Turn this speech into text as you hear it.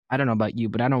I don't know about you,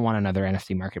 but I don't want another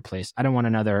NFT marketplace. I don't want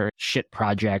another shit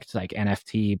project like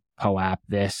NFT, POAP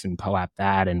this and POAP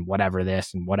that and whatever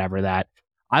this and whatever that.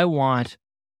 I want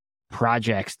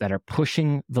projects that are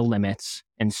pushing the limits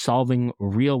and solving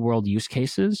real world use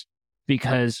cases,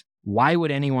 because why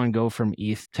would anyone go from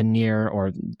ETH to Near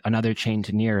or another chain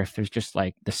to Near if there's just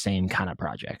like the same kind of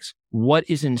projects? What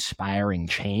is inspiring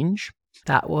change?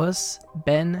 That was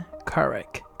Ben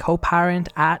Kurrek, co-parent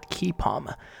at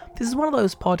Keypom. This is one of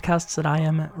those podcasts that I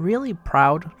am really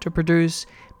proud to produce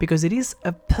because it is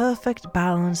a perfect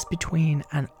balance between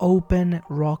an open,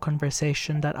 raw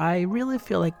conversation that I really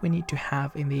feel like we need to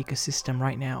have in the ecosystem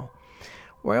right now.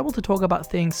 We're able to talk about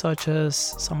things such as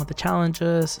some of the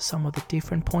challenges, some of the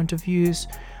different point of views,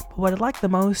 but what I like the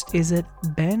most is that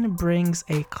Ben brings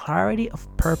a clarity of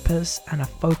purpose and a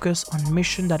focus on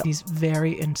mission that is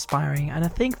very inspiring, and I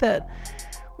think that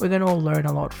we're going to all learn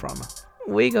a lot from.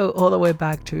 We go all the way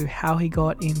back to how he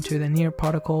got into the Near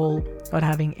protocol, not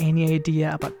having any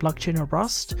idea about blockchain or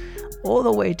Rust, all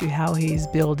the way to how he's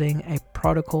building a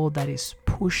protocol that is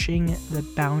pushing the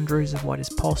boundaries of what is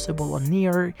possible on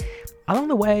Near. Along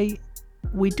the way,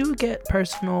 we do get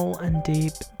personal and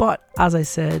deep, but as I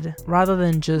said, rather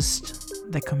than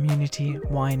just the community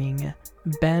whining,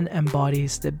 Ben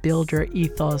embodies the builder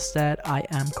ethos that I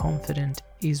am confident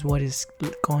is what is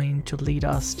going to lead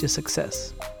us to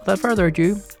success. Without further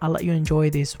ado, I'll let you enjoy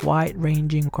this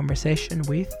wide-ranging conversation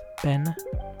with Ben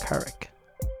Kurrek.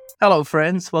 Hello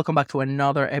friends, welcome back to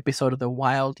another episode of the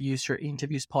Wild User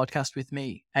Interviews podcast with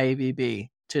me, AVB.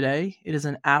 Today, it is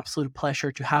an absolute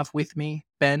pleasure to have with me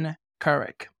Ben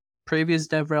Kurrek, previous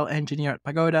DevRel engineer at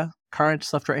Pagoda, current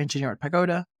software engineer at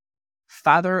Pagoda,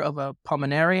 father of a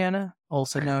Pominarian,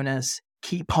 also known as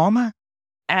Keypom,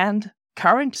 and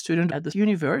current student at the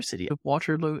University of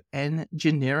Waterloo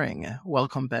Engineering.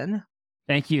 Welcome, Ben.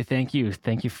 Thank you. Thank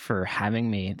you for having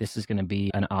me. This is going to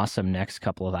be an awesome next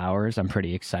couple of hours. I'm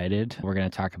pretty excited. We're going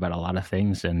to talk about a lot of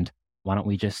things, and why don't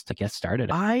we just get started?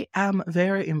 I am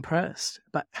very impressed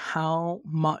by how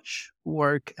much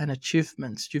work and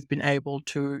achievements you've been able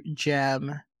to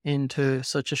jam into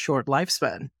such a short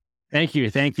lifespan. Thank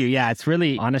you. Yeah, it's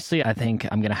really, honestly, I think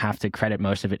I'm going to have to credit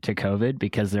most of it to COVID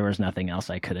because there was nothing else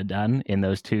I could have done in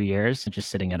those 2 years, just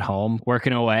sitting at home,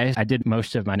 working away. I did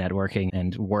most of my networking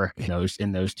and work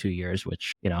in those 2 years,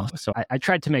 which, so I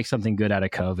tried to make something good out of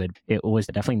COVID. It was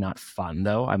definitely not fun,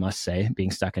 though, I must say, being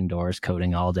stuck indoors,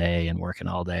 coding all day and working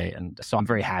all day. And so I'm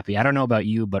very happy. I don't know about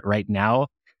you, but right now,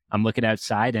 I'm looking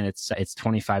outside and it's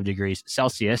 25 degrees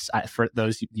Celsius. For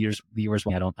those viewers,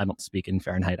 I don't speak in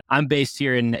Fahrenheit. I'm based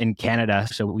here in Canada,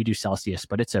 so we do Celsius,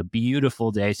 but it's a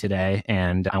beautiful day today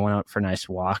and I went out for a nice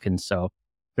walk. And so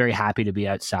very happy to be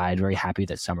outside, very happy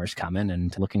that summer's coming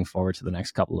and looking forward to the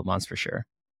next couple of months for sure.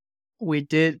 We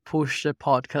did push the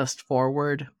podcast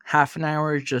forward half an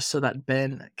hour just so that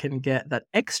Ben can get that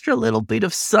extra little bit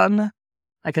of sun.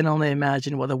 I can only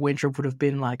imagine what the winter would have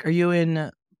been like. Are you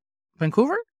in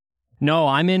Vancouver? No,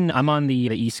 I'm on the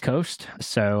East Coast.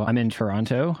 So I'm in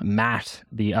Toronto. Matt,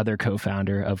 the other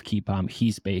co-founder of Keypom,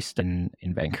 he's based in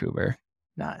Vancouver.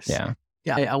 Nice. Yeah.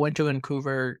 I went to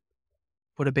Vancouver,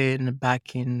 would have been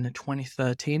back in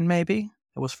 2013, maybe.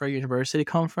 It was for a university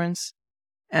conference.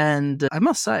 And I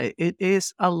must say, it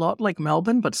is a lot like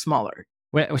Melbourne, but smaller.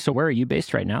 Wait, so where are you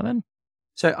based right now then?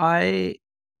 So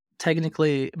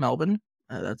technically Melbourne.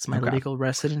 That's my legal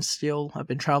residence still. I've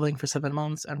been traveling for 7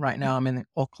 months, and right now I'm in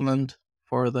Auckland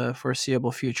for the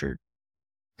foreseeable future.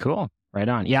 Cool. Right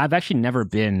on. Yeah, I've actually never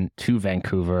been to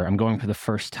Vancouver. I'm going for the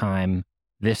first time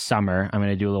this summer. I'm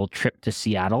going to do a little trip to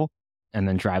Seattle and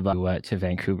then drive up to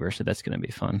Vancouver. So that's going to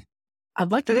be fun.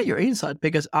 I'd like to get your insight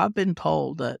because I've been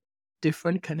told that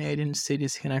different Canadian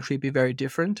cities can actually be very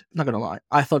different. Not going to lie.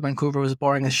 I thought Vancouver was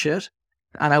boring as shit.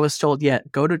 And I was told,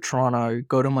 go to Toronto,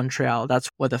 go to Montreal. That's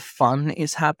where the fun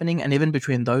is happening. And even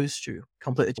between those two,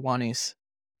 completely, one is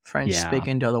French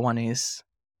speaking, the other one is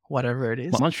whatever it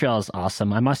is. Well, Montreal is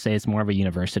awesome. I must say it's more of a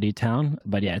university town,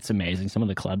 but yeah, it's amazing. Some of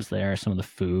the clubs there, some of the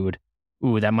food.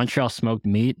 Ooh, that Montreal smoked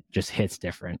meat just hits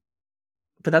different.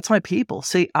 But that's my people.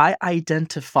 See, I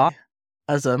identify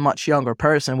as a much younger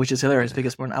person, which is hilarious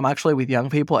because when I'm actually with young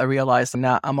people, I realize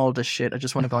now I'm old as shit. I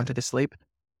just want to go into the sleep.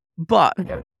 But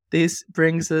this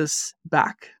brings us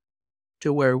back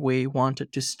to where we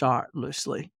wanted to start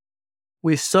loosely.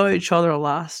 We saw each other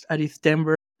last at ETH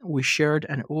Denver. We shared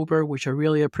an Uber, which I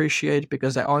really appreciate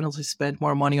because I honestly spent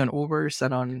more money on Ubers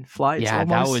than on flights. Yeah,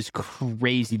 almost. That was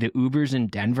crazy. The Ubers in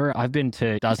Denver, I've been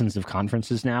to dozens of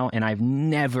conferences now, and I've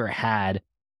never had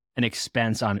an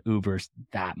expense on Ubers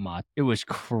that much. It was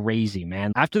crazy,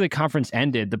 man. After the conference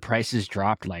ended, the prices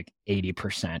dropped like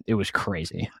 80%. It was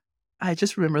crazy. I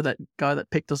just remember that guy that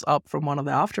picked us up from one of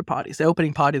the after parties, the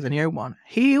opening party, the new one.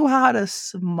 He had a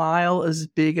smile as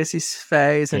big as his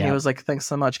face, and he was like, "Thanks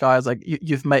so much, guys. Like,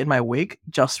 you've made my week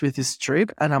just with this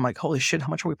trip." And I'm like, "Holy shit! How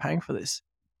much are we paying for this?"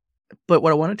 But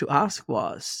what I wanted to ask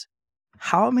was,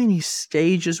 how many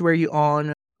stages were you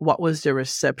on? What was the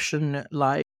reception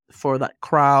like for that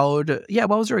crowd? Yeah,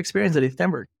 what was your experience at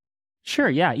Denver? Sure,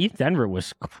 yeah. Denver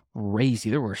was crazy.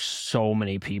 There were so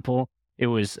many people. It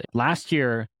was last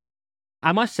year.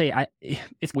 I must say,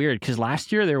 it's weird because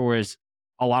last year there was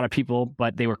a lot of people,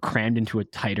 but they were crammed into a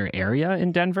tighter area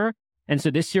in Denver. And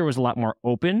so this year was a lot more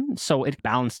open. So it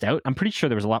balanced out. I'm pretty sure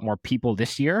there was a lot more people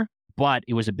this year, but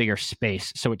it was a bigger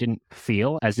space. So it didn't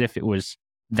feel as if it was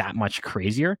that much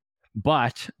crazier.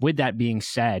 But with that being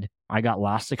said, I got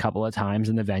lost a couple of times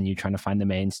in the venue trying to find the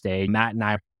main stage. Matt and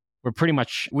I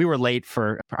we were late we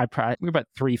were about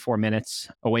 3-4 minutes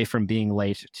away from being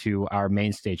late to our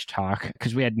main stage talk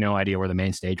because we had no idea where the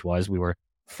main stage was. We were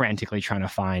frantically trying to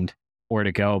find where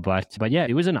to go. But yeah,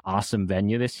 it was an awesome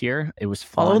venue this year. It was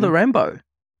fun. Follow the rainbow.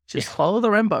 Just follow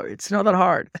the rainbow. It's not that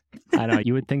hard. I know.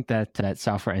 You would think that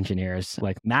software engineers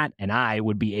like Matt and I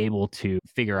would be able to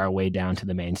figure our way down to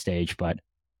the main stage. But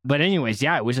anyways,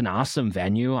 yeah, it was an awesome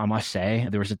venue, I must say.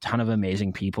 There was a ton of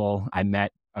amazing people. I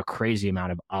met a crazy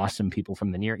amount of awesome people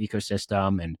from the Near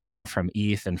ecosystem and from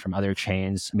ETH and from other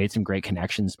chains. Made some great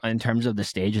connections. In terms of the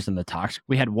stages and the talks,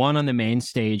 we had one on the main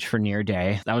stage for Near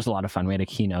Day. That was a lot of fun. We had a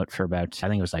keynote for about, I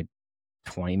think it was like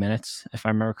 20 minutes, if I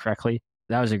remember correctly.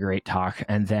 That was a great talk.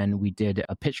 And then we did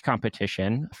a pitch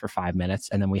competition for 5 minutes.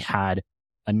 And then we had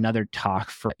another talk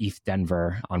for ETH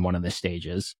Denver on one of the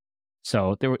stages.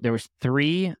 So there was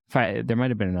 3, there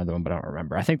might have been another one, but I don't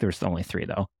remember. I think there was only 3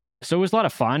 though. So it was a lot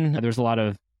of fun. There was a lot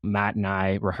of Matt and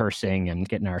I rehearsing and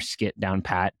getting our skit down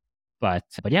pat. But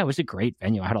yeah, it was a great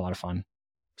venue. I had a lot of fun.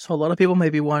 So a lot of people may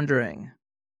be wondering,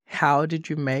 how did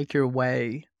you make your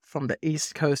way from the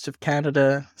east coast of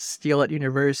Canada, still at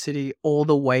university, all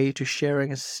the way to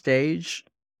sharing a stage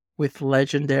with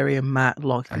legendary Matt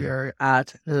Lockyer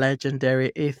at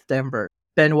legendary ETH Denver?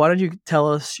 Ben, why don't you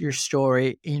tell us your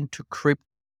story into the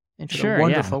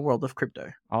wonderful world of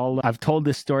crypto? I've told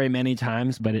this story many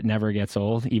times, but it never gets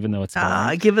old, even though it's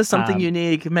boring. Give us something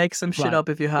unique. Make some shit up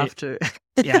if you have to.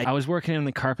 Yeah, I was working in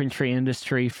the carpentry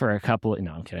industry for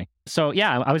no, I'm kidding. So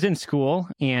yeah, I was in school,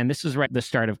 and this was right at the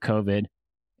start of COVID.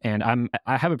 And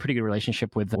I have a pretty good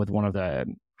relationship with one of the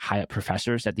high up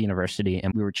professors at the university,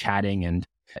 and we were chatting, and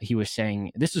he was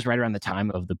saying this was right around the time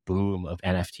of the boom of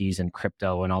NFTs and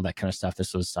crypto and all that kind of stuff.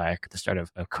 This was like the start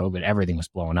of COVID. Everything was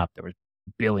blowing up. There were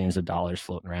billions of dollars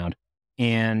floating around.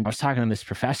 And I was talking to this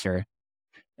professor,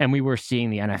 and we were seeing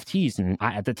the NFTs. And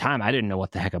at the time, I didn't know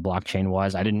what the heck a blockchain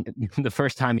was. The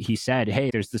first time he said, "Hey,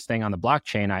 there's this thing on the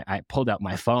blockchain," I pulled out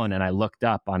my phone and I looked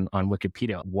up on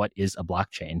Wikipedia, what is a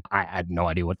blockchain? I had no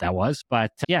idea what that was.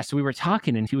 But yeah, so we were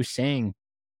talking, and he was saying,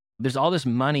 there's all this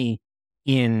money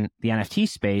in the NFT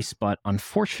space, but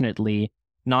unfortunately,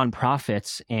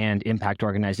 nonprofits and impact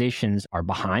organizations are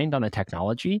behind on the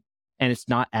technology. And it's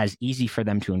not as easy for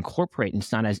them to incorporate, and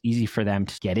it's not as easy for them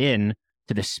to get in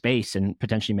to the space and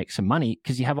potentially make some money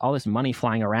because you have all this money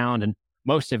flying around, and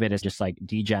most of it is just like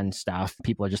degen stuff.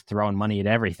 People are just throwing money at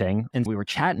everything. And we were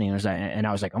chatting, and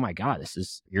I was like, oh my God,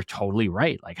 you're totally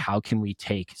right. Like, how can we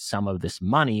take some of this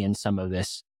money and some of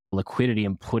this liquidity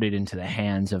and put it into the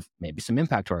hands of maybe some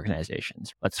impact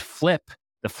organizations? Let's flip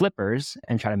the flippers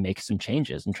and try to make some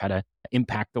changes and try to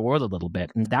impact the world a little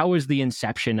bit. And that was the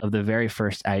inception of the very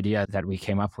first idea that we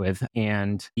came up with.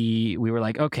 And we were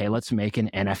like, okay, let's make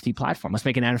an NFT platform. Let's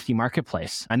make an NFT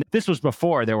marketplace. And this was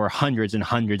before there were hundreds and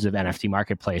hundreds of NFT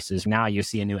marketplaces. Now you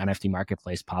see a new NFT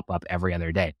marketplace pop up every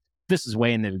other day. This is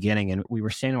way in the beginning. And we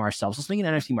were saying to ourselves, let's make an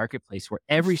NFT marketplace where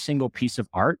every single piece of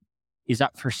art is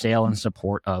up for sale in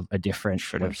support of a different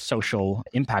sort of social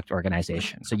impact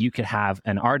organization. So you could have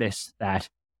an artist that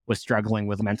was struggling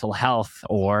with mental health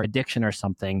or addiction or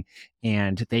something,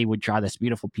 and they would draw this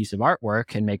beautiful piece of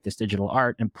artwork and make this digital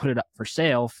art and put it up for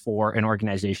sale for an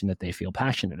organization that they feel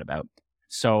passionate about.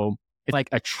 So it's like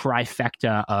a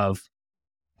trifecta of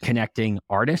connecting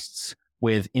artists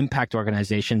with impact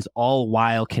organizations, all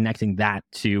while connecting that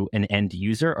to an end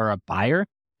user or a buyer.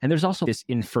 And there's also this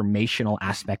informational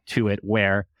aspect to it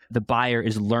where the buyer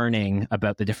is learning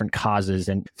about the different causes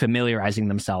and familiarizing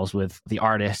themselves with the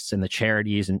artists and the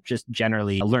charities and just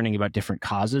generally learning about different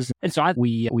causes. And so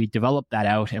we developed that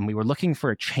out, and we were looking for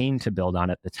a chain to build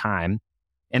on at the time.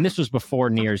 And this was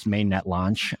before Near's mainnet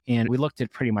launch. And we looked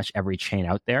at pretty much every chain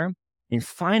out there. And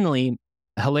finally,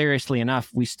 hilariously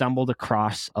enough, we stumbled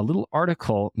across a little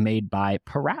article made by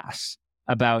Paras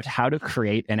about how to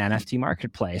create an NFT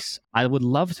marketplace. I would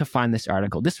love to find this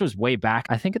article. This was way back.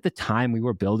 I think at the time we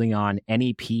were building on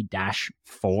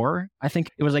NEP-4. I think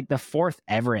it was like the fourth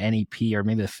ever NEP or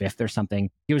maybe the fifth or something.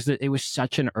 It was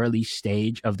such an early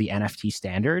stage of the NFT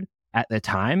standard at the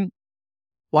time.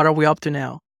 What are we up to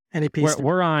now?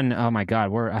 We're on, oh my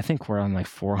God, I think we're on like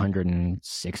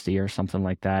 460 or something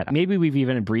like that. Maybe we've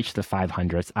even breached the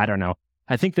 500s. I don't know.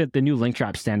 I think that the new link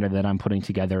drop standard that I'm putting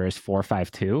together is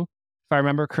 452, if I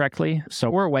remember correctly. So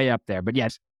we're way up there. But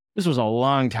yes, this was a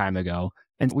long time ago.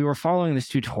 And we were following this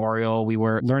tutorial. We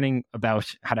were learning about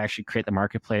how to actually create the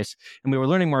marketplace. And we were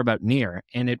learning more about Near.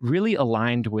 And it really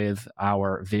aligned with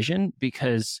our vision,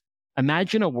 because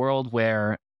imagine a world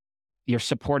where you're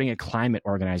supporting a climate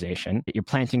organization, you're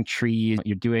planting trees,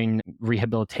 you're doing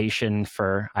rehabilitation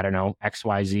for, I don't know,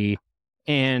 XYZ,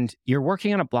 and you're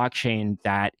working on a blockchain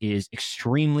that is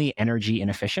extremely energy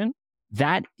inefficient.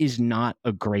 That is not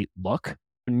a great look.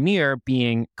 Near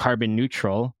being carbon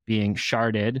neutral, being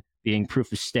sharded, being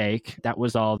proof of stake, that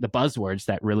was all the buzzwords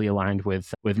that really aligned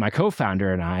with my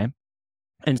co-founder and I.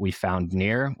 And we found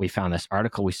Near, we found this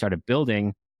article, we started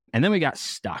building, and then we got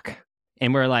stuck.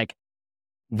 And we're like,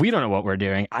 we don't know what we're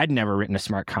doing. I'd never written a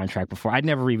smart contract before. I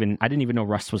didn't even know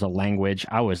Rust was a language.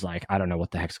 I was like, I don't know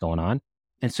what the heck's going on.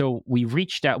 And so we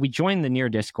reached out, we joined the Near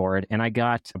Discord, and I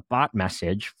got a bot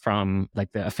message from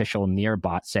like the official Near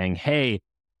bot saying, hey,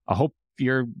 I hope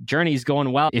your journey's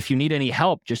going well. If you need any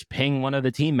help, just ping one of the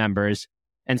team members.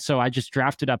 And so I just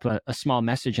drafted up a small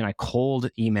message, and I cold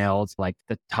emailed like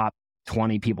the top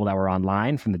 20 people that were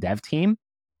online from the dev team.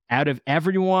 Out of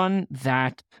everyone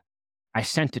that I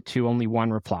sent it to, only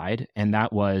one replied, and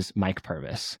that was Mike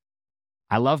Purvis.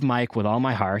 I love Mike with all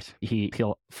my heart.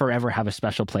 He'll forever have a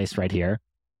special place right here.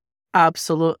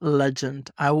 Absolute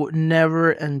legend. I would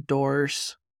never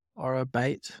endorse or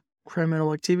abate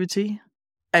criminal activity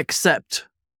except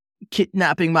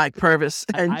kidnapping Mike Purvis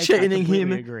and chaining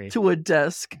him to a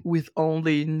desk with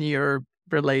only Near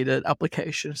related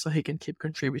applications so he can keep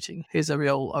contributing. He's a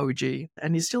real OG,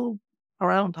 and he's still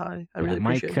around. I really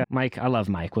appreciate it. Mike, I love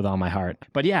Mike with all my heart.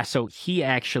 But yeah, so he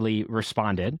actually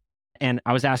responded, and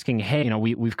I was asking, hey,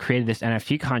 we've created this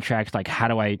NFT contract. Like, how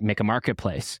do I make a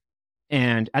marketplace?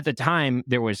 And at the time,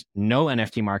 there was no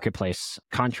NFT marketplace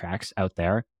contracts out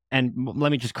there. And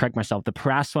let me just correct myself. The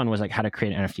Paras one was like how to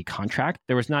create an NFT contract.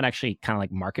 There was not actually kind of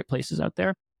like marketplaces out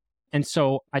there. And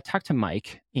so I talked to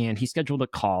Mike, and he scheduled a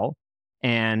call,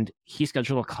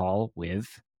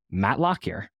 with Matt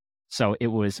Lockyer. So it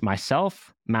was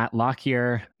myself, Matt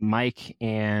Lockyer, Mike,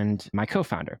 and my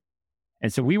co-founder.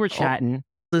 And so we were chatting.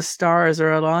 The stars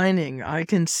are aligning. I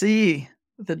can see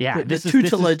the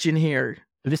tutelage in here.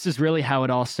 This is really how it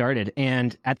all started.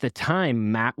 And at the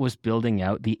time, Matt was building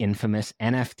out the infamous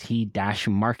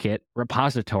NFT-market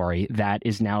repository that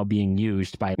is now being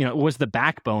used by, it was the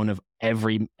backbone of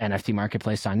every NFT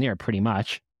marketplace on Near, pretty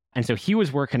much. And so he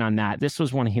was working on that. This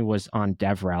was when he was on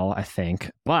DevRel, I think.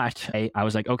 But I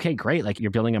was like, okay, great. Like, you're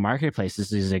building a marketplace.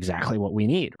 This is exactly what we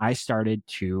need. I started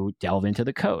to delve into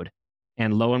the code.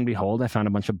 And lo and behold, I found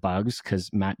a bunch of bugs because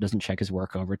Matt doesn't check his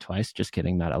work over twice. Just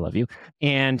kidding, Matt, I love you.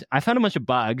 And I found a bunch of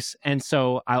bugs. And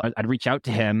so I'd reach out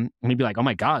to him, and he'd be like, oh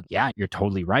my God, yeah, you're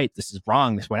totally right. This is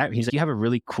wrong. This, whatever. He's like, you have a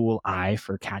really cool eye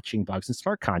for catching bugs in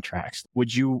smart contracts.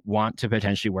 Would you want to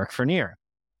potentially work for Near?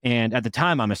 And at the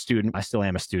time, I'm a student. I still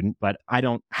am a student, but I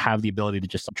don't have the ability to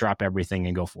just drop everything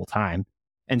and go full time.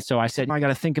 And so I said, I got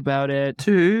to think about it.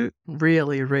 To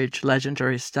really reach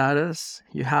legendary status,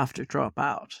 you have to drop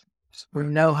out. We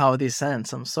know how this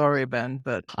ends. I'm sorry, Ben,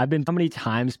 but how many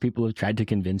times people have tried to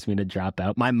convince me to drop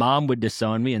out. My mom would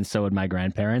disown me, and so would my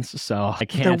grandparents. So I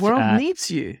can't. The world needs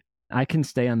you. I can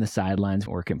stay on the sidelines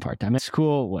working part-time at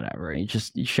school, whatever. You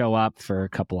show up for a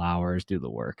couple hours, do the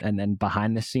work. And then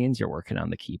behind the scenes, you're working on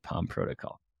the Keypom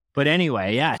protocol. But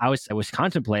anyway, yeah, I was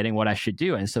contemplating what I should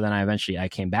do. And so then I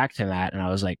came back to Matt, and I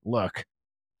was like, look,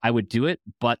 I would do it,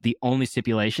 but the only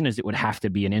stipulation is it would have to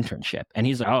be an internship. And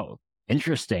he's like, oh,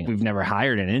 interesting. We've never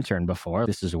hired an intern before.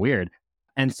 This is weird.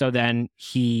 And so then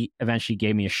he eventually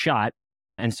gave me a shot.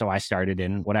 And so I started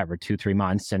in 2-3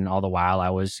 months. And all the while I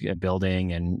was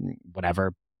building and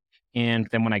whatever. And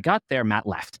then when I got there, Matt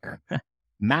left.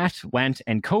 Matt went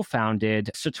and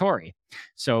co-founded Satori.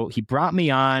 So he brought me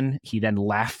on. He then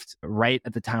left right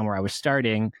at the time where I was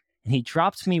starting. And he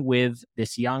dropped me with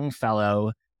this young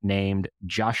fellow named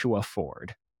Joshua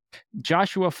Ford.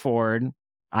 Joshua Ford,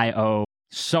 I owe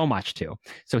so much to.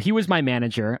 So he was my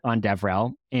manager on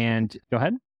DevRel. And go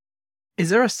ahead. Is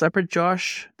there a separate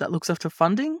Josh that looks after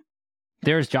funding?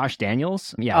 There's Josh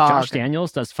Daniels. Yeah, Josh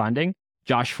Daniels does funding.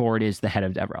 Josh Ford is the head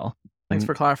of DevRel. Thanks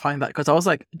for clarifying that, because I was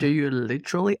like, do you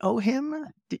literally owe him?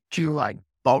 Did you like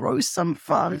borrow some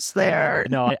funds there?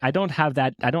 No, I don't have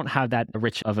that. I don't have that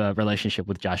rich of a relationship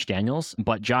with Josh Daniels,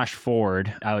 but Josh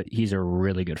Ford, he's a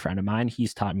really good friend of mine.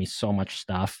 He's taught me so much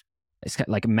stuff. It's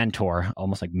like a mentor,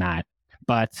 almost like Matt.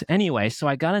 But anyway, so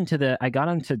I got into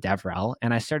DevRel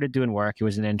and I started doing work. It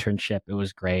was an internship. It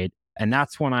was great. And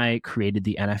that's when I created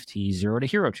the NFT Zero to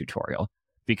Hero tutorial,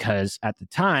 because at the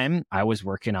time I was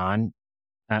working on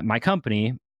my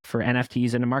company for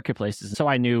NFTs and the marketplaces. So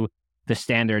I knew the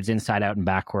standards inside out and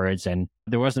backwards. And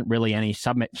there wasn't really any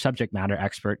subject matter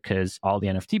expert because all the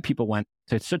NFT people went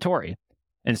to Satori.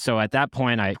 And so at that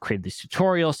point, I created this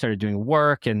tutorial, started doing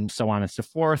work and so on and so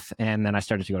forth. And then I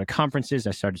started to go to conferences.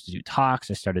 I started to do talks.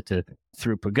 I started to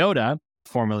through Pagoda,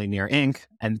 formerly Near Inc.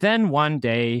 And then one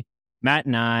day, Matt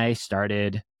and I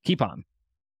started Keypom.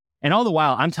 And all the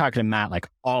while, I'm talking to Matt like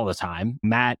all the time.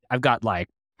 Matt, I've got like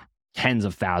tens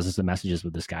of thousands of messages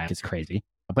with this guy. It's crazy.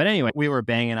 But anyway, we were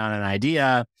banging on an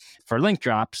idea for link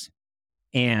drops.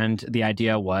 And the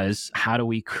idea was, how do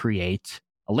we create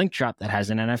a link drop that has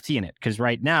an NFT in it? Because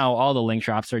right now, all the link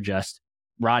drops are just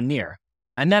raw near.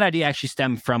 And that idea actually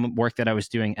stemmed from work that I was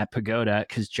doing at Pagoda,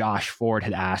 because Josh Ford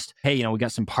had asked, hey, we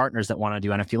got some partners that want to do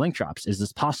NFT link drops. Is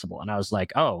this possible? And I was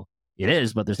like, oh, it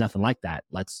is, but there's nothing like that.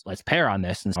 Let's pair on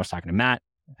this. And so I was talking to Matt,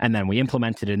 and then we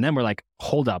implemented it. And then we're like,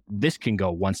 hold up, this can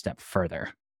go one step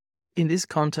further. In this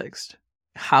context,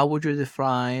 how would you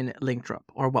define link drop,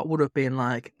 or what would have been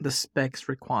like the specs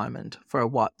requirement for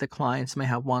what the clients may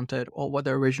have wanted, or what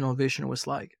the original vision was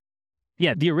like?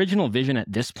 Yeah, the original vision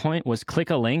at this point was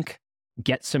click a link,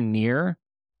 get some near,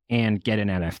 and get an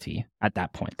NFT at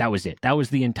that point. That was it. That was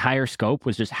the entire scope,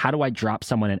 was just how do I drop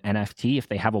someone an NFT if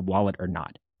they have a wallet or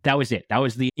not? That was it. That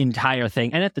was the entire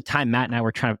thing. And at the time, Matt and I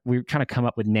were trying to come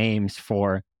up with names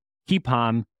for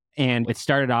Keypom, and it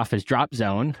started off as Drop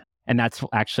Zone. And that's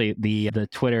actually the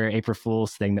Twitter April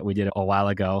Fool's thing that we did a while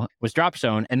ago was Drop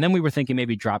Zone. And then we were thinking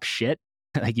maybe drop shit,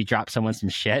 like you drop someone some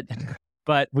shit.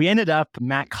 But we ended up,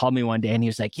 Matt called me one day and he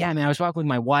was like, yeah, man, I was walking with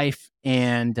my wife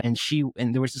and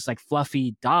there was this like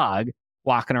fluffy dog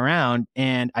walking around.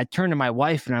 And I turned to my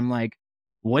wife and I'm like,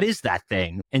 what is that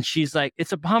thing? And she's like,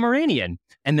 it's a Pomeranian.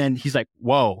 And then he's like,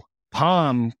 whoa,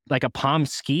 like a Pom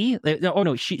ski? Oh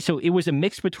no, so it was a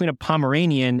mix between a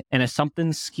Pomeranian and a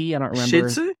something ski. I don't remember. Shih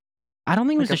Tzu? I don't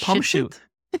think it was like a Shih Tzu.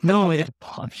 No, it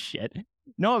Pom shit.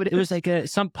 No, but it was like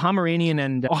some Pomeranian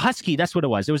and Husky. That's what it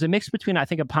was. It was a mix between, I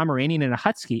think, a Pomeranian and a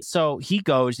Husky. So he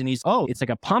goes and he's, oh, it's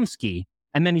like a Pomsky.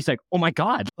 And then he's like, oh my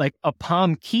God, like a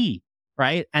Pom key.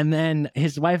 Right. And then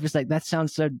his wife is like, that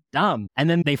sounds so dumb. And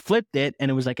then they flipped it and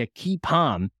it was like a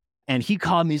Keypom. And he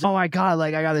called me, he's, oh my God,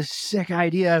 like I got this sick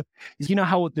idea. You know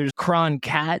how there's Cron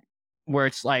Cat where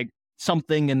it's like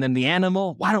something and then the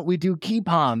animal? Why don't we do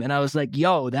Keypom? And I was like,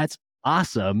 yo, that's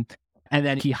awesome. And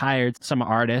then he hired some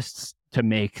artists to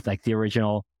make like the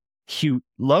original cute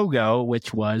logo,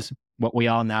 which was what we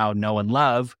all now know and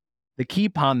love, the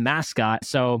Keypom mascot.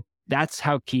 So that's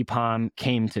how Keypom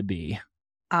came to be.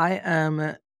 I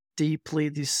am deeply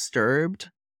disturbed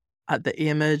at the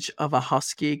image of a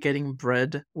husky getting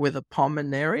bred with a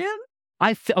Pomeranian.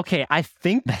 I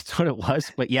think that's what it was.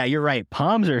 But yeah, you're right.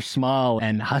 Poms are small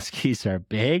and huskies are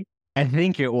big. I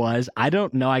think it was. I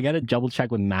don't know. I got to double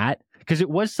check with Matt because it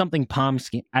was something Pom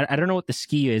ski. I don't know what the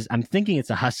ski is. I'm thinking it's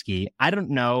a husky. I don't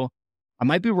know. I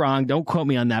might be wrong. Don't quote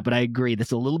me on that, but I agree.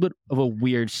 That's a little bit of a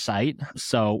weird sight.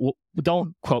 So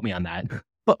don't quote me on that.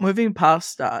 But moving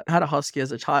past that, I had a husky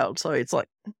as a child, so it's like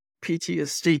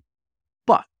PTSD.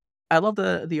 But I love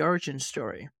the origin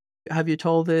story. Have you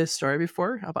told this story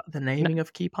before about the naming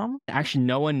of Keypom? Actually,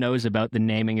 no one knows about the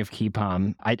naming of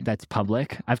Keypom. That's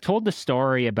public. I've told the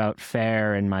story about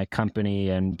Fair and my company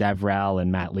and DevRel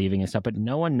and Matt leaving and stuff, but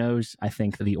no one knows, I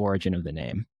think, the origin of the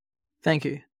name. Thank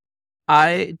you.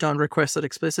 I don't request it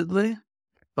explicitly,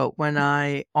 but when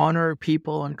I honor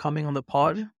people and coming on the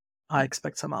pod, I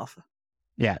expect some alpha.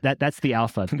 Yeah, that's the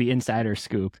alpha, the insider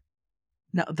scoop.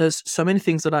 Now, there's so many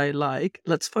things that I like.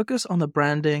 Let's focus on the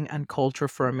branding and culture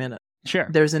for a minute. Sure.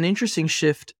 There's an interesting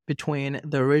shift between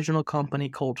the original company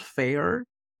called Fair.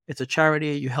 It's a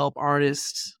charity. You help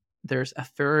artists. There's a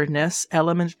fairness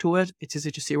element to it. It's easy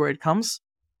to see where it comes.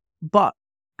 But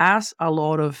as a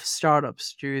lot of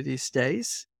startups do these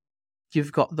days,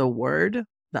 you've got the word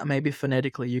that maybe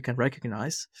phonetically you can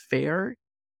recognize, fair,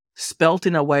 spelt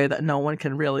in a way that no one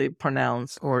can really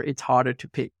pronounce or it's harder to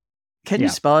pick. Can you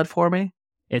spell it for me?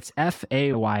 It's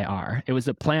Fayr. It was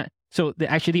a plant. So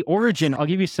the origin, I'll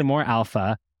give you some more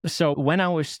alpha. So when I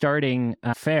was starting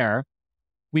Fair,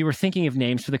 we were thinking of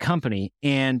names for the company.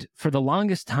 And for the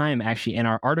longest time, actually, in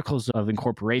our articles of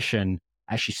incorporation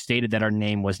actually stated that our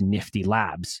name was Nifty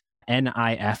Labs.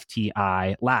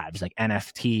 NIFTI Labs, like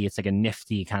NFT. It's like a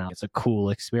nifty kind of, it's a cool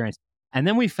experience. And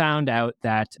then we found out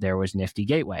that there was Nifty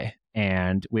Gateway.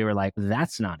 And we were like,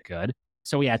 that's not good.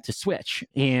 So we had to switch.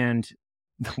 And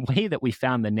the way that we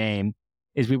found the name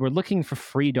is we were looking for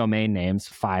free domain names,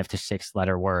 5 to 6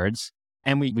 letter words.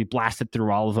 And we blasted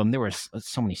through all of them. There were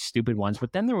so many stupid ones.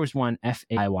 But then there was one,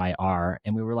 FAIYR.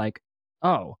 And we were like,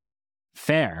 oh,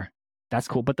 fair. That's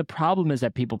cool. But the problem is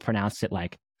that people pronounce it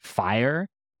like fire.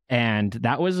 And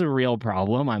that was a real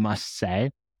problem, I must say.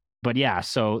 But yeah,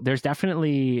 so there's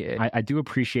definitely, I do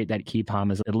appreciate that Keypom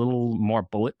is a little more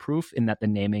bulletproof in that the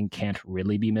naming can't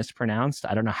really be mispronounced.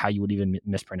 I don't know how you would even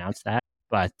mispronounce that.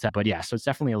 But yeah, so it's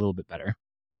definitely a little bit better.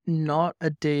 Not a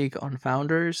dig on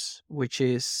founders, which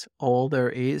is all there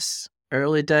is.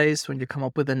 Early days when you come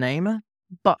up with a name,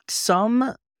 but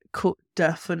some could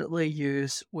definitely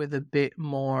use with a bit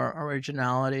more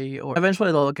originality, or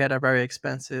eventually they'll get a very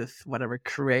expensive, whatever,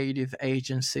 creative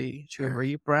agency to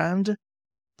rebrand.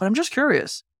 But I'm just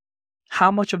curious,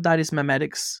 how much of that is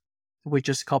memetics? We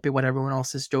just copy what everyone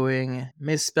else is doing,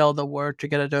 misspell the word to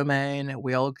get a domain.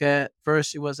 We all get,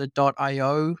 first it was a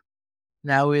 .io,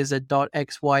 now is a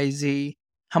 .xyz.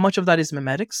 How much of that is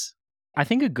memetics? I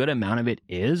think a good amount of it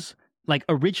is. Like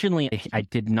originally, I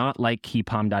did not like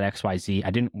keypom.xyz. I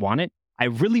didn't want it. I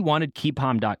really wanted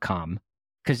keypom.com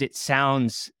because it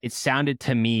sounded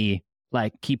to me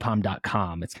like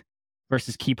keypom.com. It's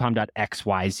versus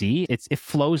keypom.xyz. It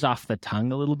flows off the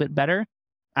tongue a little bit better.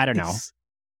 I don't know.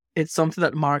 It's something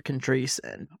that Mark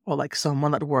Andreessen, or like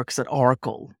someone that works at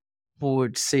Oracle,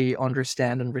 would see,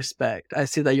 understand, and respect. I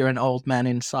see that you're an old man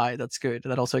inside. That's good.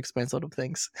 That also explains a lot of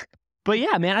things. But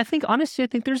yeah, man, I think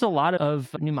there's a lot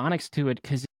of mnemonics to it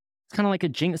because it's kind of like a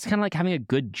jingle. It's kind of like having a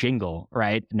good jingle,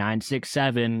 right?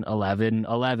 967 11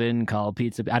 11 call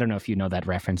pizza. I don't know if you know that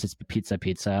reference. It's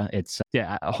pizza. It's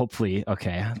hopefully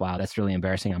okay. Wow, that's really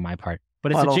embarrassing on my part.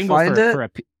 But it's a jingle for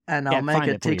a and I'll make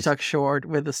a TikTok short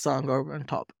with the song over on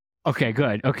top. Okay,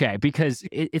 good. Okay, because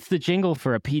it's the jingle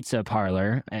for a pizza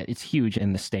parlor. It's huge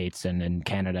in the States and in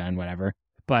Canada and whatever.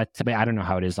 But I don't know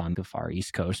how it is on the far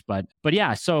East Coast. But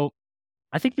yeah, so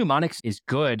I think mnemonics is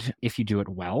good if you do it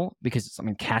well because it's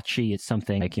something catchy. It's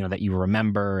something like, that you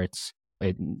remember. It's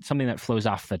something that flows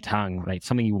off the tongue, right?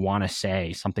 Something you want to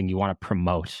say, something you want to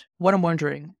promote. What I'm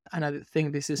wondering, and I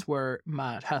think this is where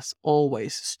Matt has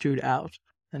always stood out.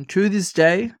 And to this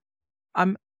day,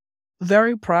 I'm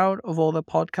very proud of all the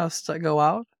podcasts that go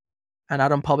out, and I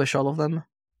don't publish all of them.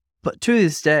 But to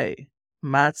this day,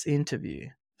 Matt's interview,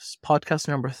 podcast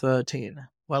number 13,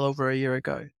 well over a year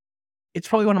ago, it's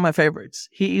probably one of my favorites.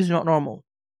 He is not normal.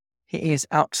 He is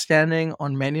outstanding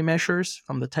on many measures,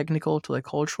 from the technical to the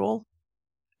cultural.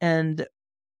 And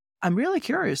I'm really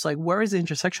curious, like, where is the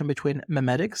intersection between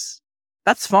memetics?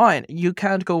 That's fine. You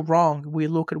can't go wrong. We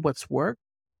look at what's worked,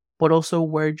 but also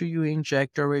where do you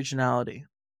inject originality?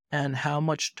 And how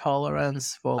much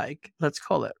tolerance for, like, let's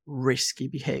call it risky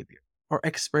behavior or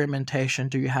experimentation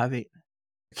do you have in?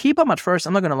 Keypom at first,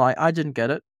 I'm not going to lie, I didn't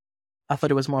get it. I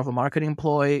thought it was more of a marketing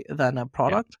ploy than a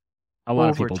product. Yeah. A lot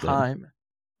of people did.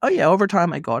 Oh yeah, over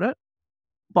time I got it.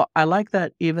 But I like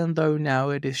that even though now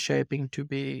it is shaping to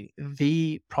be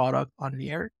the product on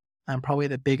Near and probably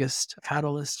the biggest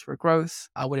catalyst for growth,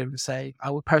 I would even say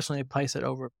I would personally place it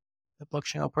over the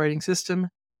blockchain operating system.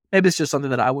 Maybe it's just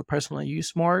something that I would personally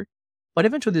use more. But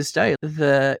even to this day,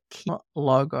 the key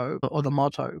logo or the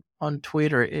motto on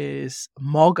Twitter is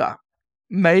MOGA.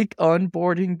 Make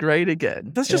onboarding great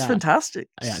again. That's just fantastic.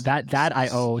 Yeah, that I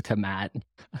owe to Matt.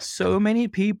 So many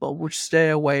people would stay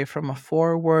away from a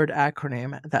 4-word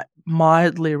acronym that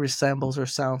mildly resembles or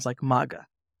sounds like MAGA.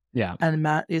 Yeah. And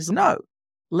Matt is, no,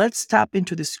 let's tap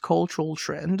into this cultural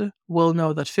trend. We'll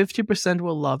know that 50%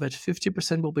 will love it,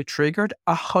 50% will be triggered,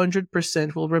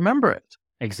 100% will remember it.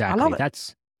 Exactly. I love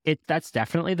it. That's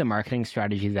definitely the marketing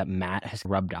strategy that Matt has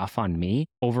rubbed off on me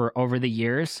over the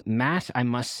years. Matt, I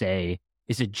must say,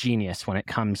 is a genius when it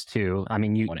comes to,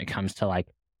 when it comes to like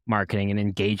marketing and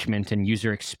engagement and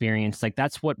user experience. Like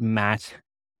that's what Matt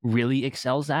really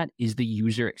excels at, is the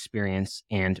user experience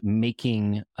and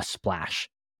making a splash.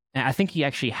 And I think he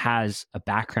actually has a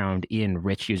background in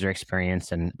rich user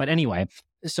experience. But anyway,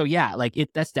 so yeah, like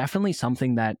that's definitely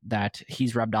something that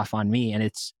he's rubbed off on me. And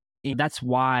that's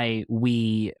why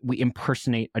we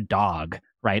impersonate a dog,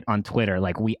 right? On Twitter.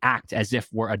 Like we act as if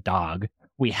we're a dog.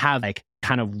 We have like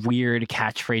kind of weird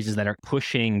catchphrases that are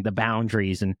pushing the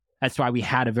boundaries. And that's why we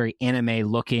had a very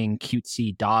anime looking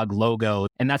cutesy dog logo.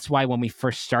 And that's why when we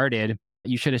first started,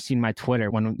 you should have seen my Twitter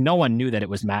when no one knew that it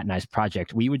was Matt and I's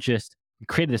project. We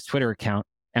created this Twitter account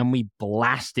and we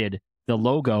blasted the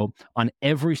logo on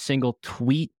every single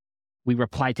tweet. We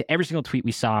replied to every single tweet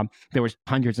we saw. There was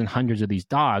hundreds and hundreds of these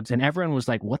dogs, and everyone was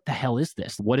like, what the hell is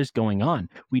this? What is going on?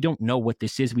 We don't know what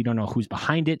this is. We don't know who's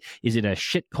behind it. Is it a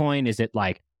shit coin? Is it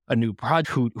like a new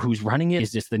project? Who's running it?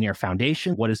 Is this the Near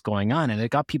Foundation? What is going on? And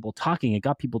it got people talking. It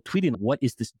got people tweeting, what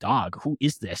is this dog? Who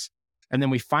is this? And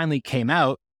then we finally came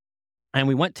out and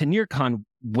we went to NearCon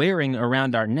wearing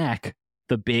around our neck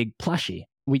the big plushie.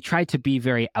 We tried to be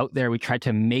very out there. We tried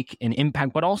to make an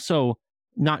impact, but also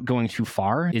not going too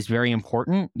far is very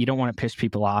important. You don't want to piss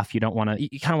people off. You kind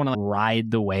of want to ride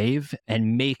the wave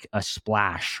and make a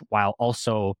splash while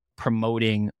also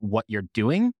promoting what you're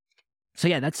doing. So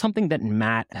yeah, that's something that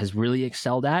Matt has really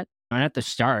excelled at. And at the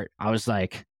start, I was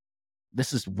like,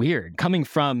 this is weird. Coming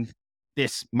from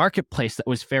this marketplace that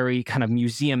was very kind of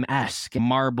museum-esque,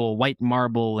 marble, white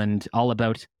marble, and all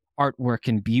about artwork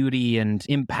and beauty and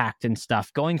impact and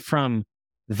stuff, going from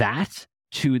that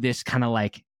to this kind of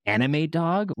like anime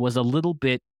dog was a little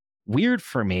bit weird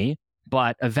for me.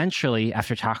 But eventually,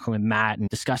 after talking with Matt and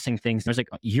discussing things, I was like,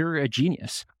 you're a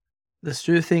genius. There's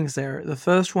two things there. The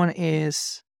first one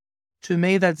is, to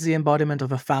me, that's the embodiment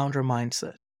of a founder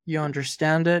mindset. You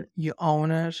understand it, you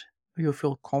own it, you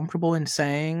feel comfortable in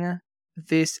saying,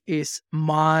 this is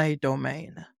my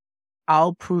domain.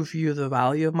 I'll prove you the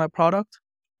value of my product.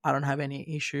 I don't have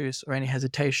any issues or any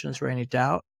hesitations or any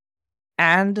doubt.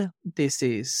 And this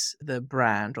is the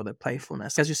brand or the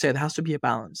playfulness. As you said, there has to be a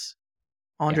balance.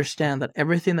 Understand that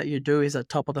everything that you do is at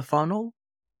top of the funnel.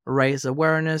 Raise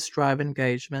awareness, drive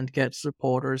engagement, get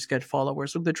supporters, get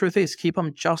followers. Look, the truth is,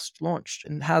 Keypom just launched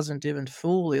and hasn't even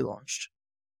fully launched.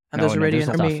 And there's already an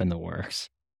army stuff in the works.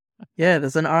 Yeah,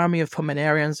 there's an army of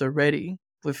Pomenarians already.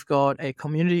 We've got a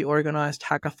community organized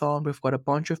hackathon. We've got a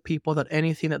bunch of people that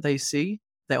anything that they see,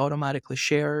 they automatically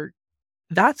share.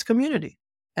 That's community.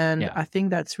 And I think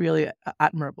that's really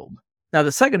admirable. Now,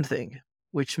 the second thing,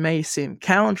 which may seem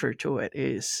counter to it,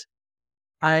 is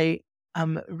I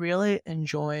am really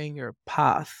enjoying your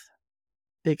path,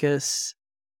 because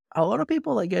a lot of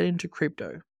people that get into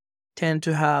crypto tend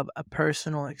to have a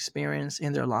personal experience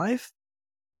in their life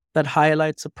that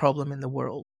highlights a problem in the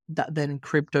world, that then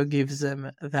crypto gives them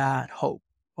that hope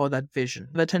or that vision.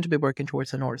 They tend to be working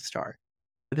towards a North Star.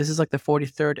 This is like the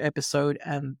 43rd episode,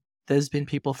 and there's been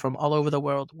people from all over the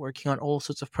world working on all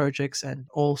sorts of projects and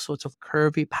all sorts of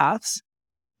curvy paths,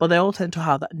 but they all tend to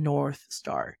have that North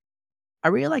Star. I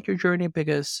really like your journey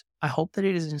because I hope that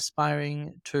it is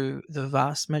inspiring to the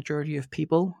vast majority of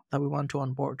people that we want to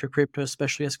onboard to crypto,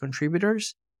 especially as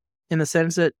contributors, in the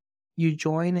sense that you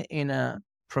join in a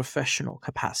professional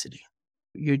capacity.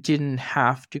 You didn't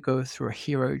have to go through a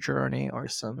hero journey or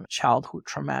some childhood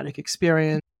traumatic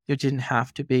experience. You didn't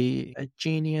have to be a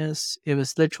genius. It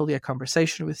was literally a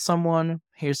conversation with someone.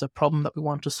 Here's a problem that we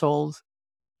want to solve.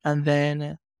 And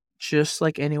then, just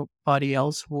like anybody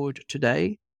else would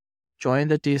today, join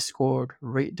the Discord,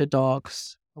 read the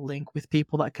docs, link with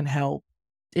people that can help.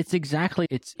 It's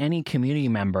any community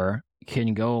member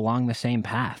can go along the same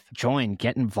path. Join,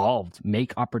 get involved,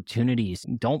 make opportunities.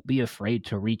 Don't be afraid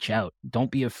to reach out.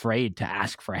 Don't be afraid to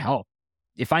ask for help.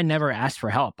 If I never asked for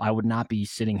help, I would not be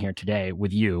sitting here today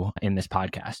with you in this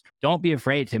podcast. Don't be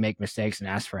afraid to make mistakes and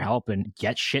ask for help and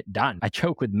get shit done. I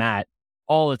joke with Matt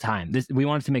all the time. We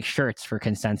wanted to make shirts for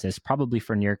Consensus, probably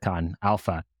for NearCon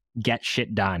Alpha. Get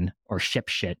shit done, or ship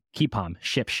shit. Keypom,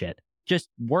 ship shit. Just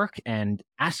work and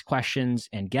ask questions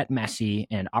and get messy,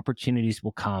 and opportunities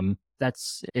will come.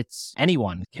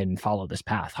 Anyone can follow this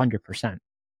path, 100%.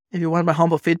 If you want my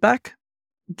humble feedback,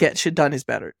 get shit done is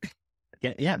better.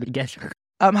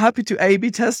 I'm happy to A/B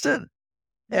test it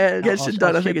and get shit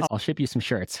done. I'll ship you some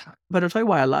shirts. But I'll tell you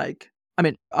why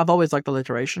I've always liked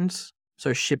alliterations.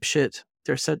 So ship shit,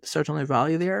 there's certainly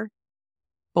value there.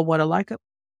 But what I like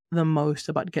the most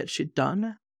about get shit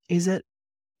done is that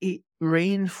it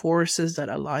reinforces that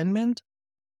alignment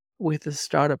with the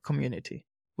startup community,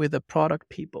 with the product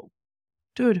people.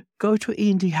 Dude, go to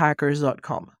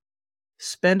indiehackers.com.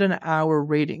 Spend an hour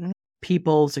reading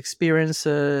people's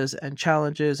experiences and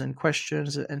challenges and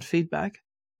questions and feedback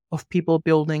of people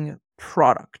building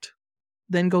product.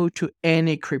 Then go to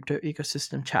any crypto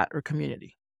ecosystem chat or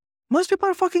community. Most people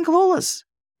are fucking clueless.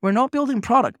 We're not building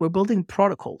product, we're building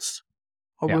protocols.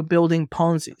 Or we're building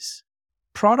Ponzi's.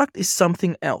 Product is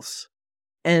something else.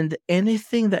 And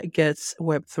anything that gets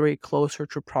Web3 closer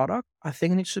to product, I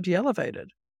think needs to be elevated.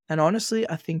 And honestly,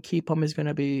 I think Keypom is going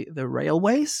to be the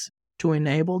railways to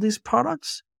enable these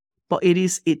products, but it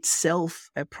is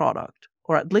itself a product.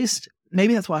 Or at least,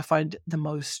 maybe that's why I find it the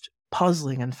most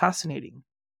puzzling and fascinating.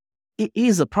 It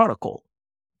is a protocol,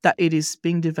 that it is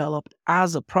being developed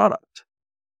as a product.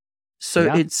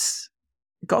 So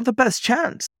got the best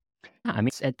chance. Yeah, I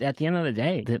mean, at the end of the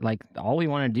day, that like all we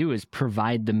want to do is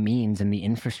provide the means and the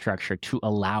infrastructure to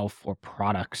allow for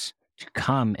products to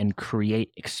come and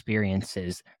create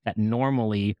experiences that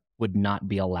normally would not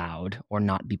be allowed or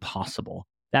not be possible.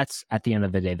 That's at the end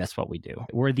of the day, that's what we do.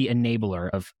 We're the enabler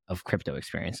of crypto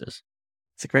experiences.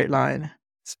 It's a great line.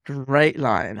 It's a great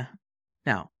line.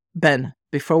 Now, Ben,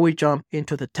 before we jump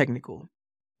into the technical,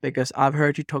 because I've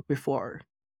heard you talk before,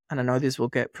 and I know this will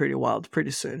get pretty wild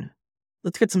pretty soon.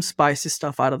 Let's get some spicy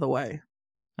stuff out of the way.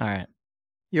 All right.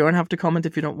 You don't have to comment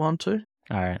if you don't want to.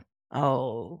 All right.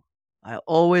 I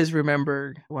always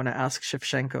remember when I asked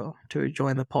Shevchenko to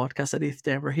join the podcast at ETH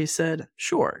Denver, he said,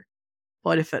 sure.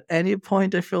 But if at any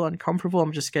point I feel uncomfortable,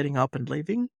 I'm just getting up and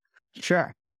leaving.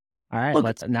 Sure. All right.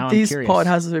 Look, I'm this curious. pod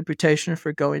has a reputation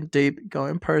for going deep,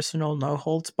 going personal, no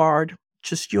holds barred.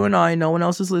 Just you and I, no one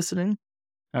else is listening.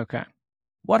 Okay.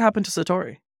 What happened to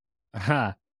Satori?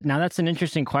 Now, that's an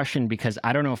interesting question because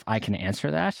I don't know if I can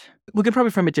answer that. We could probably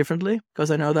frame it differently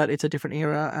because I know that it's a different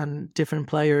era and different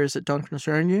players that don't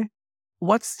concern you.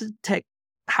 What's the tech?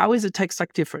 How is the tech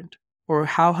stack different? Or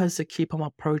how has the Keypom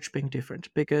approach been different?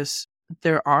 Because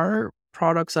there are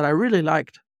products that I really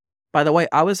liked. By the way,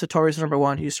 I was Satori's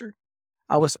 #1 user.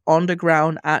 I was on the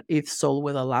ground at ETHSol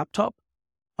with a laptop,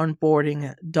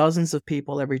 onboarding dozens of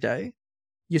people every day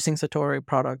using Satori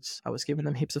products. I was giving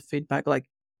them heaps of feedback. Like,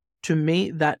 to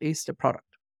me, that is the product.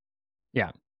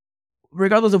 Yeah.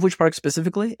 Regardless of which product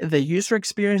specifically, the user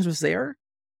experience was there.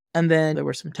 And then there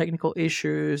were some technical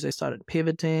issues. They started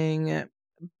pivoting.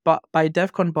 But by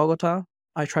DEF CON Bogota,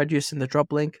 I tried using the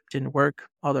drop link. Didn't work.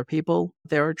 Other people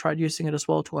there tried using it as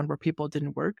well to onboard people. It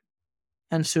didn't work.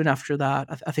 And soon after that,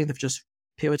 I think they've just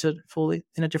pivoted fully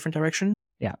in a different direction.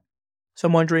 Yeah. So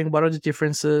I'm wondering, what are the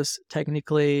differences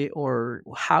technically, or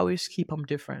how is Keypom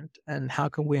different? And how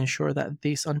can we ensure that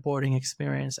this onboarding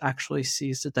experience actually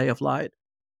sees the day of light?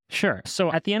 Sure. So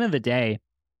at the end of the day,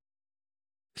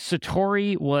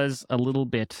 Satori was a little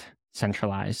bit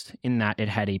centralized in that it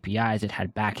had APIs, it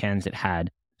had backends, it had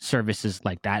services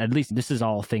like that. At least this is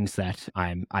all things that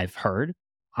I've heard.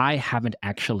 I haven't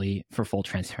actually, for full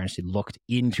transparency, looked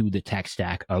into the tech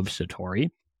stack of Satori.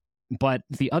 But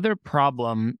the other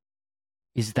problem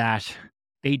is that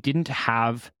they didn't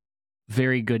have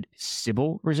very good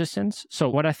Sybil resistance. So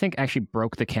what I think actually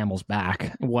broke the camel's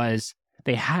back was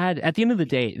they had, at the end of the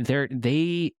day,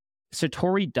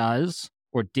 Satori does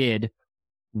or did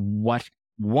what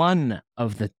one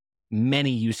of the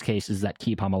many use cases that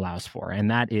Keypom allows for.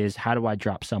 And that is, how do I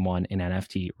drop someone an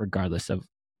NFT regardless of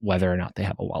whether or not they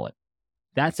have a wallet?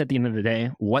 That's at the end of the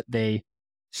day what they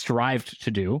strived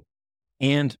to do.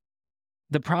 And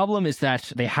the problem is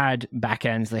that they had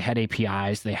backends, they had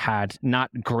APIs, they had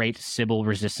not great Sybil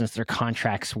resistance. Their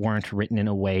contracts weren't written in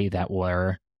a way that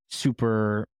were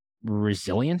super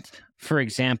resilient. For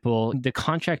example, the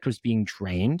contract was being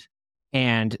drained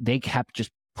and they kept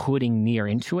just putting near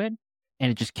into it,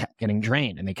 and it just kept getting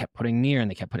drained, and they kept putting near and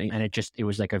they kept putting, and it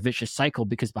was like a vicious cycle,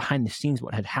 because behind the scenes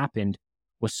what had happened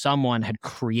was someone had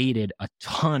created a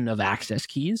ton of access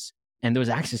keys, and those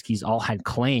access keys all had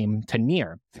claim to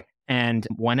near. And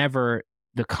whenever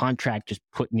the contract just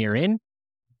put near in,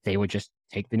 they would just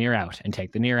take the near out and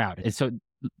take the near out. And so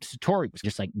Satori was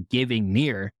just like giving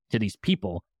near to these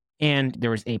people. And there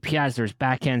was APIs, there was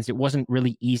backends. It wasn't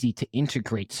really easy to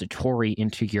integrate Satori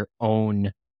into your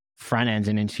own front ends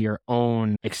and into your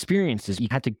own experiences. You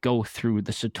had to go through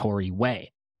the Satori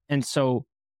way. And so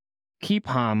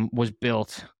Keypom was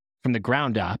built from the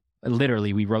ground up.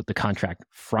 Literally, we wrote the contract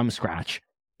from scratch.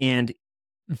 And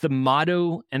the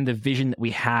motto and the vision that we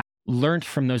had learned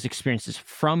from those experiences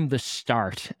from the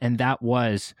start. And that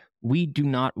was, we do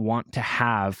not want to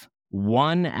have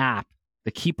one app,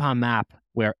 the Keypom app,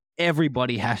 where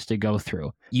everybody has to go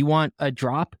through. You want a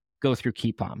drop? Go through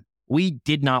Keypom. We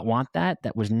did not want that.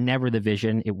 That was never the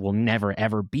vision. It will never,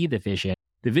 ever be the vision.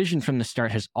 The vision from the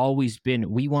start has always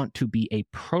been, we want to be a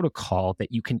protocol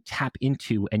that you can tap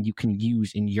into and you can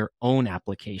use in your own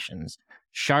applications.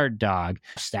 Shard Dog,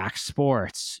 Stack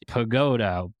Sports,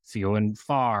 Pagoda, Few and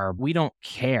Far. We don't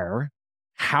care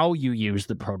how you use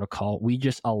the protocol. We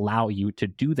just allow you to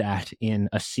do that in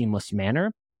a seamless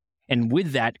manner. And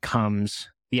with that comes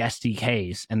the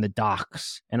SDKs and the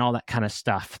docs and all that kind of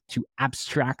stuff to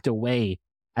abstract away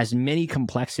as many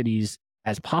complexities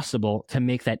as possible to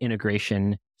make that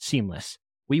integration seamless.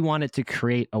 We wanted to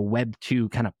create a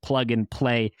Web2 kind of plug and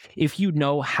play. If you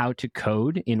know how to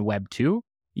code in Web2,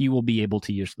 you will be able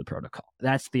to use the protocol.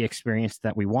 That's the experience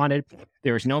that we wanted.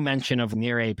 There was no mention of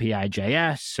near API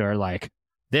JS or like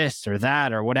this or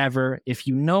that or whatever. If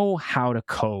you know how to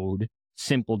code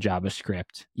simple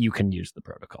JavaScript, you can use the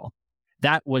protocol.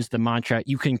 that was the mantra.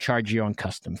 You can charge your own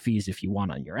custom fees if you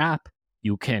want on your app.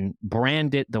 You can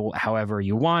brand it however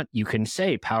you want. You can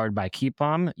say powered by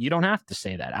Keypom. You don't have to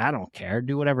say that. I don't care.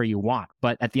 Do whatever you want.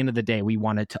 But at the end of the day, we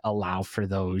wanted to allow for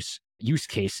those use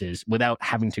cases without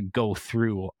having to go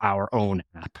through our own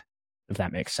app, if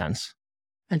that makes sense.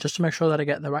 And just to make sure that I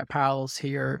get the right parallels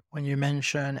here, when you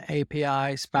mention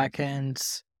APIs,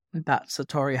 backends, that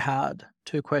Satori had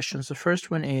two questions. The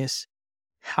first one is,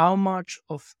 how much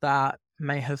of that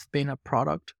may have been a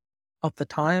product of the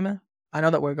time? I know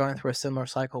that we're going through a similar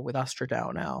cycle with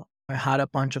AstroDAO now. I had a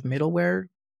bunch of middleware,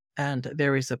 and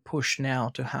there is a push now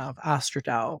to have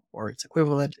AstroDAO, or its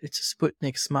equivalent, it's a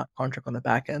Sputnik smart contract on the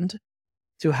back end,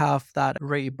 to have that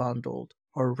rebundled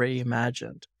or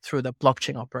reimagined through the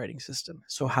blockchain operating system.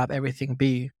 So have everything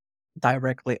be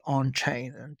directly on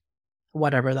chain and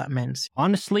whatever that means.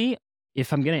 Honestly,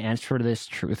 if I'm going to answer this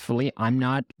truthfully, I'm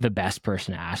not the best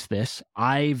person to ask this.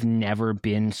 I've never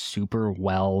been super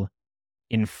well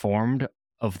informed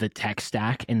of the tech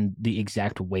stack and the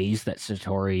exact ways that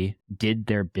Satori did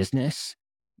their business.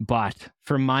 But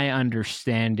from my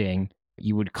understanding,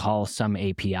 you would call some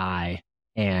API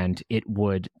and it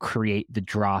would create the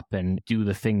drop and do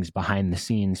the things behind the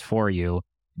scenes for you.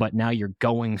 But now you're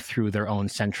going through their own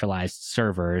centralized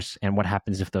servers. And what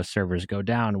happens if those servers go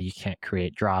down? You can't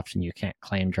create drops and you can't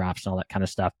claim drops and all that kind of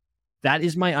stuff. That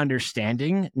is my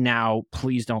understanding. Now,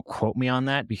 please don't quote me on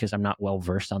that because I'm not well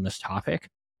versed on this topic.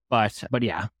 But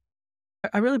yeah.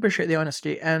 I really appreciate the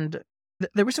honesty. And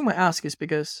the reason why I ask is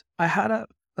because I had a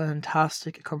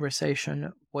fantastic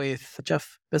conversation with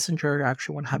Jeff Bissinger. I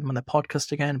actually want to have him on the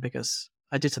podcast again because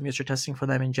I did some user testing for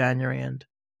them in January and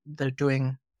they're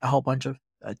doing a whole bunch of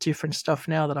different stuff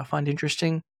now that I find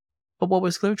interesting. But what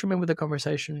was clear to me with the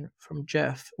conversation from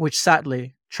Jeff, which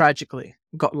sadly, tragically,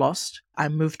 got lost, I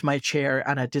moved my chair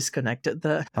and I disconnected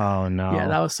the... Oh, no. Yeah,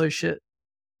 that was so shit.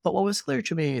 But what was clear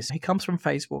to me is he comes from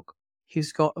Facebook.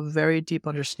 He's got a very deep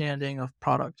understanding of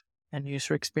product and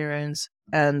user experience,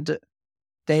 and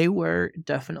they were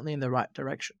definitely in the right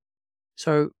direction.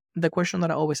 So the question that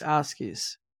I always ask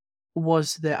is,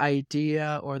 was the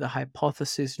idea or the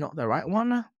hypothesis not the right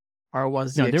one? Or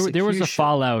was the execution... there was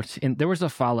a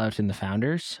fallout in the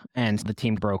founders, and the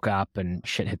team broke up and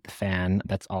shit hit the fan.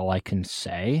 That's all I can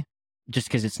say, just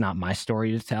because it's not my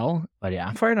story to tell. But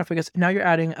yeah. Fair enough, because now you're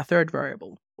adding a third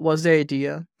variable. Was the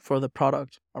idea for the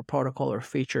product or protocol or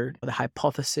feature, the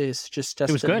hypothesis just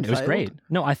tested? It was good. It was failed? great.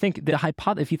 No, I think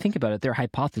if you think about it, their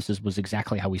hypothesis was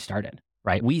exactly how we started,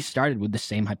 right? We started with the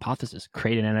same hypothesis,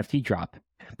 create an NFT drop.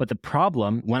 But the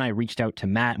problem, when I reached out to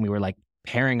Matt and we were like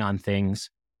pairing on things,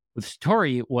 with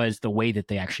Satori was the way that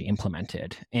they actually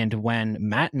implemented. And when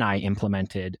Matt and I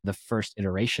implemented the first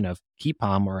iteration of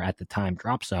Keypom, or at the time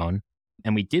Drop Zone,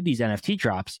 and we did these NFT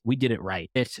drops, we did it right.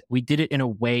 We did it in a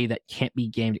way that can't be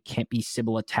gamed, it can't be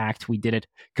Sybil attacked. We did it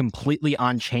completely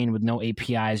on chain with no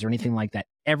APIs or anything like that.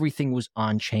 Everything was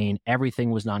on chain,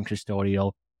 everything was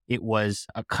non-custodial. It was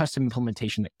a custom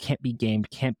implementation that can't be gamed,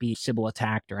 can't be Sybil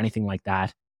attacked or anything like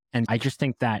that. And I just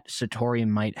think that Satori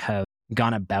might have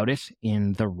gone about it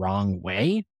in the wrong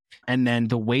way. And then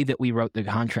the way that we wrote the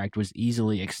contract was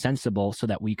easily extensible so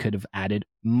that we could have added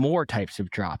more types of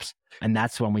drops. And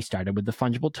that's when we started with the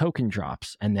fungible token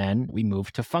drops. And then we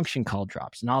moved to function call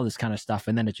drops and all this kind of stuff.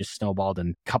 And then it just snowballed.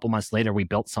 And a couple months later, we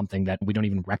built something that we don't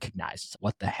even recognize.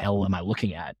 What the hell am I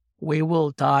looking at? We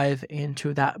will dive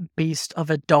into that beast of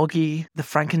a doggy, the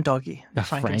Franken doggy. The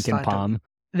Frankenpom.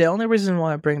 The only reason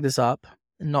why I bring this up,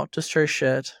 not to stir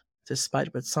shit,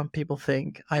 despite what some people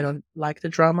think, I don't like the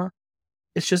drama.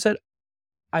 It's just that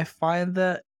I find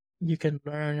that you can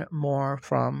learn more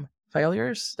from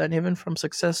failures than even from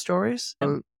success stories.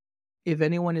 So if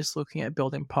anyone is looking at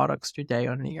building products today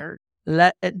on here,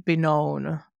 let it be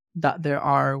known that there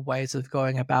are ways of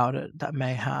going about it that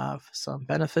may have some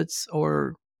benefits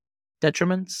or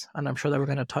detriments. And I'm sure that we're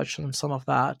going to touch on some of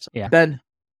that. Yeah. Ben,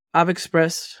 I've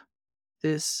expressed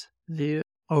this view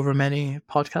over many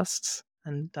podcasts,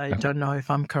 and I don't know if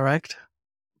I'm correct.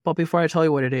 But before I tell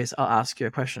you what it is, I'll ask you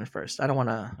a question first. I don't want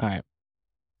to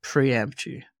preempt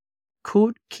you.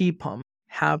 Could Keypom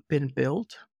have been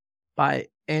built by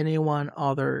anyone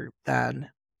other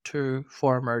than two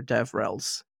former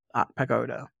DevRels at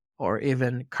Pagoda, or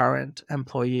even current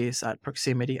employees at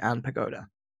Proximity and Pagoda?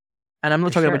 And I'm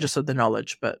not talking about just the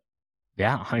knowledge, but...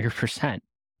 Yeah, 100%.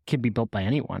 Could be built by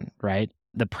anyone, right?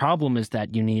 The problem is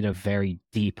that you need a very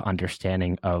deep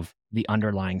understanding of the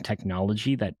underlying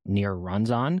technology that Near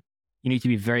runs on. You need to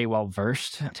be very well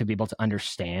versed to be able to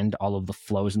understand all of the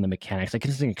flows and the mechanics. Like,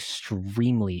 it's an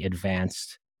extremely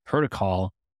advanced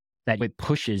protocol that it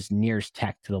pushes Near's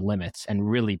tech to the limits and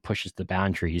really pushes the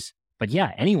boundaries. But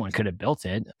yeah, anyone could have built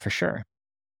it for sure.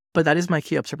 But that is my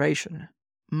key observation.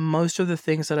 Most of the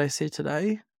things that I see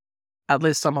today, at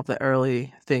least some of the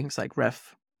early things like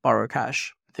Ref, Borrow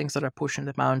Cash, things that are pushing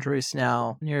the boundaries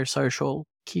now, near social,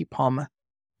 Keypom,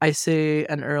 I see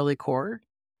an early core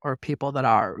or people that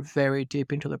are very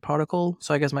deep into the protocol.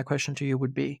 So I guess my question to you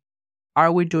would be,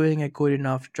 are we doing a good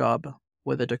enough job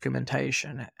with the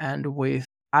documentation and with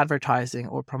advertising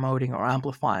or promoting or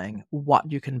amplifying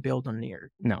what you can build on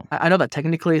Near? No. I know that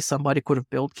technically somebody could have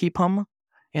built Keypom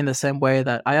in the same way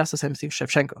that I asked the same thing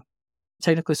Shevchenko.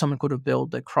 Technically, someone could have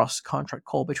built the cross-contract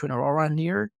call between Aurora and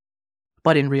Near.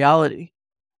 But in reality,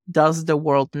 does the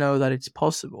world know that it's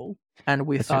possible? And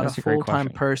without a full-time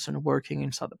person working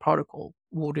inside the protocol,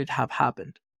 would it have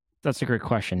happened? That's a great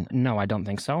question. No, I don't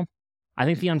think so. I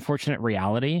think the unfortunate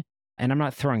reality, and I'm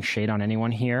not throwing shade on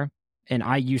anyone here, and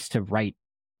I used to write,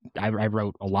 I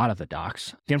wrote a lot of the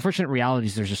docs. The unfortunate reality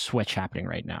is there's a switch happening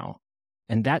right now.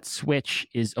 And that switch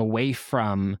is away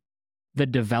from the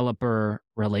developer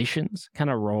relations kind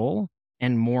of role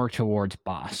and more towards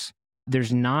boss.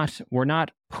 We're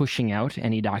not pushing out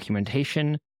any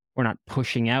documentation. We're not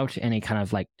pushing out any kind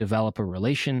of like developer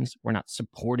relations. We're not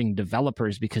supporting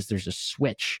developers because there's a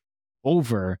switch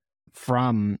over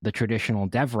from the traditional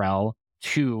DevRel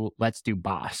to let's do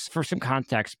boss. For some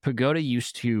context, Pagoda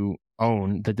used to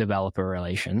own the developer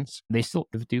relations. They still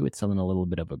do. It's still in a little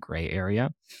bit of a gray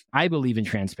area. I believe in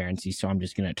transparency, so I'm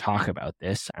just going to talk about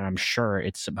this. And I'm sure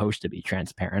it's supposed to be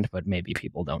transparent, but maybe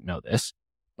people don't know this.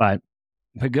 But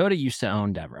Pagoda used to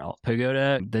own DevRel.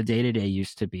 Pagoda, the day-to-day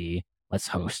used to be, let's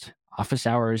host office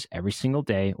hours every single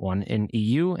day, one in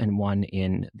EU and one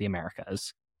in the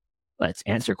Americas. Let's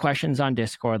answer questions on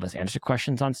Discord. Let's answer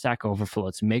questions on Stack Overflow.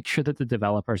 Let's make sure that the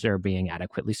developers are being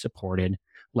adequately supported.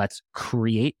 Let's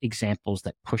create examples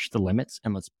that push the limits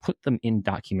and let's put them in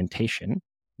documentation.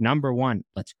 Number one,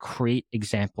 let's create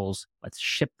examples. Let's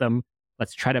ship them.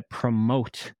 Let's try to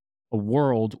promote a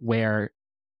world where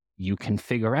you can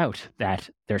figure out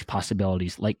that there's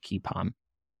possibilities like Keypom.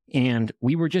 And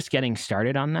we were just getting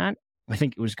started on that. I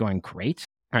think it was going great.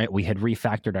 All right, we had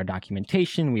refactored our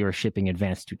documentation. We were shipping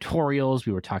advanced tutorials.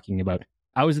 We were talking about,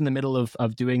 I was in the middle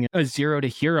of doing a 0 to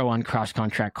hero on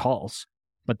cross-contract calls.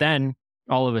 But then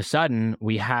all of a sudden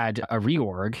we had a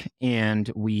reorg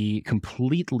and we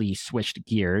completely switched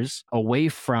gears away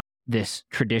from this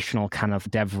traditional kind of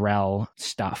DevRel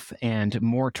stuff and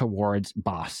more towards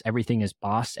boss. Everything is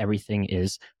boss. Everything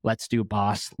is let's do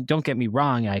boss. Don't get me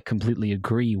wrong. I completely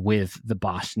agree with the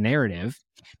boss narrative.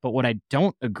 But what I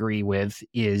don't agree with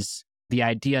is the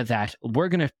idea that we're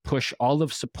going to push all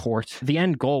of support. The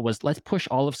end goal was let's push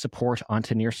all of support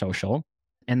onto Near Social,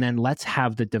 and then let's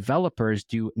have the developers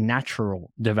do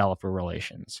natural developer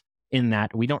relations. In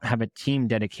that we don't have a team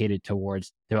dedicated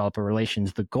towards developer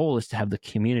relations. The goal is to have the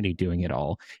community doing it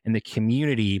all, and the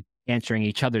community answering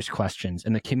each other's questions,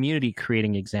 and the community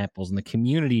creating examples, and the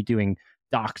community doing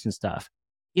docs and stuff.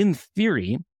 In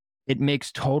theory, it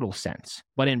makes total sense.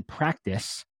 But in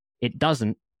practice, it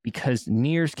doesn't, because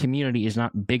Near's community is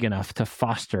not big enough to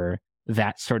foster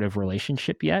that sort of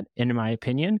relationship yet, in my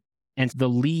opinion. And the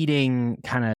leading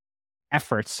kind of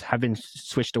efforts have been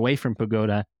switched away from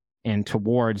Pagoda and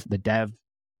towards the Dev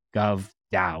Gov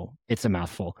DAO. It's a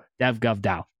mouthful. Dev Gov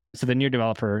DAO. So the Near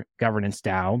Developer Governance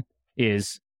DAO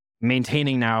is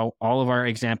maintaining now all of our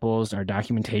examples, our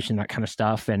documentation, that kind of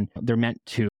stuff. And they're meant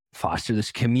to foster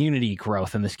this community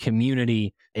growth, and this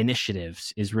community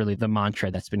initiatives is really the mantra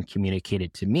that's been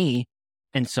communicated to me.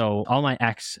 And so all my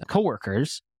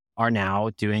ex-coworkers are now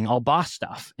doing all boss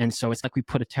stuff. And so it's like we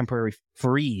put a temporary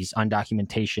freeze on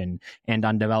documentation and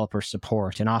on developer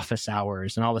support and office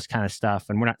hours and all this kind of stuff.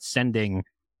 And we're not sending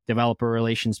developer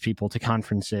relations people to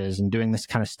conferences and doing this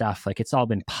kind of stuff. Like it's all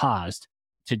been paused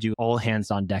to do all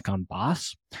hands on deck on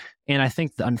boss. And I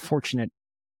think the unfortunate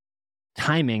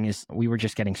timing is we were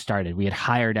just getting started. We had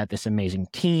hired at this amazing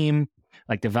team,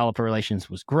 like developer relations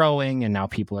was growing, and now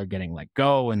people are getting let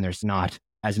go, and there's not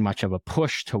as much of a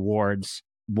push towards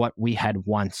what we had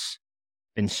once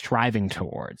been striving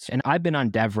towards. And I've been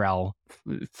on DevRel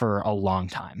for a long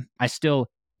time.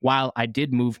 While I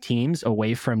did move teams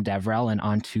away from DevRel and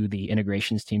onto the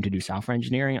integrations team to do software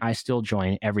engineering, I still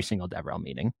join every single DevRel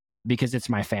meeting because it's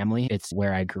my family. It's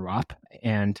where I grew up,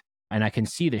 and I can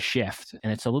see the shift,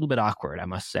 and it's a little bit awkward, I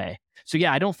must say. So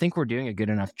yeah, I don't think we're doing a good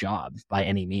enough job by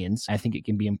any means. I think it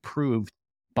can be improved,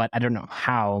 but I don't know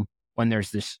how when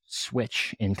there's this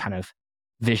switch in kind of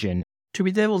vision. To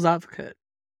be devil's advocate,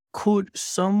 could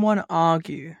someone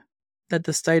argue that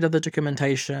the state of the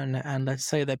documentation and, let's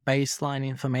say, the baseline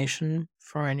information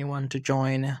for anyone to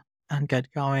join and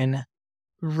get going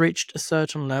reached a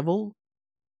certain level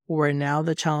where now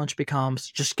the challenge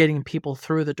becomes just getting people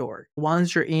through the door.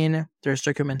 Once you're in, there's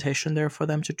documentation there for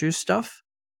them to do stuff.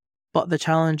 But the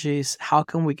challenge is, how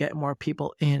can we get more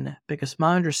people in? Because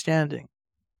my understanding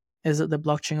is that the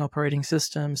blockchain operating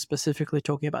system, specifically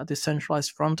talking about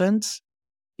decentralized front ends,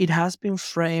 it has been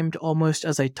framed almost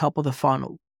as a top of the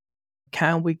funnel.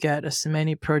 Can we get as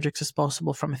many projects as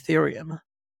possible from Ethereum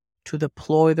to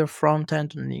deploy their front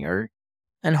end on Near?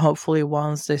 And hopefully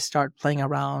once they start playing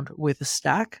around with the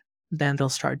stack, then they'll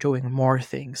start doing more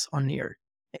things on Near.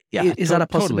 Yeah, is that a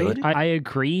possibility? Totally. I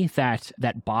agree that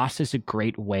Boss is a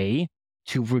great way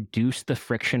to reduce the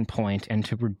friction point and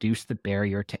to reduce the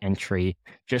barrier to entry.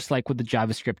 Just like with the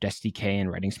JavaScript SDK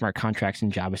and writing smart contracts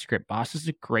in JavaScript, Boss is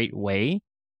a great way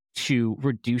to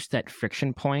reduce that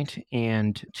friction point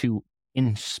and to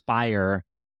inspire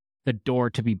the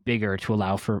door to be bigger, to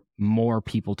allow for more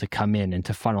people to come in and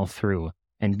to funnel through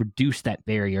and reduce that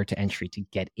barrier to entry to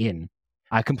get in.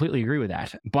 I completely agree with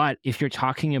that. But if you're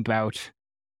talking about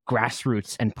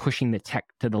grassroots and pushing the tech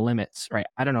to the limits, right?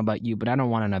 I don't know about you, but I don't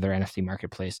want another NFT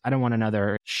marketplace. I don't want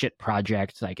another shit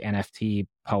project like NFT,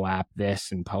 POAP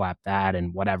this and POAP that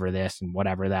and whatever this and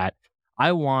whatever that.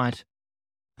 I want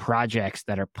projects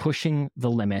that are pushing the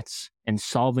limits and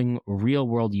solving real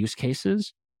world use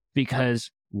cases, because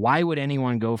why would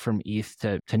anyone go from ETH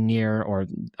to Near or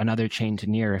another chain to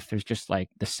Near if there's just like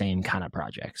the same kind of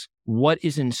projects? What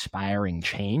is inspiring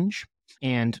change?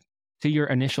 And to your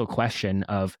initial question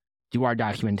of, do our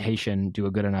documentation do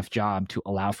a good enough job to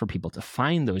allow for people to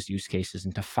find those use cases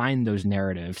and to find those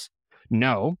narratives?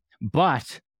 No,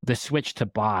 but the switch to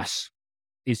Boss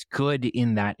is good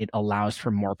in that it allows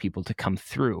for more people to come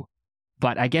through.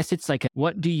 But I guess it's like,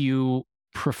 what do you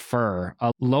prefer?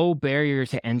 A low barrier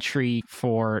to entry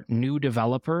for new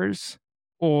developers,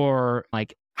 or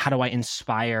like, how do I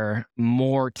inspire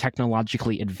more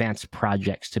technologically advanced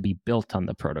projects to be built on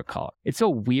the protocol? It's a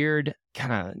weird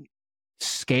kind of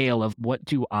scale of what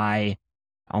do I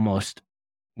almost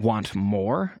want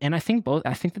more. And I think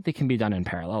that they can be done in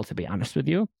parallel, to be honest with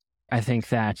you. I think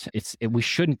that we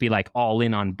shouldn't be like all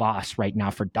in on Boss right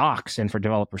now for docs and for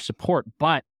developer support,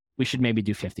 but we should maybe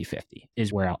do 50-50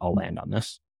 is where I'll land on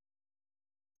this.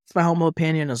 It's my humble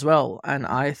opinion as well. And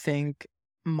I think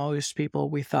most people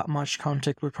with that much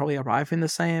context would probably arrive in the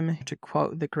same. To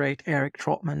quote the great Eric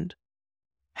Trotman,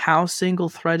 how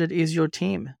single-threaded is your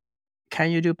team?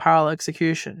 Can you do parallel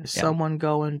execution? Is someone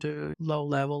go and do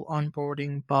low-level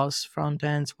onboarding, Boss, front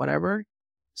ends, whatever?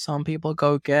 Some people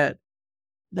go get,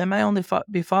 there may only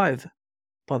be 5,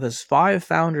 but there's 5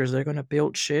 founders that are going to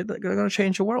build shit that are going to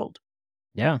change the world.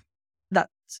 Yeah. That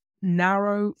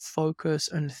narrow focus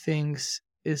on things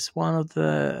is one of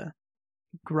the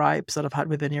gripes that I've had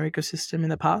with the Near ecosystem in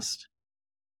the past.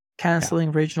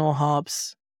 Canceling regional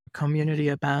hubs, community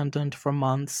abandoned for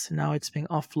months. Now it's being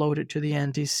offloaded to the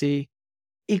NDC.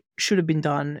 It should have been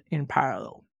done in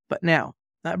parallel. But now,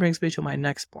 that brings me to my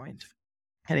next point.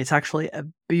 And it's actually a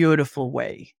beautiful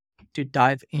way to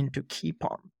dive into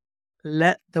Keypom.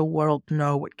 Let the world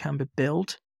know what can be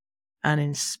built and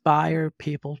inspire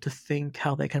people to think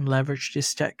how they can leverage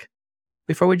this tech.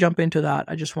 Before we jump into that,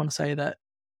 I just want to say that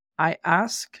I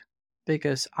ask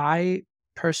because I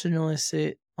personally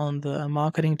sit on the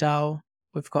marketing DAO.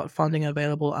 We've got funding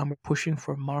available and we're pushing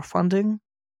for more funding.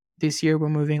 This year, we're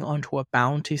moving on to a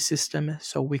bounty system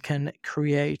so we can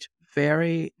create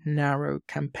very narrow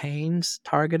campaigns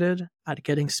targeted at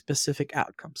getting specific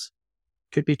outcomes.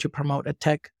 Could be to promote a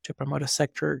tech, to promote a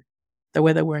sector. The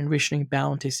way that we're envisioning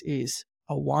bounties is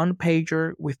a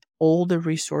one-pager with all the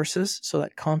resources so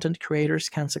that content creators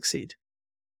can succeed.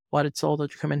 What it's all the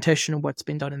documentation, what's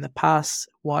been done in the past,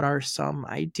 what are some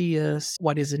ideas,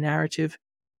 what is the narrative.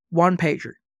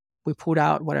 One-pager. We put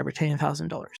out whatever,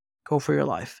 $10,000. Go for your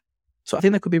life. So I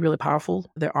think that could be really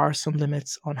powerful. There are some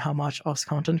limits on how much us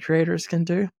content creators can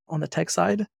do on the tech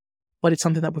side, but it's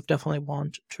something that we definitely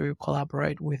want to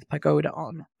collaborate with Pagoda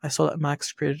on. I saw that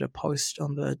Max created a post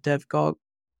on the DevGov,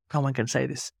 no one can say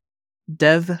this,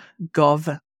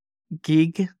 DevGov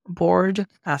gig board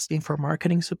asking for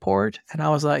marketing support. And I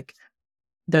was like,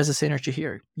 there's a synergy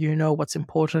here. You know what's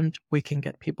important. We can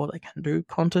get people that can do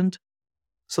content.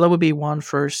 So that would be one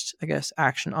first, I guess,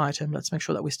 action item. Let's make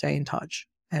sure that we stay in touch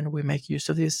and we make use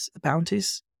of these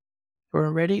bounties. We're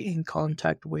already in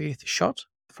contact with Shot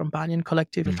from Banyan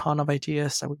Collective, a ton of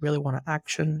ideas that we really want to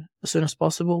action as soon as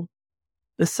possible.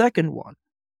 The second one,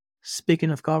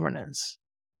 speaking of governance,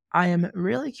 I am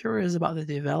really curious about the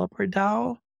developer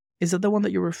DAO. Is that the one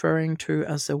that you're referring to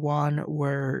as the one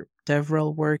where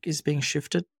DevRel work is being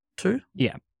shifted to?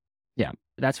 Yeah.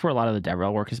 That's where a lot of the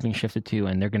DevRel work is being shifted to,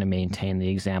 and they're going to maintain the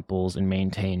examples and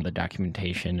maintain the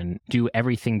documentation and do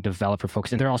everything developer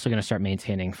focused. And they're also going to start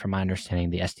maintaining, from my understanding,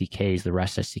 the SDKs, the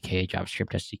REST SDK,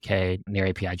 JavaScript SDK, near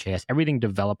API JS, everything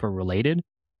developer related,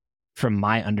 from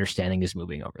my understanding, is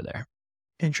moving over there.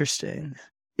 Interesting.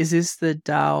 Is this the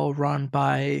DAO run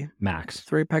by Max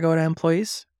 3 Pagoda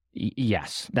employees?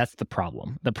 Yes, that's the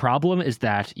problem. The problem is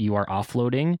that you are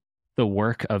offloading the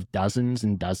work of dozens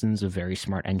and dozens of very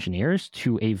smart engineers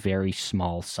to a very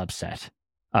small subset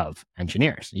of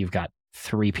engineers. You've got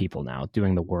 3 people now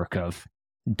doing the work of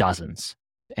dozens.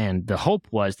 And the hope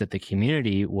was that the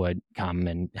community would come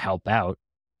and help out.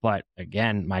 But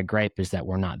again, my gripe is that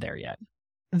we're not there yet.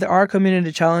 There are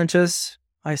community challenges.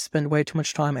 I spend way too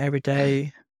much time every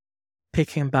day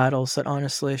picking battles that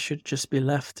honestly should just be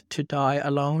left to die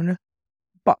alone.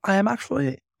 But I am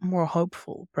actually more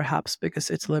hopeful, perhaps because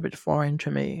it's a little bit foreign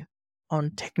to me, on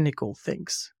technical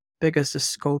things, because the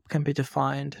scope can be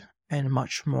defined in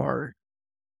much more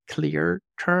clear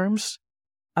terms.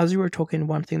 As you were talking,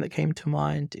 one thing that came to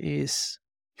mind is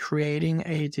creating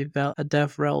a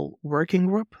DevRel working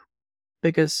group,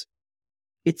 because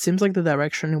it seems like the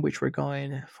direction in which we're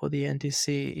going for the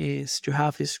NDC is to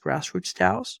have these grassroots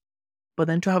DAOs, but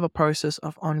then to have a process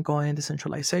of ongoing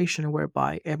decentralization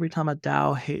whereby every time a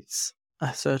DAO hits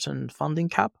a certain funding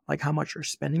cap, like how much you're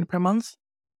spending per month,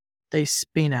 they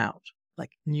spin out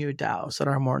like new DAOs that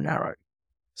are more narrow.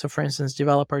 So for instance,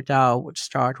 developer DAO would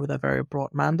start with a very broad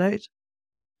mandate.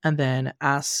 And then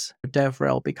as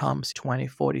DevRel becomes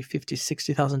 $20, $40,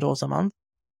 $50, $60,000 a month,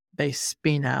 they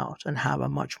spin out and have a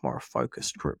much more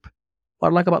focused group. What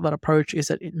I like about that approach is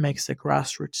that it makes the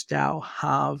grassroots DAO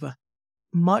have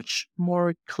much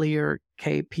more clear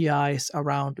KPIs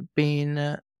around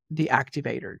being the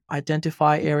activator,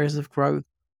 identify areas of growth,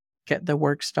 get the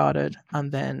work started,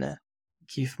 and then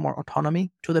give more autonomy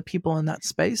to the people in that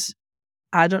space.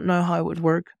 I don't know how it would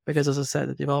work because, as I said,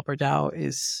 the developer DAO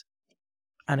is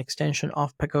an extension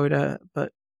of Pagoda,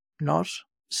 but not.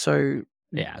 So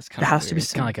yeah, it's kind there of has to be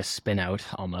it's kind of like a spin out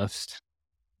almost.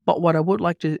 But what I would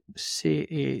like to see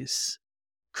is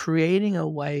creating a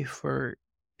way for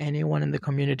anyone in the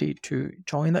community to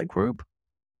join that group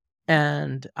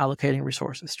and allocating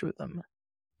resources to them.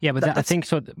 Yeah, but I think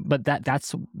so. But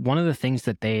that's one of the things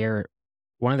that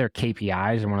one of their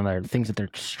KPIs and one of their things that they're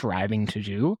striving to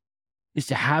do is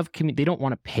to have they don't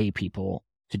want to pay people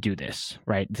to do this,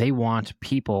 right? They want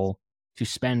people to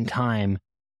spend time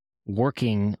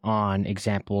working on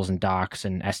examples and docs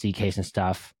and SDKs and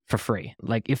stuff for free.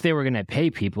 Like if they were going to pay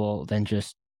people, then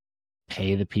just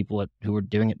pay the people who were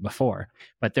doing it before.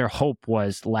 But their hope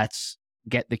was, let's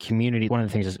get the community. One of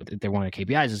the things is one of the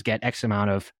KPIs is get X amount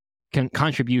of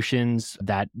contributions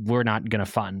that we're not going to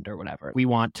fund or whatever. We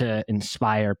want to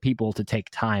inspire people to take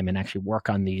time and actually work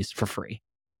on these for free.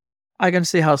 I can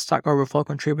see how Stack Overflow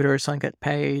contributors don't get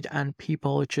paid and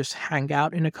people just hang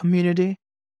out in a community.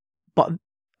 But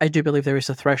I do believe there is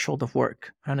a threshold of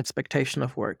work, an expectation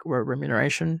of work where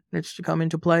remuneration needs to come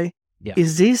into play. Yeah.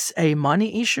 Is this a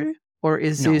money issue or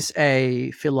is this a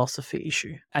philosophy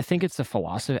issue? I think it's a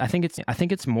philosophy. I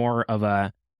think it's more of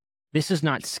a, this is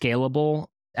not scalable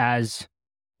as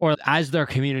their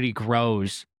community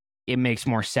grows, it makes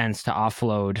more sense to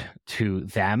offload to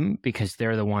them because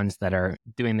they're the ones that are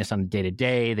doing this on the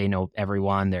day-to-day. They know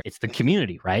everyone. It's the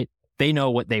community, right? They know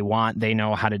what they want. They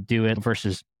know how to do it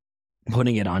versus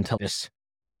putting it onto this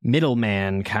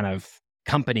middleman kind of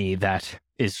company that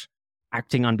is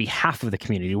acting on behalf of the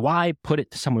community. Why put it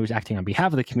to someone who's acting on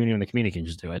behalf of the community when the community can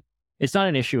just do it? It's not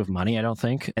an issue of money, I don't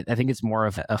think. I think it's more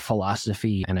of a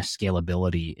philosophy and a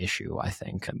scalability issue, I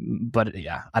think. But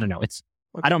yeah, I don't know.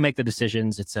 I don't make the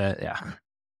decisions. I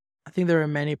think there are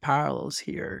many parallels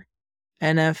here.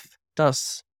 NF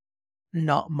does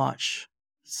not much,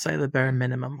 say the bare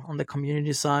minimum, on the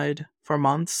community side for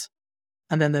months,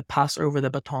 and then they pass over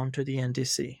the baton to the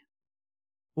NDC.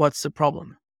 What's the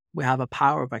problem? We have a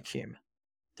power vacuum.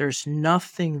 There's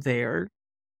nothing there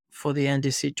for the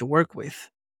NDC to work with.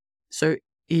 So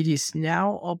it is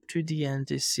now up to the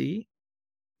NDC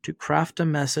to craft a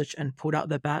message and put out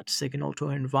the bat signal to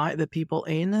invite the people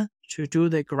in to do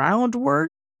the groundwork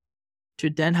to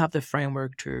then have the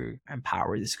framework to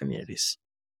empower these communities.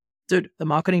 Dude, the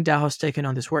marketing DAO has taken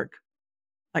on this work.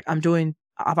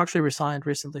 I've actually resigned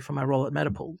recently from my role at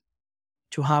Metapool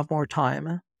to have more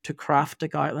time to craft the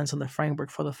guidelines and the framework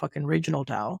for the fucking regional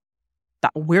DAO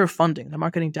that we're funding. The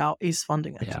marketing DAO is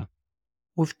funding it. Yeah.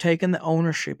 We've taken the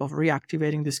ownership of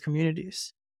reactivating these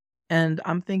communities. And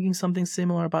I'm thinking something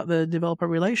similar about the developer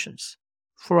relations.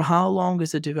 For how long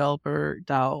is the developer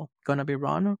DAO going to be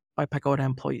run by Pagoda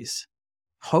employees?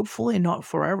 Hopefully not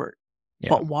forever. Yeah.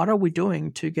 But what are we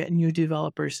doing to get new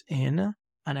developers in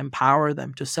and empower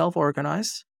them to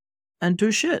self-organize and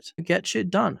do shit, get shit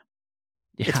done?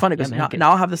 It's funny because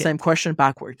now I have the same question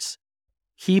backwards.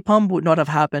 Keypom would not have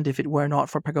happened if it were not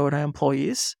for Pagoda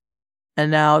employees.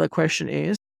 And now the question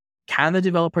is, can the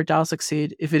developer DAO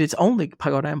succeed if it is only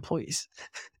Pagoda employees?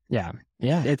 Yeah.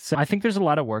 I think there's a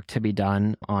lot of work to be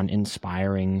done on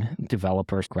inspiring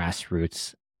developers,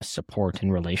 grassroots support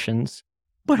and relations.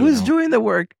 But who's doing the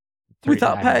work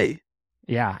without pay?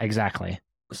 Yeah, exactly.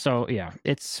 So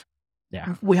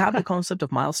we have the concept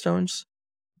of milestones.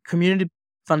 Community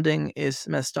funding is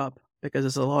messed up because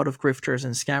there's a lot of grifters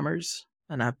and scammers,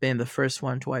 and I've been the first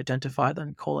one to identify them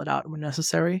and call it out when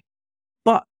necessary.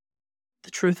 But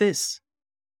the truth is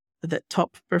that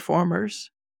top performers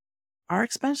are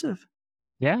expensive.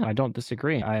 Yeah, I don't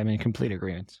disagree. I am in complete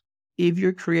agreement. If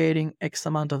you're creating X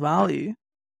amount of value,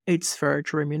 it's fair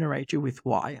to remunerate you with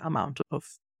Y amount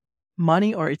of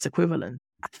money or its equivalent.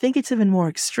 I think it's even more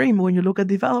extreme when you look at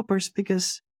developers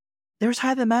because there's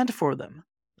high demand for them.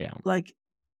 Yeah. Like,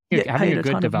 having a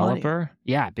good developer,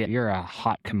 but you're a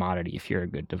hot commodity if you're a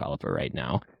good developer right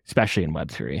now, especially in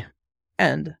Web3.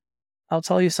 And I'll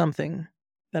tell you something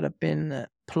that I've been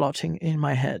plotting in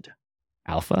my head.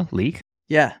 Alpha? Leak?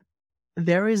 Yeah.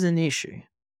 There is an issue,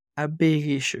 a big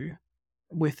issue,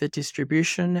 with the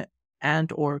distribution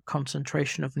and or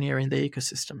concentration of NEAR in the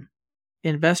ecosystem.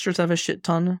 Investors have a shit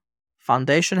ton.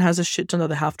 Foundation has a shit ton that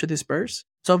they have to disperse.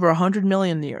 It's over 100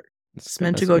 million NEAR. It's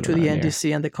meant to go to the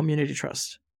NDC and the community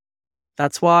trust.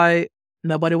 That's why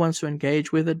nobody wants to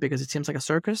engage with it because it seems like a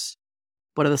circus.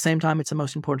 But at the same time, it's the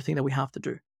most important thing that we have to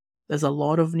do. There's a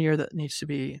lot of NEAR that needs to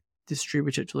be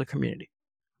distributed to the community.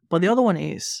 But the other one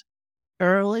is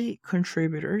early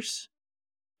contributors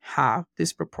have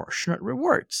disproportionate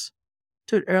rewards.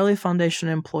 To early foundation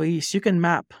employees, you can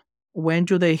map when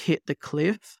do they hit the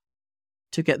cliff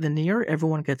to get the NEAR,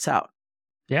 everyone gets out.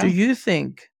 Yeah. Do you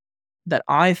think that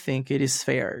I think it is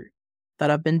fair that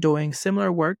I've been doing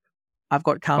similar work? I've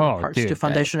got counterparts to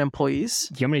foundation employees.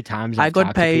 Do you know how many times I've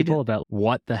talked to people about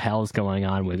what the hell's going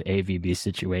on with AVB's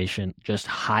situation? Just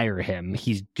hire him.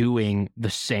 He's doing the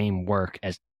same work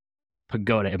as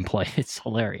Pagoda employee. It's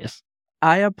hilarious.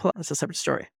 It's a separate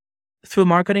story. Through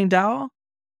Marketing DAO,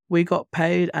 we got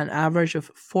paid an average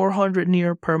of 400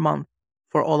 NEAR per month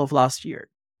for all of last year.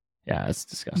 Yeah, that's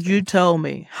disgusting. You tell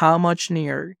me how much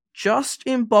NEAR, just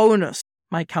in bonus,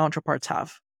 my counterparts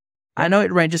have. I know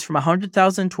it ranges from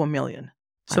 100,000 to 1 million.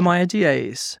 So my idea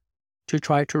is to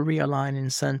try to realign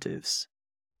incentives,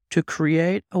 to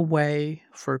create a way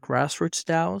for grassroots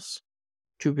DAOs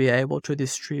to be able to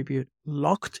distribute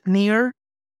locked NEAR,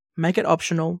 make it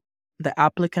optional. The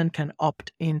applicant can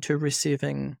opt into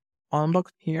receiving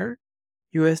unlocked NEAR,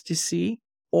 USDC,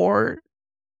 or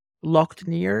locked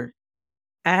NEAR.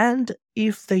 And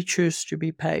if they choose to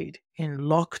be paid in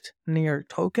locked NEAR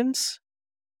tokens,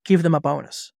 give them a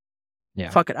bonus. Yeah.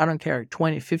 Fuck it, I don't care.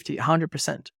 20, 50,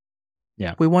 100%.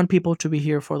 Yeah. We want people to be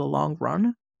here for the long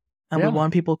run. And we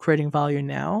want people creating value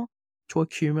now to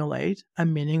accumulate a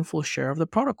meaningful share of the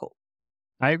protocol.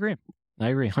 I agree.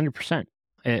 100%.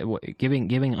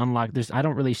 Giving unlocked, I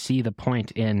don't really see the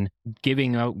point in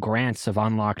giving out grants of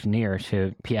unlocked NEAR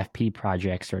to PFP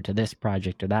projects or to this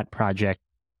project or that project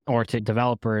or to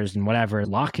developers and whatever.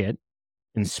 Lock it,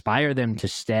 inspire them to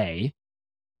stay,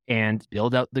 and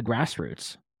build out the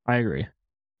grassroots. I agree.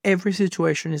 Every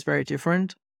situation is very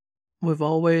different. We've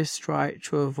always tried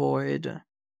to avoid,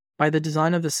 by the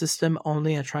design of the system,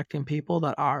 only attracting people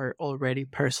that are already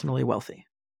personally wealthy.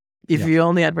 If you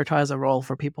only advertise a role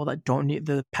for people that don't need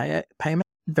the payment,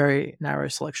 very narrow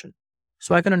selection.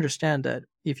 So I can understand that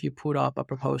if you put up a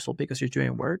proposal because you're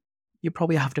doing work, you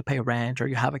probably have to pay rent or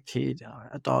you have a kid,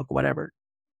 a dog, whatever.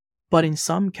 But in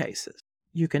some cases,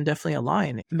 you can definitely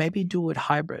align. Maybe do it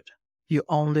hybrid. You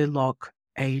only lock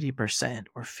 80%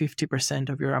 or 50%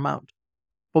 of your amount.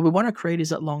 What we want to create is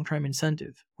that long-term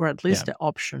incentive, or at least the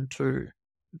option to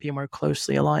be more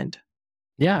closely aligned.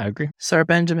 Yeah, I agree. Sir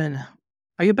Benjamin.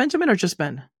 Are you Benjamin or just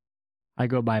Ben? I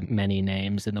go by many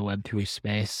names in the Web3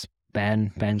 space.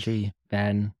 Ben, Benji,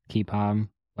 Ben, Keypom,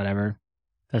 whatever.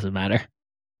 Doesn't matter.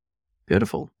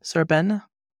 Beautiful. Sir Ben,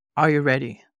 are you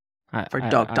ready for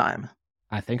dog time?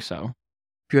 I think so.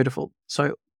 Beautiful.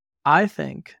 So I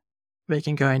think we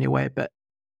can go anyway, but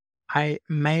I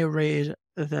may read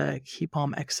the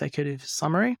Keypom executive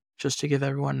summary just to give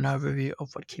everyone an overview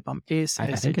of what Keypom is.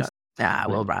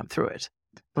 We'll ramp through it.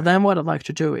 But then what I'd like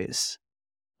to do is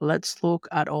let's look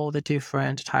at all the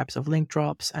different types of link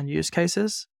drops and use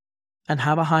cases and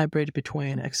have a hybrid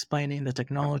between explaining the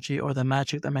technology or the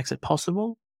magic that makes it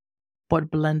possible but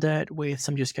blended with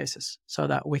some use cases so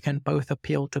that we can both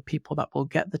appeal to people that will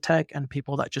get the tech and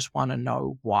people that just want to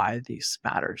know why this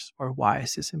matters or why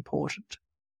is this important.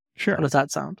 Sure. How does that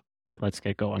sound? Let's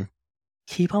get going.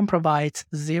 Keypom provides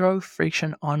zero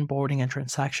friction onboarding and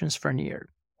transactions for Near.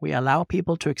 We allow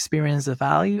people to experience the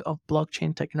value of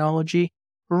blockchain technology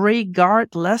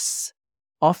regardless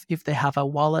of if they have a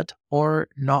wallet or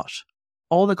not.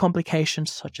 All the complications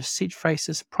such as seed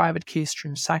phrases, private keys,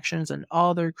 transactions, and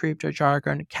other crypto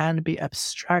jargon can be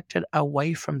abstracted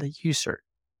away from the user.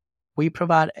 We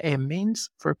provide a means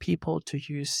for people to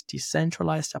use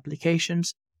decentralized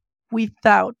applications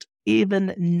without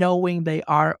even knowing they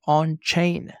are on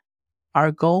chain.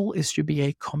 Our goal is to be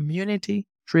a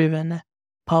community-driven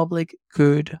public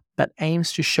good that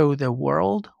aims to show the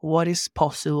world what is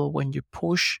possible when you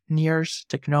push Near's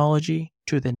technology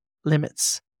to the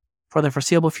limits. For the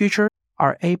foreseeable future,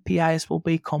 our APIs will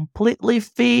be completely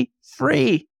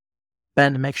fee-free.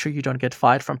 Ben, make sure you don't get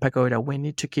fired from Pagoda. We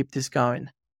need to keep this going.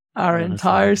 Our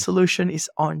entire solution is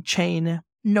on-chain,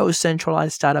 no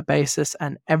centralized databases,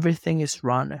 and everything is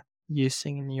run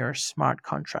using Near smart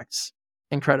contracts.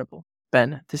 Incredible.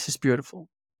 Ben, this is beautiful.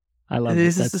 I love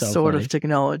this. This This is the sort of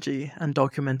technology and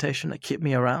documentation that keep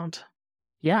me around.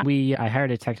 Yeah, I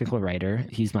hired a technical writer.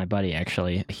 He's my buddy,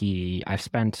 actually. I've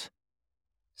spent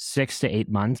 6 to 8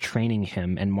 months training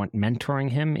him and mentoring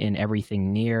him in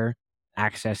everything Near,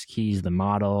 access keys, the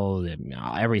model,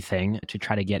 everything to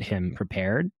try to get him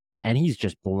prepared. And he's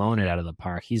just blown it out of the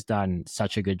park. He's done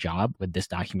such a good job with this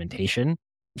documentation.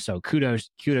 So kudos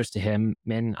to him.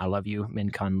 Min, I love you.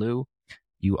 Min Kan Lu,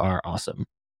 you are awesome.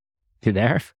 You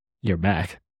there? You're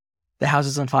back. The house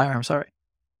is on fire. I'm sorry.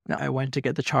 No, I went to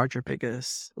get the charger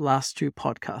because last 2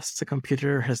 podcasts, the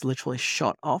computer has literally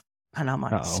shut off. And I'm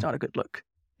like, It's not a good look.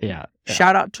 Yeah.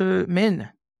 Shout out to Min.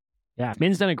 Yeah.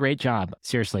 Min's done a great job.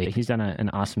 Seriously. He's done an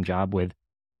awesome job with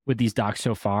these docs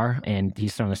so far. And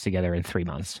he's thrown this together in 3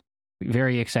 months.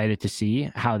 Very excited to see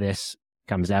how this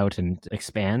comes out and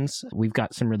expands. We've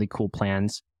got some really cool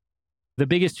plans. The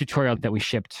biggest tutorial that we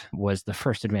shipped was the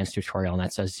first advanced tutorial, and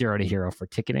that's a 0 to hero for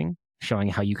ticketing, showing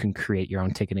how you can create your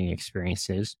own ticketing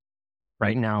experiences.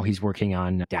 Right now, he's working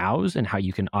on DAOs and how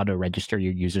you can auto-register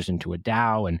your users into a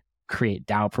DAO and create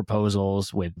DAO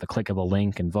proposals with the click of a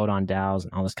link and vote on DAOs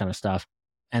and all this kind of stuff.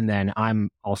 And then I'm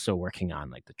also working on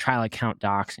like the trial account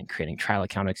docs and creating trial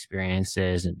account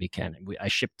experiences. And I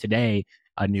shipped today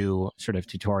a new sort of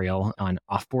tutorial on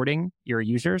offboarding your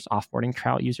users, offboarding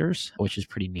trial users, which is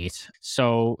pretty neat.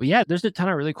 So yeah, there's a ton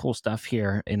of really cool stuff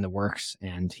here in the works,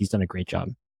 and he's done a great job.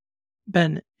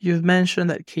 Ben, you've mentioned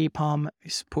that Keypom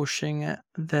is pushing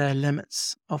the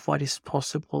limits of what is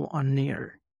possible on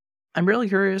Near. I'm really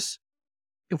curious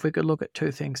if we could look at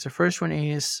 2 things. The first one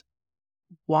is,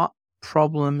 what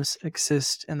problems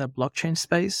exist in the blockchain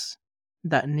space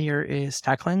that Near is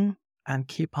tackling and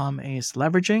Keypom is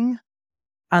leveraging?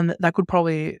 And that could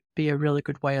probably be a really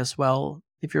good way as well,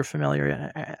 if you're familiar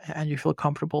and you feel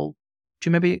comfortable, to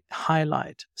maybe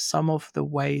highlight some of the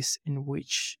ways in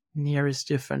which Near is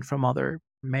different from other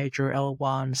major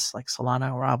L1s like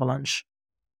Solana or Avalanche,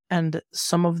 and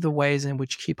some of the ways in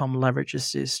which Keypom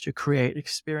leverages this to create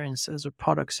experiences or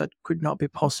products that could not be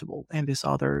possible in these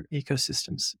other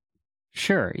ecosystems.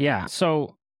 Sure. Yeah.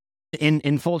 So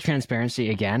in full transparency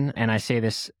again, and I say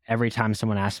this every time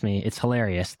someone asks me, it's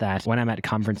hilarious that when I'm at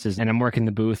conferences and I'm working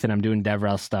the booth and I'm doing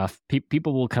DevRel stuff,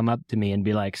 people will come up to me and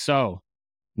be like, so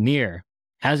Near,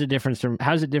 how's it different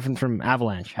from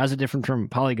Avalanche? How's it different from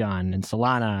Polygon and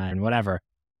Solana and whatever?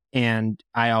 And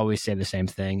I always say the same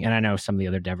thing. And I know some of the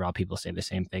other DevRel people say the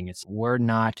same thing. We're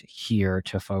not here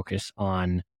to focus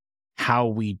on how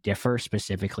we differ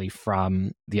specifically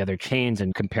from the other chains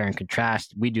and compare and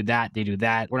contrast. We do that, they do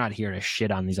that. We're not here to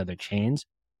shit on these other chains.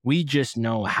 We just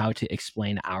know how to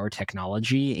explain our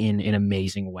technology in an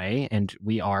amazing way. And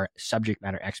we are subject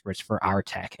matter experts for our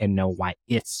tech and know why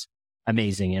it's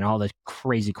amazing and all the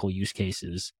crazy cool use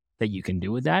cases that you can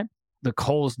do with that. The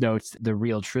Coles notes, the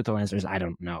real truthful answer is I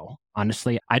don't know.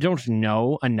 Honestly, I don't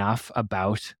know enough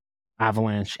about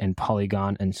Avalanche and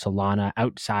Polygon and Solana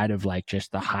outside of like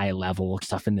just the high level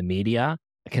stuff in the media,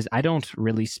 because I don't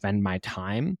really spend my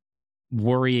time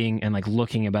worrying and like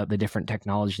looking about the different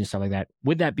technologies and stuff like that.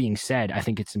 With that being said, I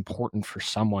think it's important for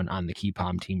someone on the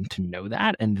Keypom team to know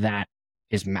that, and that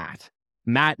is Matt.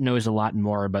 Matt knows a lot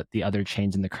more about the other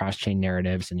chains and the cross-chain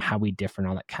narratives and how we differ and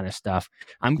all that kind of stuff.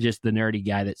 I'm just the nerdy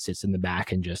guy that sits in the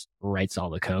back and just writes all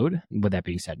the code. With that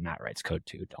being said, Matt writes code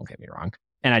too, don't get me wrong.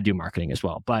 And I do marketing as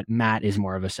well. But Matt is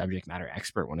more of a subject matter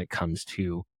expert when it comes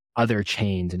to other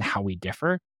chains and how we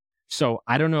differ. So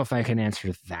I don't know if I can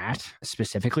answer that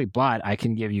specifically, but I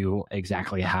can give you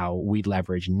exactly how we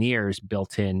leverage Near's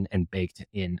built-in and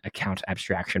baked-in account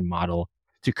abstraction model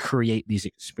to create these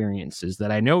experiences that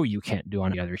I know you can't do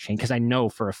on the other chain, because I know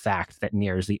for a fact that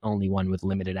Near is the only one with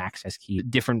limited access key.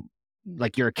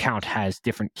 Like your account has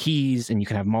different keys, and you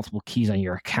can have multiple keys on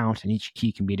your account, and each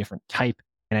key can be a different type.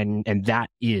 And that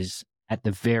is at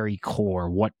the very core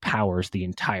what powers the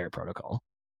entire protocol.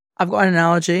 I've got an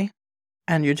analogy,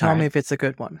 and you tell All right. me if it's a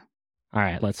good one. All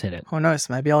right, let's hit it. Who knows?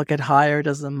 Maybe I'll get hired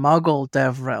as a Muggle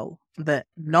DevRel.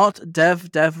 Not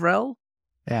DevRel.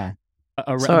 Yeah.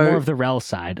 So- more of the rel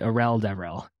side, a rel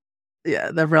devrel.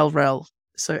 Yeah, the rel.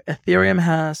 So Ethereum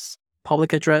has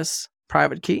public address,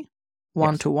 private key,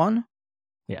 one-to-one.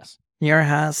 Yes. Near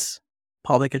has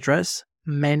public address,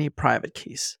 many private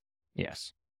keys.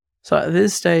 Yes. So at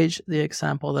this stage, the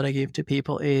example that I give to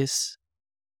people is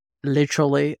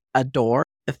literally a door.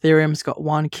 Ethereum's got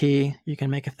one key. You can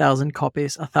make 1,000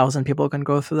 copies. 1,000 people can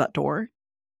go through that door.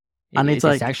 And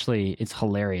it's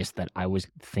hilarious that I was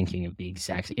thinking of the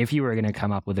exact. If you were going to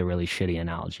come up with a really shitty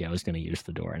analogy, I was going to use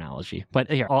the door analogy. But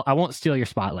here, I won't steal your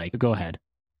spotlight. Go ahead.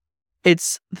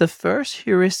 It's the first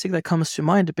heuristic that comes to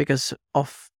mind because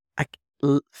of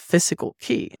a physical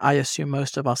key. I assume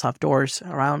most of us have doors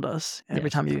around us. Every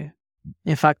Yes. time you...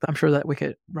 In fact, I'm sure that we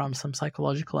could run some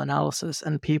psychological analysis,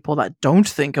 and people that don't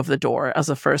think of the door as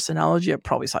a first analogy are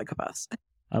probably psychopaths.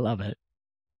 I love it.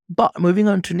 But moving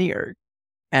on to Near,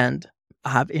 and I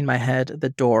have in my head the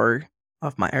door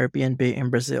of my Airbnb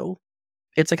in Brazil.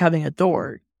 It's like having a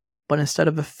door, but instead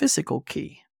of a physical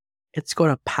key, it's got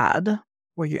a pad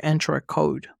where you enter a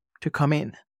code to come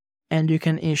in, and you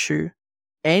can issue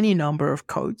any number of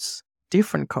codes,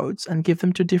 different codes, and give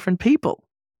them to different people.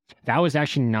 That was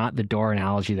actually not the door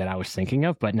analogy that I was thinking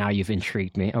of, but now you've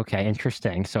intrigued me. Okay,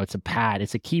 interesting. So it's a pad,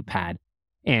 it's a keypad,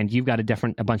 and you've got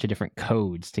a bunch of different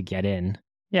codes to get in.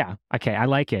 Yeah, okay, I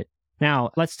like it.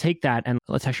 Now, let's take that and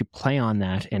let's actually play on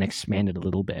that and expand it a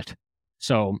little bit.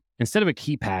 So instead of a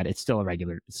keypad, it's still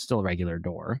a regular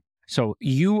door. So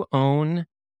you own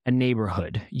a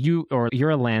neighborhood, you're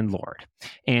a landlord,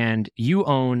 and you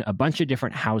own a bunch of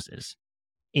different houses.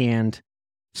 And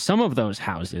some of those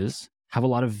houses have a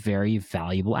lot of very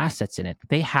valuable assets in it.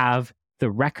 They have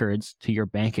the records to your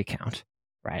bank account,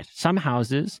 right? Some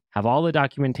houses have all the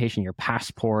documentation, your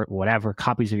passport, whatever,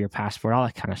 copies of your passport, all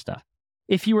that kind of stuff.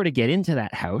 If you were to get into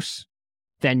that house,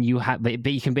 then you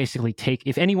can basically take,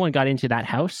 if anyone got into that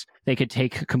house, they could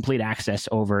take complete access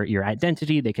over your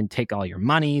identity. They can take all your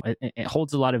money. It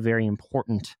holds a lot of very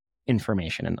important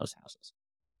information in those houses.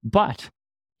 But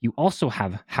you also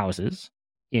have houses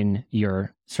in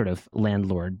your sort of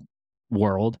landlord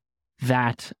world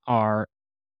that are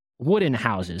wooden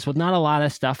houses with not a lot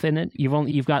of stuff in it.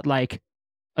 You've got like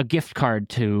a gift card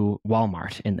to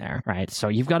Walmart in there, right? So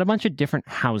you've got a bunch of different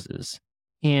houses,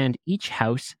 and each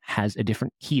house has a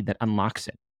different key that unlocks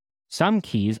it. Some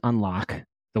keys unlock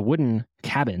the wooden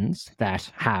cabins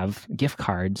that have gift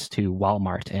cards to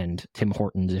Walmart and Tim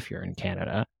Hortons if you're in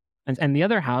Canada. And the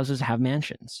other houses have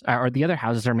mansions, or the other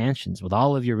houses are mansions with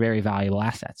all of your very valuable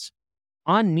assets.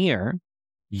 On Near,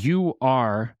 you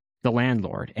are the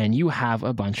landlord, and you have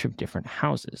a bunch of different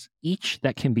houses, each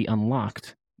that can be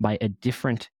unlocked by a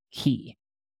different key.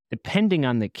 Depending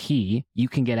on the key, you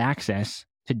can get access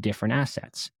to different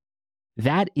assets.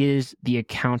 That is the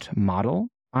account model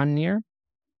on Near.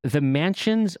 The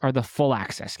mansions are the full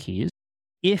access keys.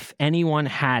 If anyone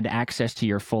had access to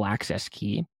your full access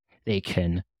key, they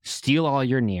can steal all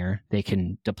your Near, they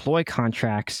can deploy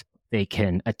contracts, they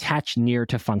can attach Near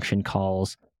to function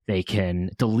calls, they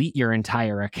can delete your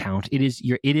entire account. It's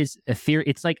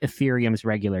like Ethereum's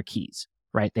regular keys,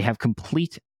 right? They have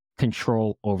complete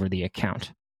control over the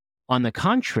account. On the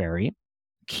contrary,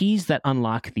 keys that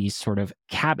unlock these sort of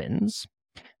cabins,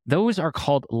 those are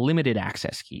called limited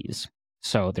access keys.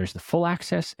 So there's the full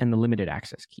access and the limited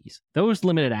access keys. Those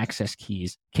limited access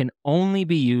keys can only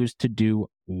be used to do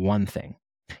one thing,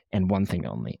 and one thing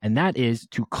only, and that is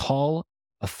to call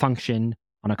a function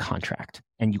on a contract.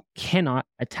 And you cannot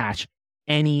attach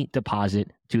any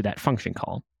deposit to that function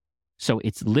call. So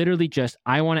it's literally just,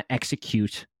 I want to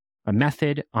execute a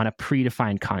method on a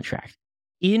predefined contract.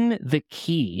 In the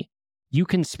key, you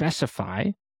can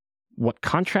specify what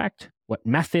contract, what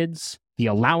methods, the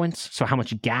allowance, so how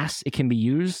much gas it can be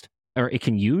used, or it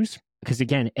can use. Because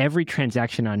again, every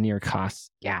transaction on Near costs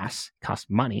gas, costs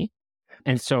money.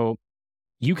 And so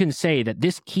you can say that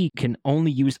this key can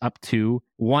only use up to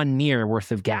 1 Near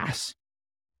worth of gas.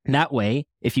 And that way,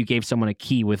 if you gave someone a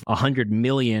key with 100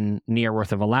 million Near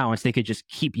worth of allowance, they could just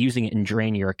keep using it and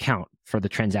drain your account for the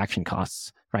transaction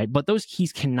costs, right? But those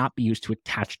keys cannot be used to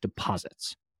attach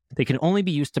deposits. They can only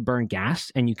be used to burn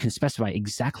gas, and you can specify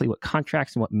exactly what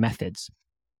contracts and what methods.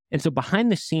 And so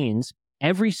behind the scenes,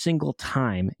 every single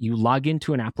time you log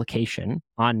into an application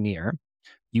on Near,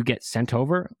 you get sent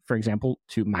over, for example,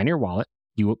 to Mine Your Wallet.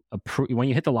 When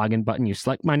you hit the login button, you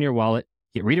select Mine Your Wallet,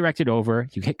 get redirected over,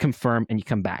 you hit confirm, and you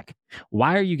come back.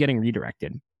 Why are you getting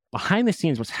redirected? Behind the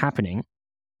scenes, what's happening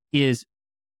is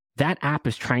that app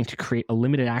is trying to create a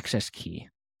limited access key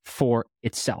for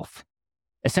itself.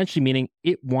 Essentially meaning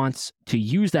it wants to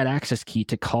use that access key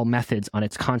to call methods on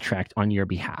its contract on your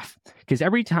behalf. Because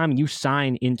every time you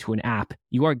sign into an app,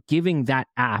 you are giving that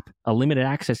app a limited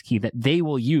access key that they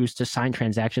will use to sign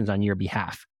transactions on your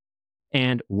behalf.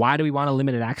 And why do we want a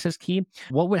limited access key?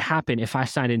 What would happen if I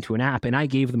signed into an app and I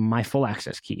gave them my full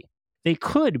access key? They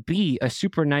could be a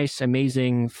super nice,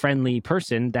 amazing, friendly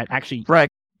person that actually... Right.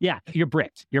 Yeah, you're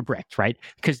bricked, right?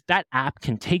 Because that app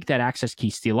can take that access key,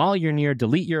 steal all your Near,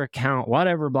 delete your account,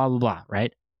 whatever, blah, blah, blah,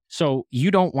 right? So you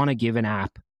don't want to give an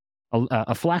app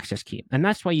a full access key. And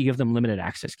that's why you give them limited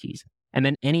access keys. And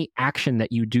then any action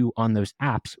that you do on those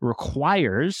apps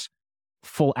requires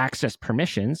full access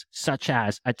permissions, such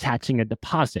as attaching a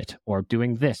deposit or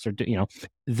doing this, or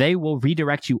they will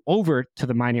redirect you over to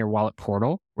the Mine Your Wallet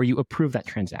portal where you approve that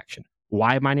transaction.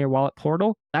 Why Mine Your Wallet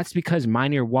portal? That's because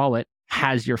Mine Your Wallet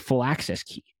has your full access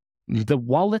key. The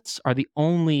wallets are the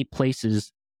only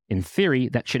places, in theory,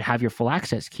 that should have your full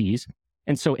access keys.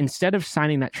 And so instead of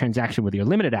signing that transaction with your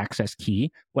limited access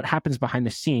key, what happens behind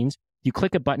the scenes, you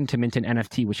click a button to mint an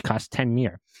NFT, which costs 10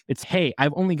 Near. It's, hey,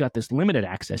 I've only got this limited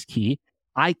access key.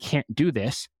 I can't do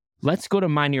this. Let's go to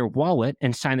Mine Your Wallet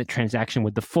and sign the transaction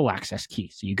with the full access key.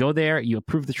 So you go there, you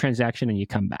approve the transaction, and you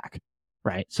come back,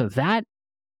 right? So that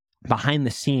behind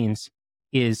the scenes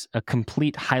is a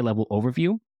complete high-level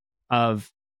overview of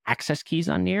access keys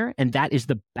on Near, and that is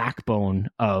the backbone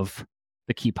of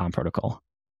the Keypom protocol.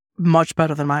 Much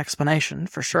better than my explanation,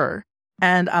 for sure.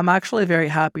 And I'm actually very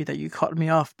happy that you cut me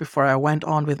off before I went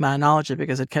on with my analogy,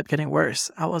 because it kept getting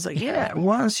worse. I was like, yeah,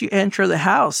 once you enter the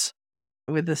house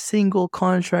with a single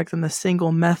contract and a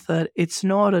single method, it's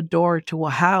not a door to a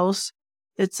house,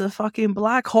 it's a fucking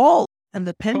black hole. And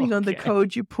depending on the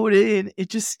code you put in, it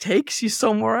just takes you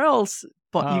somewhere else.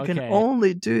 But you can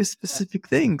only do specific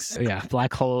things. Yeah,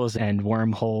 black holes and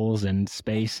wormholes and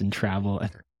space and travel.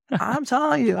 I'm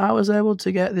telling you, I was able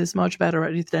to get this much better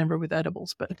at ETH Denver with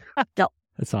edibles. But yeah,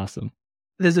 that's awesome.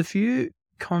 There's a few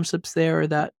concepts there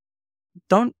that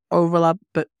don't overlap,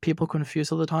 but people confuse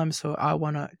all the time. So I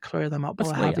want to clear them up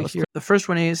while I have you here. The first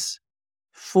one is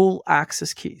full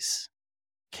access keys,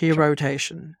 key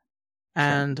rotation,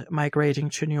 and migrating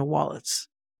to new wallets.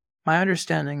 My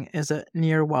understanding is that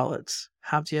Near wallets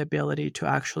have the ability to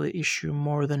actually issue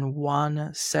more than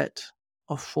one set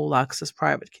of full access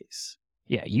private keys.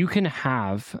 Yeah, you can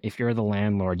have, if you're the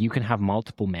landlord, you can have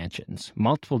multiple mansions,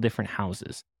 multiple different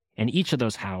houses, and each of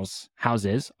those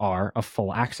houses are a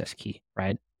full access key,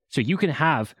 right? So you can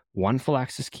have one full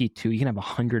access key, two, you can have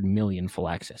 100 million full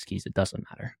access keys. It doesn't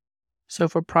matter. So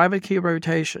for private key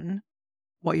rotation,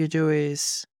 what you do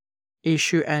is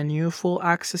issue a new full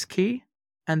access key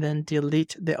and then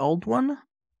delete the old one?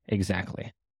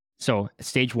 Exactly. So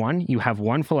stage one, you have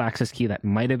one full access key that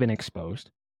might have been exposed.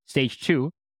 Stage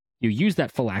two, you use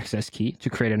that full access key to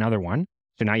create another one.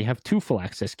 So now you have two full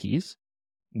access keys,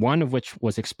 one of which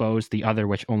was exposed, the other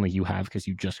which only you have because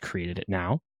you just created it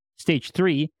now. Stage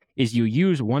three is you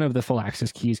use one of the full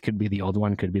access keys, could be the old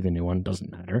one, could be the new one,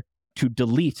 doesn't matter, to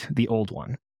delete the old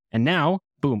one. And now,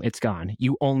 boom, it's gone.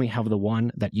 You only have the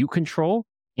one that you control,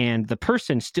 and the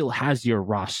person still has your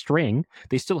raw string.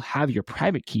 They still have your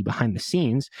private key behind the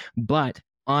scenes, but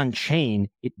on chain,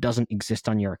 it doesn't exist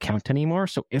on your account anymore.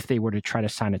 So if they were to try to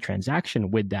sign a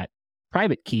transaction with that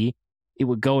private key, it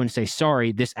would go and say,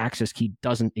 sorry, this access key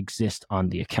doesn't exist on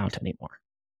the account anymore.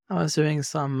 I was doing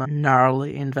some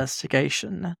gnarly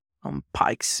investigation on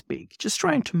Pike Speak, just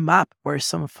trying to map where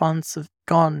some funds have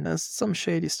gone. There's some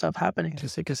shady stuff happening in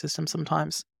this ecosystem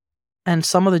sometimes. And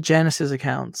some of the Genesis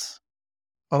accounts,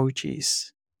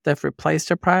 OGs, they've replaced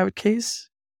their private keys.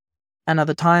 And at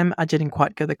the time, I didn't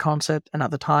quite get the concept. And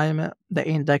at the time, the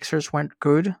indexers weren't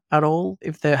good at all.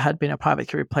 If there had been a private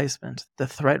key replacement, the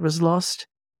thread was lost.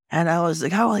 And I was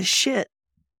like, holy shit,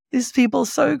 these people are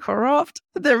so corrupt.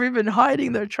 They're even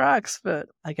hiding their tracks, but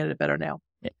I get it better now.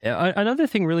 Another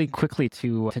thing really quickly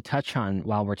to touch on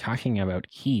while we're talking about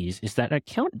keys is that an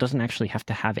account doesn't actually have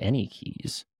to have any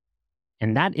keys.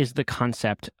 And that is the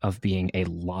concept of being a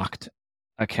locked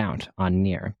account on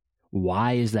Near.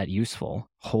 Why is that useful?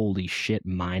 Holy shit,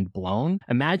 mind blown.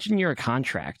 Imagine you're a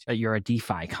contract, you're a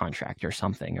DeFi contract or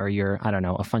something, or you're, I don't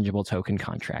know, a fungible token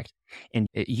contract. And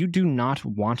you do not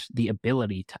want the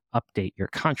ability to update your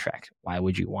contract. Why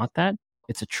would you want that?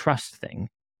 It's a trust thing.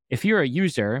 If you're a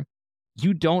user,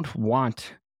 you don't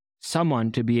want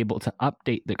someone to be able to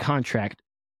update the contract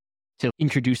to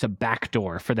introduce a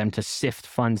backdoor for them to sift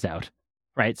funds out,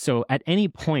 right? So at any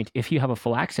point, if you have a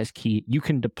full access key, you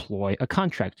can deploy a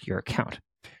contract to your account.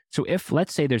 So if,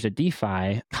 let's say there's a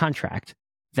DeFi contract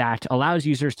that allows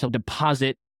users to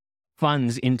deposit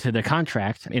funds into the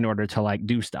contract in order to like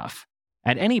do stuff,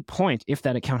 at any point, if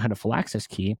that account had a full access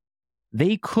key,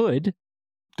 they could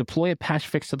deploy a patch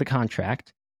fix to the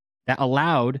contract that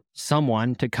allowed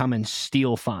someone to come and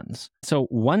steal funds. So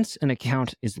once an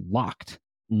account is locked,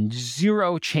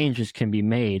 zero changes can be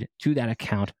made to that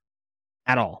account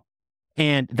at all.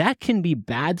 And that can be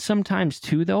bad sometimes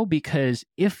too, though, because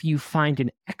if you find an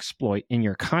exploit in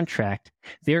your contract,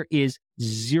 there is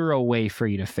zero way for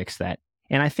you to fix that.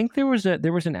 And I think there was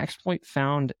an exploit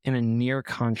found in a near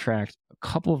contract a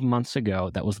couple of months ago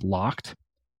that was locked.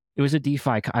 It was a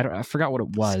DeFi. I forgot what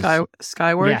it was.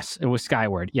 Skyward? Yes, it was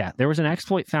Skyward. Yeah, there was an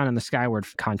exploit found in the Skyward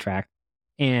contract,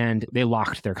 and they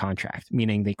locked their contract,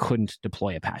 meaning they couldn't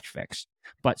deploy a patch fix.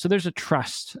 But so there's a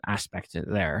trust aspect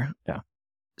there. Yeah.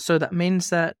 So that means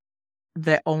that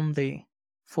the only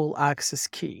full access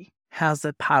key has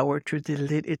the power to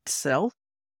delete itself?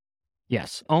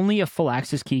 Yes, only a full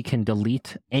access key can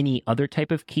delete any other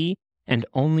type of key, and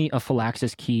only a full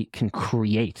access key can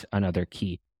create another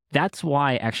key. That's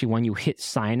why actually when you hit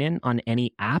sign in on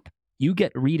any app, you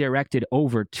get redirected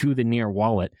over to the Near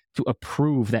wallet to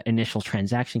approve that initial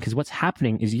transaction. Because what's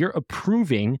happening is you're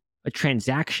approving a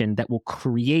transaction that will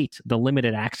create the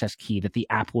limited access key that the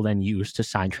app will then use to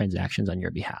sign transactions on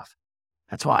your behalf.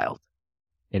 That's wild.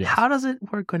 It is. How does it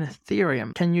work on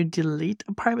Ethereum? Can you delete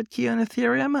a private key on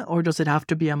Ethereum, or does it have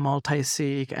to be a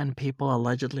multi-sig and people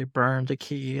allegedly burn the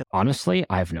key? Honestly,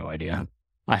 I have no idea.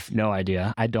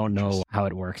 I don't know how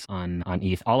it works on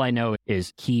ETH. All I know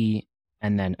is key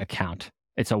and then account.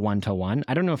 It's a one-to-one.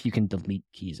 I don't know if you can delete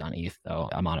keys on ETH, though.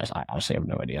 I'm honest. I honestly have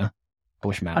no idea. I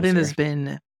wish Matt was think here. there's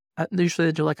been... usually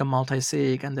they do like a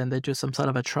multi-sig and then they do some sort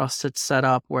of a trusted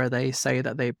setup where they say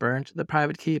that they burned the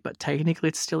private key, but technically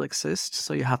it still exists.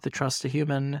 So you have to trust a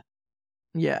human.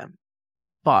 Yeah.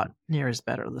 But Near is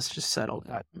better. Let's just settle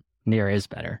that. Near is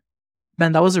better.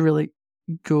 Ben, that was a really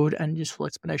good and useful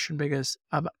explanation because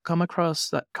I've come across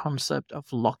that concept of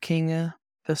locking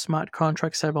the smart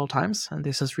contract several times, and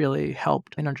this has really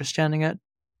helped in understanding it.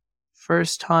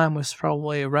 First time was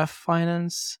probably Ref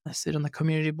Finance. I sit on the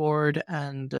community board,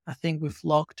 and I think we've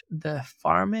locked the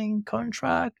farming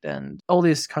contract, and all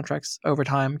these contracts over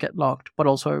time get locked, but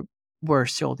also we're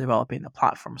still developing the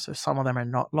platform, so some of them are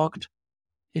not locked.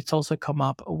 It's also come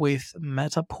up with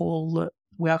Metapool.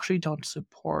 We actually don't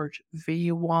support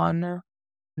V1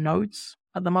 nodes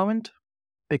at the moment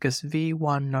because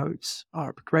V1 nodes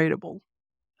are upgradable.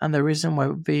 And the reason why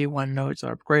V1 nodes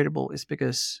are upgradable is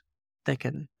because they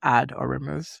can add or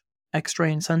remove extra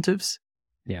incentives.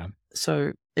 Yeah.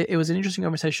 So it was an interesting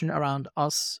conversation around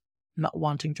us not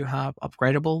wanting to have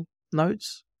upgradable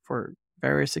nodes for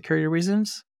various security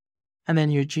reasons. And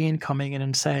then Eugene coming in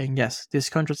and saying, yes, these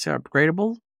contracts are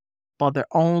upgradable, but they're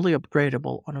only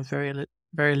upgradable on a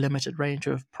very limited range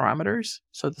of parameters.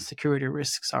 So the security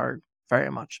risks are very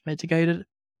much mitigated.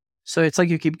 So it's like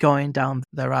you keep going down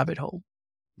the rabbit hole.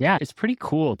 Yeah, it's pretty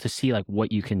cool to see like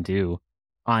what you can do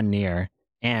on Near.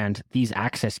 And these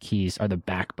access keys are the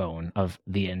backbone of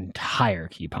the entire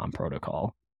Keypom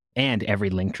protocol and every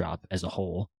link drop as a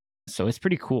whole. So it's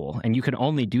pretty cool. And you can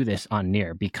only do this on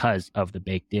Near because of the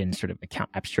baked in sort of account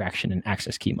abstraction and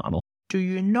access key model. Do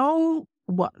you know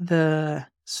what the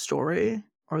story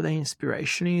or the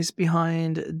inspiration is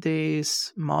behind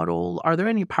this model? Are there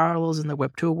any parallels in the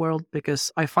Web2 world?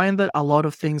 Because I find that a lot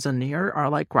of things on Near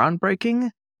are like groundbreaking.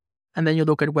 And then you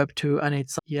look at Web2 and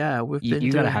it's, yeah, we've been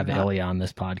You got to doing have that. Ilya on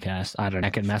this podcast. I don't know.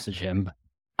 I can message him.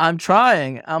 I'm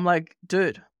trying. I'm like,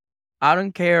 dude, I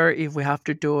don't care if we have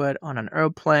to do it on an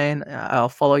airplane. I'll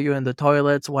follow you in the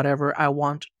toilets, whatever. I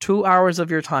want 2 hours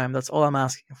of your time. That's all I'm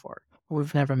asking for.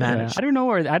 We've never managed. I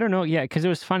don't know. Yeah, because it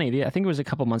was funny. I think it was a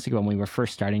couple months ago when we were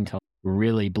first starting to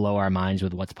really blow our minds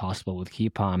with what's possible with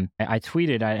Keypom. I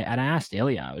tweeted, and I asked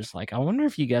Ilya, I was like, I wonder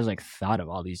if you guys like thought of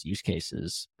all these use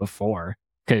cases before,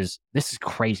 because this is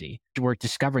crazy. We're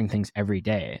discovering things every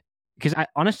day. Because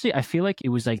I feel like it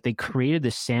was like they created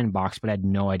this sandbox, but I had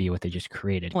no idea what they just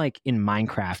created. Like in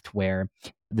Minecraft, where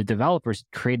the developers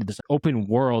created this open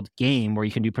world game where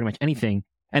you can do pretty much anything.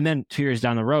 And then 2 years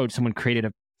down the road, someone created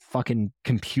a fucking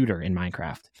computer in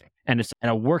Minecraft. and it's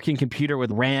a working computer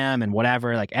with RAM and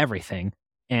whatever, like everything.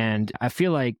 And I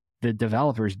feel like the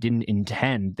developers didn't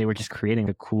intend, they were just creating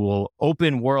a cool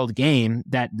open world game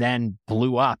that then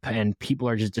blew up, and people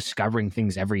are just discovering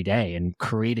things every day and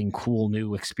creating cool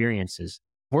new experiences.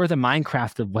 We're the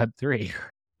Minecraft of Web3.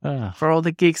 For all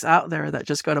the geeks out there that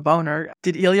just got a boner,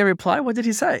 did Ilya reply? What did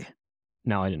he say?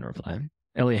 No, I didn't reply.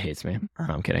 Ilya hates me.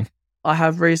 No, I'm kidding. I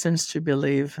have reasons to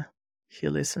believe he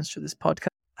listens to this podcast.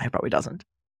 He probably doesn't.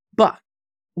 But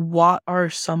what are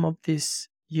some of these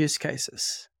use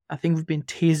cases? I think we've been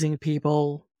teasing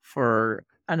people for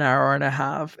an hour and a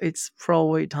half. It's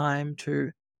probably time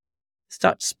to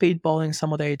start speedballing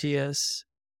some of the ideas.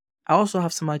 I also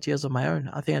have some ideas of my own.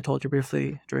 I think I told you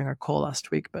briefly during our call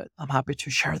last week, but I'm happy to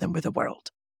share them with the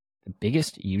world. The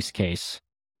biggest use case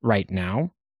right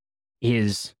now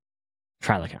is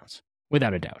trial accounts,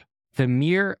 without a doubt. The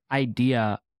mere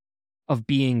idea of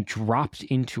being dropped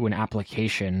into an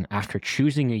application after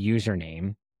choosing a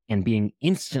username and being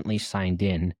instantly signed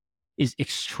in is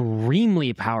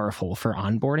extremely powerful for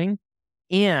onboarding.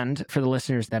 And for the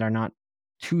listeners that are not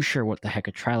too sure what the heck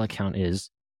a trial account is,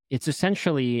 it's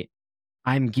essentially,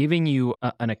 I'm giving you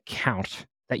an account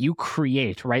that you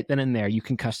create right then and there. You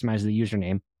can customize the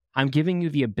username. I'm giving you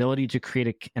the ability to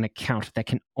create an account that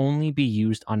can only be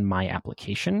used on my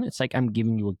application. It's like I'm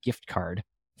giving you a gift card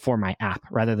for my app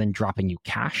rather than dropping you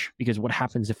cash. Because what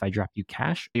happens if I drop you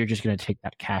cash? You're just going to take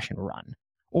that cash and run.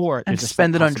 Or and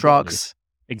spend it on drugs.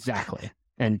 Exactly.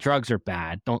 And drugs are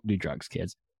bad. Don't do drugs,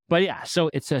 kids. But yeah, so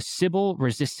it's a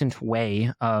Sybil-resistant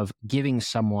way of giving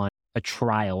someone a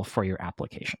trial for your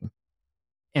application.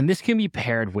 And this can be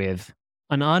paired with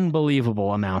an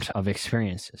unbelievable amount of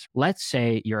experiences. Let's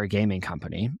say you're a gaming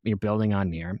company, you're building on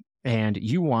Near, and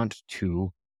you want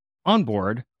to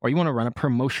onboard, or you want to run a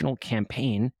promotional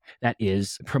campaign that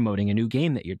is promoting a new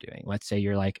game that you're doing. Let's say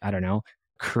you're like, I don't know,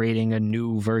 creating a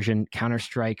new version,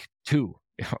 Counter-Strike 2,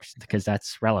 because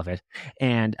that's relevant.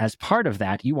 And as part of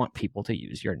that, you want people to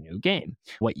use your new game.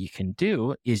 What you can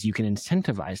do is you can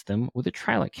incentivize them with a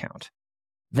trial account.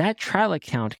 That trial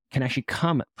account can actually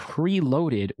come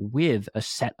preloaded with a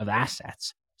set of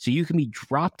assets. So you can be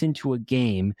dropped into a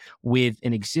game with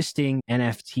an existing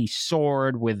NFT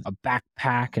sword, with a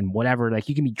backpack and whatever. Like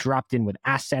you can be dropped in with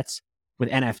assets, with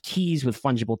NFTs, with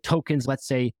fungible tokens. Let's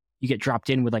say you get dropped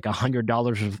in with like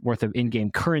 $100 worth of in-game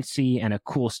currency and a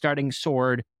cool starting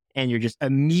sword, and you're just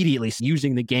immediately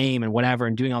using the game and whatever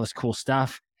and doing all this cool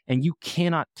stuff. And you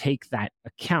cannot take that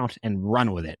account and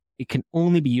run with it. It can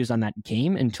only be used on that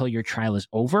game until your trial is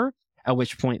over, at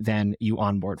which point then you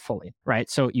onboard fully, right?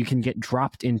 So you can get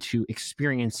dropped into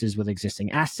experiences with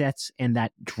existing assets, and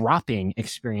that dropping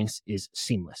experience is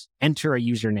seamless. Enter a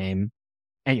username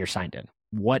and you're signed in.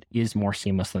 What is more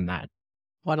seamless than that?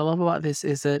 What I love about this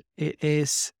is that it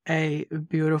is a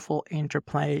beautiful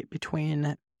interplay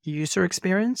between user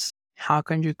experience. How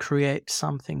can you create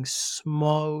something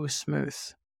so smooth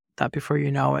that before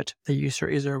you know it, the user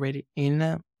is already in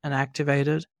and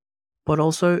activated? But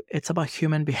also it's about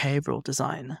human behavioral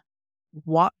design.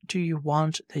 What do you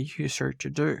want the user to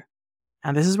do?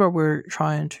 And this is where we're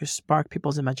trying to spark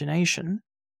people's imagination.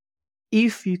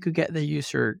 If you could get the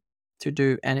user to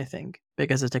do anything,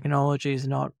 because the technology is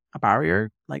not a barrier,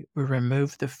 like we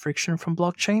remove the friction from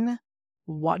blockchain,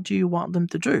 what do you want them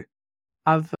to do?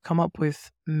 I've come up with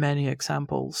many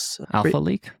examples. Alpha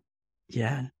leak?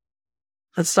 Yeah.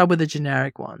 Let's start with the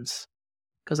generic ones,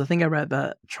 because I think I read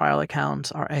that trial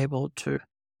accounts are able to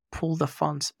pull the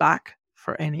funds back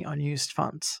for any unused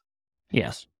funds.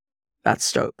 Yes.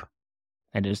 That's dope.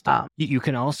 It is dope. You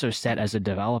can also set as a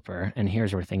developer, and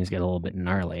here's where things get a little bit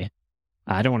gnarly.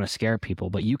 I don't want to scare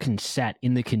people, but you can set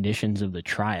in the conditions of the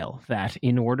trial that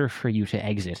in order for you to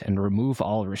exit and remove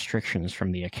all restrictions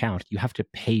from the account, you have to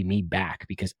pay me back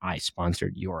because I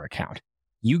sponsored your account.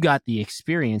 You got the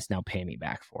experience, now pay me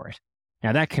back for it.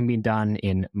 Now, that can be done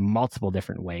in multiple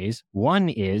different ways. One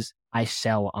is I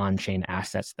sell on-chain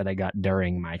assets that I got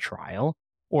during my trial.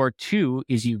 Or two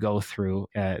is you go through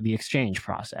the exchange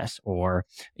process, or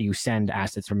you send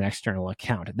assets from an external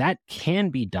account. That can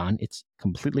be done. It's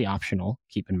completely optional.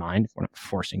 Keep in mind, we're not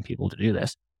forcing people to do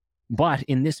this. But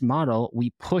in this model,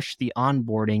 we push the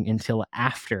onboarding until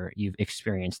after you've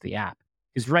experienced the app.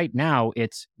 Because right now,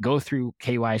 it's go through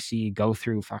KYC, go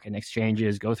through fucking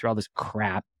exchanges, go through all this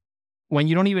crap. When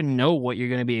you don't even know what you're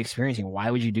going to be experiencing, why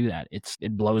would you do that?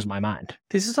 It blows my mind.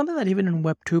 This is something that even in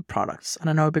Web2 products, and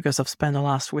I know because I've spent the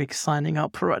last week signing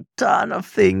up for a ton of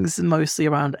things, mostly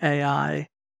around AI,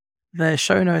 the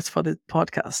show notes for the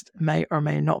podcast may or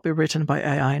may not be written by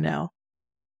AI now.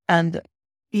 And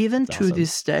even to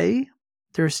this day,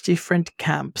 there's different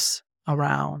camps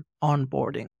around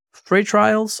onboarding. Free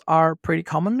trials are pretty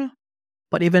common,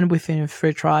 but even within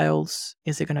free trials,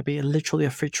 is it going to be literally a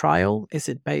free trial? Is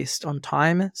it based on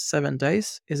time, 7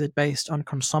 days? Is it based on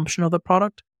consumption of the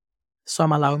product?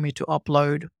 Some allow me to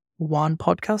upload one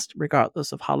podcast,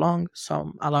 regardless of how long.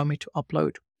 Some allow me to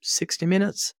upload 60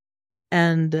 minutes.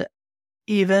 And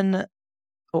even,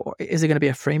 or is it going to be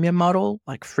a freemium model,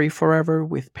 like free forever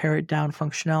with pared down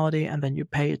functionality, and then you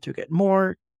pay to get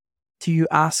more? Do you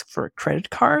ask for a credit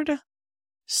card?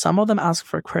 Some of them ask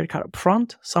for a credit card up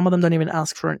front. Some of them don't even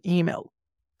ask for an email.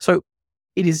 So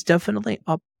it is definitely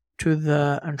up to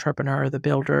the entrepreneur, the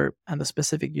builder, and the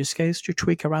specific use case to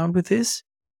tweak around with this.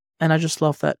 And I just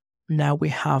love that now we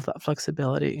have that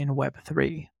flexibility in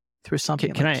Web3 through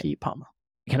something like Keypom.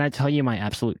 Can I tell you my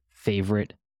absolute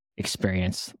favorite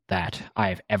experience that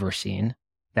I've ever seen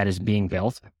that is being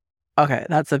built? Okay,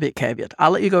 that's a big caveat.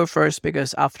 I'll let you go first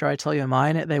because after I tell you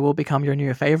mine, they will become your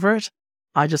new favorite.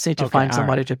 I just need to find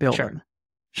somebody to build them.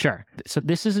 Sure. So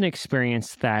this is an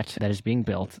experience that is being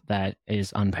built that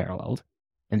is unparalleled,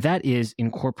 and that is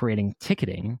incorporating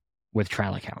ticketing with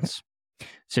trial accounts.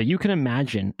 So you can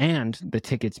imagine, and the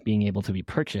tickets being able to be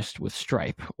purchased with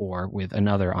Stripe or with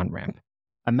another on-ramp.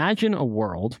 Imagine a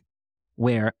world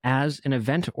where, as an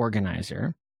event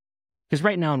organizer, because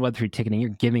right now in Web3 ticketing, you're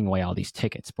giving away all these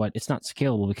tickets, but it's not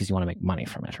scalable because you want to make money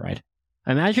from it, right?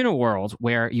 Imagine a world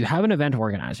where you have an event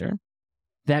organizer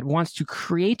that wants to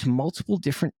create multiple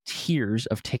different tiers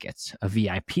of tickets, a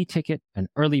VIP ticket, an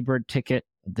early bird ticket,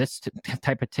 this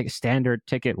type of ticket, standard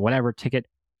ticket, whatever ticket,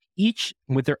 each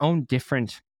with their own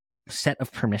different set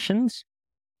of permissions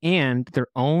and their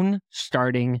own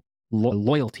starting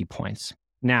loyalty points.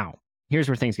 Now, here's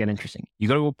where things get interesting. You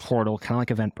go to a portal, kind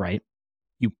of like Eventbrite,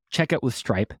 you check out with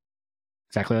Stripe,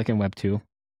 exactly like in Web2,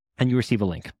 and you receive a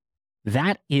link.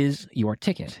 That is your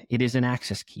ticket. It is an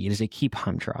access key. It is a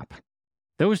Keypom drop.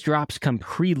 Those drops come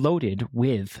preloaded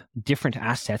with different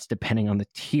assets depending on the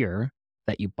tier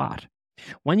that you bought.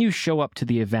 When you show up to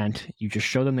the event, you just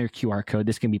show them their QR code.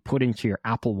 This can be put into your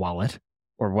Apple Wallet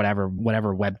or whatever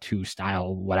Web2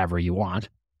 style, whatever you want.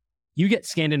 You get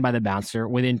scanned in by the bouncer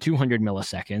within 200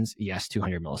 milliseconds. Yes,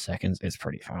 200 milliseconds is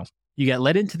pretty fast. You get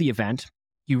led into the event,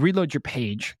 you reload your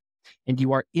page, and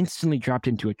you are instantly dropped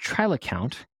into a trial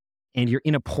account, and you're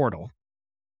in a portal.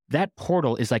 That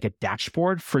portal is like a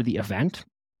dashboard for the event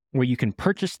where you can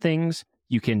purchase things,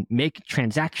 you can make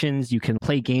transactions, you can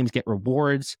play games, get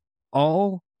rewards,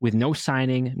 all with no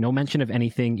signing, no mention of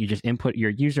anything. You just input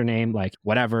your username, like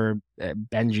whatever,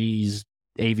 Benji's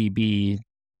AVB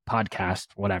podcast,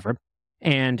 whatever.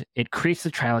 And it creates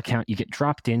the trial account. You get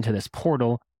dropped into this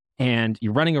portal and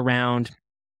you're running around,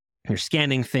 you're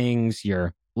scanning things.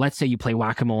 Let's say you play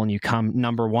whack-a-mole and you come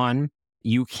number one,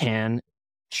 you can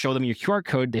show them your QR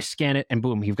code, they scan it, and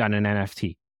boom, you've got an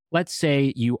NFT. Let's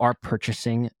say you are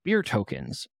purchasing beer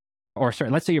tokens,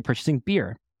 let's say you're purchasing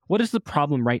beer. What is the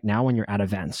problem right now when you're at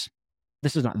events?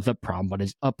 This is not the problem, but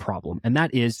is a problem. And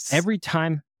that is every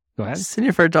time, go ahead.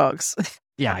 Senior for dogs.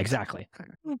 Yeah, exactly.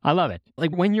 I love it.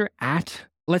 Like when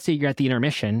let's say you're at the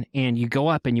intermission and you go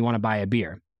up and you want to buy a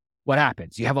beer. What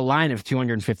happens? You have a line of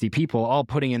 250 people all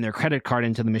putting in their credit card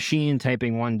into the machine,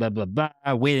 typing one, blah, blah, blah,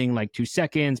 waiting like 2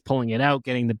 seconds, pulling it out,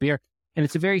 getting the beer. And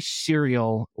it's a very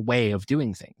serial way of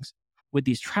doing things. With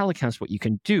these trial accounts, what you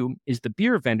can do is the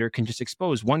beer vendor can just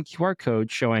expose one QR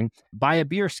code showing, buy a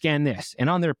beer, scan this. And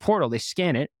on their portal, they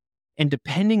scan it. And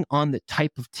depending on the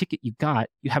type of ticket you got,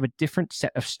 you have a different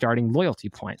set of starting loyalty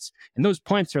points. And those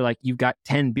points are like, you've got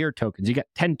 10 beer tokens. You got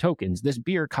 10 tokens. This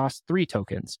beer costs 3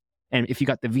 tokens. And if you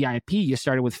got the VIP, you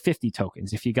started with 50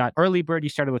 tokens. If you got early bird, you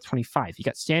started with 25. If you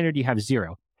got standard, you have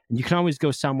 0. And you can always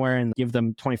go somewhere and give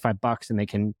them $25 and they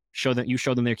can show them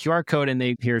their QR code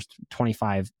and here's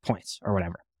 25 points or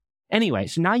whatever. Anyway,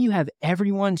 so now you have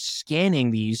everyone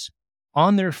scanning these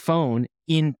on their phone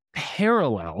in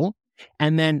parallel.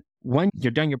 And then when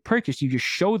you're done your purchase, you just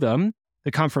show them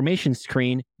the confirmation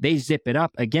screen. They zip it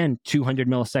up again, 200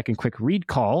 millisecond quick read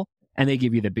call, and they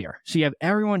give you the beer. So you have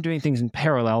everyone doing things in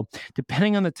parallel.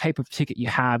 Depending on the type of ticket you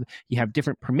have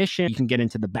different permission. You can get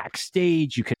into the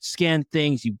backstage. You can scan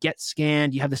things. You get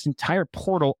scanned. You have this entire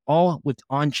portal all with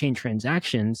on-chain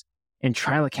transactions and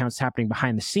trial accounts happening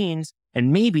behind the scenes.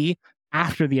 And maybe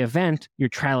after the event, your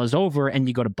trial is over and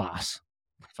you go to boss.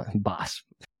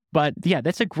 But yeah,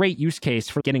 that's a great use case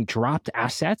for getting dropped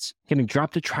assets, getting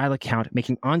dropped a trial account,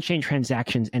 making on-chain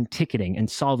transactions and ticketing and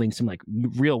solving some like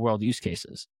real world use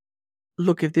cases.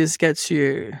 Look, if this gets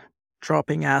you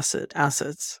dropping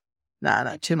assets,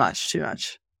 nah, too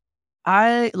much.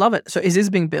 I love it. So is this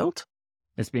being built?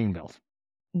 It's being built.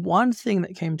 One thing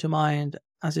that came to mind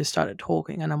as you started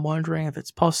talking, and I'm wondering if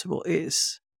it's possible,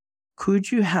 is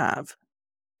could you have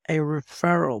a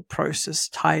referral process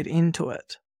tied into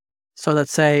it. So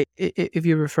let's say if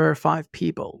you refer 5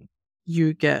 people,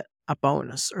 you get a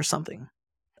bonus or something.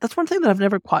 That's one thing that I've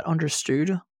never quite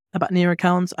understood about Near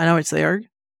accounts. I know it's there,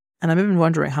 and I'm even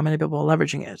wondering how many people are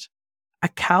leveraging it.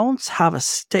 Accounts have a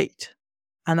state,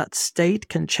 and that state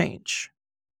can change.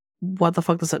 What the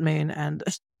fuck does that mean? And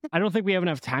I don't think we have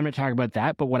enough time to talk about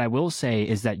that, but what I will say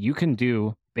is that you can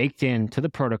do baked into the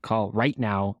protocol right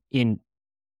now in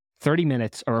 30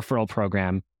 minutes a referral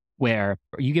program where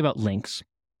you give out links.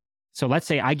 So let's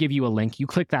say I give you a link, you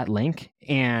click that link,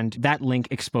 and that link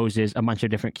exposes a bunch of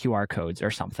different QR codes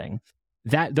or something.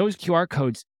 Those QR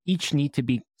codes each need to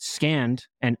be scanned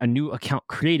and a new account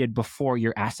created before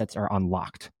your assets are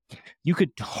unlocked. You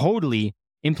could totally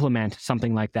implement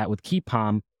something like that with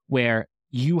Keypom, where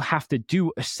you have to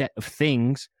do a set of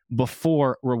things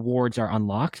before rewards are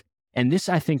unlocked. And this,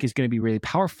 I think, is going to be really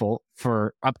powerful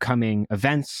for upcoming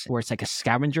events where it's like a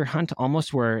scavenger hunt,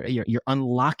 almost where you're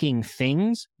unlocking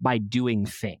things by doing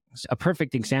things. A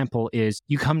perfect example is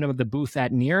you come to the booth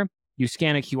at Near, you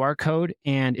scan a QR code,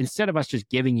 and instead of us just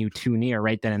giving you 2 Near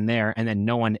right then and there, and then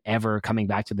no one ever coming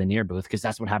back to the Near booth, because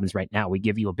that's what happens right now. We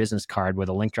give you a business card with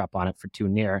a link drop on it for 2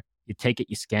 Near. You take it,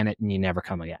 you scan it, and you never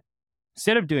come again.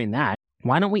 Instead of doing that,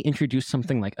 why don't we introduce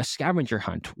something like a scavenger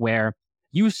hunt where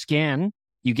you scan,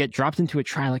 you get dropped into a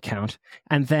trial account,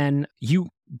 and then you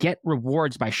get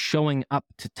rewards by showing up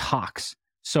to talks.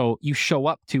 So you show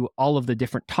up to all of the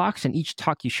different talks, and each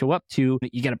talk you show up to,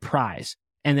 you get a prize.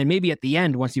 And then maybe at the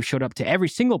end, once you've showed up to every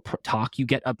single talk, you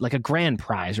get like a grand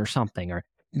prize or something, or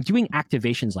doing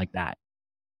activations like that.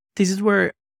 this is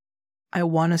where I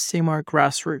want to see more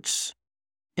grassroots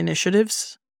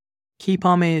initiatives.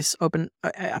 Keypom is open,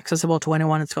 accessible to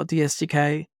anyone. It's got the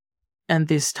SDK. And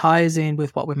this ties in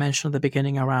with what we mentioned at the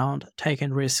beginning around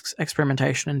taking risks,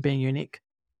 experimentation, and being unique.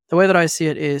 The way that I see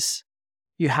it is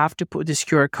you have to put these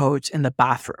QR codes in the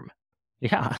bathroom.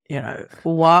 Yeah. You know,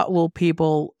 what will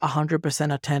people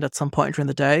 100% attend at some point during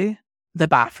the day? The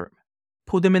bathroom.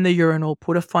 Put them in the urinal,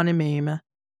 put a funny meme,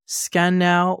 scan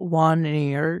now 1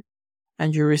 Near,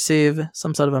 and you receive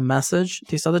some sort of a message.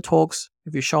 These are the talks.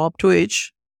 If you show up to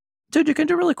each, dude, you can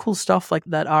do really cool stuff like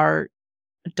that are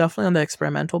definitely on the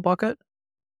experimental bucket.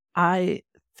 I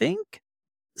think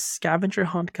scavenger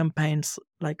hunt campaigns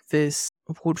like this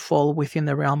would fall within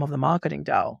the realm of the marketing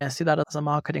DAO. I see that as a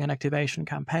marketing and activation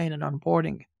campaign and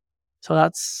onboarding. So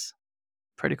that's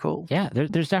pretty cool. Yeah,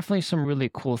 there's definitely some really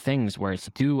cool things where it's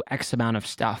do X amount of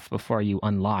stuff before you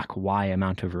unlock Y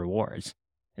amount of rewards.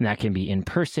 And that can be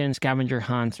in-person scavenger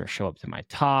hunts, or show up to my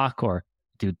talk, or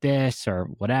do this or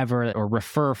whatever, or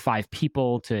refer 5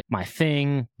 people to my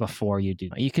thing before you do.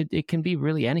 It can be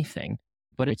really anything,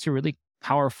 but it's a really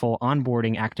powerful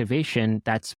onboarding activation.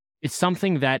 It's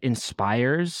something that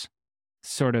inspires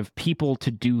sort of people to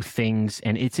do things,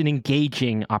 and it's an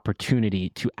engaging opportunity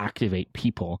to activate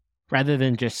people rather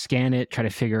than just scan it, try to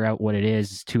figure out what it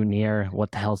is, 2 Near,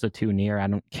 what the hell's a 2 Near, I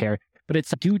don't care. But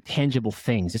it's do tangible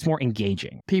things. It's more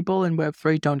engaging. People in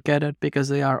Web3 don't get it because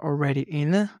they are already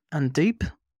in and deep,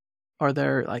 or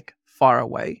they're like far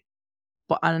away.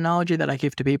 But an analogy that I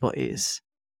give to people is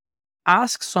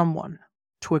ask someone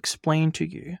to explain to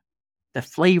you the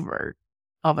flavor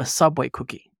of a Subway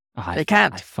cookie. They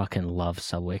can't. I fucking love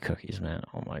Subway cookies, man.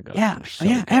 Oh my God. Yeah, so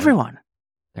yeah, good. everyone.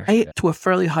 They're To a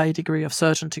fairly high degree of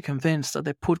certainty convinced that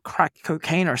they put crack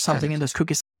cocaine or something in those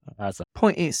cookies.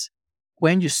 Point is,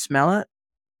 when you smell it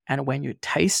and when you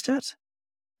taste it,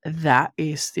 that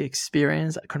is the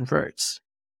experience that converts.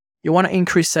 You want to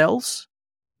increase sales?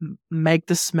 Make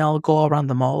the smell go around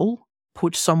the mall.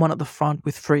 Put someone at the front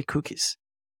with free cookies.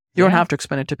 You don't have to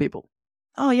explain it to people.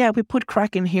 Oh yeah, we put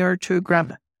crack in here to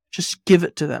grab. Just give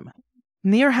it to them.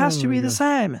 Near has to be the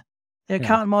same. The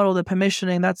account model, the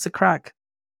permissioning, that's the crack.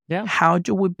 Yeah. How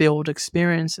do we build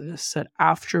experiences that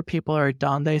after people are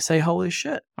done, they say, holy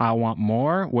shit, I want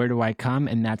more. Where do I come?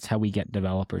 And that's how we get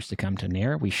developers to come to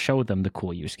Near. We show them the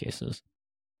cool use cases.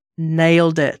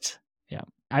 Nailed it. Yeah.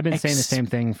 I've been saying the same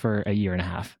thing for a year and a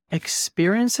half.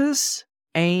 Experiences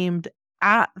aimed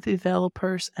at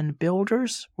developers and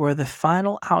builders where the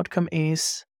final outcome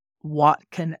is, what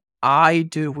can I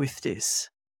do with this?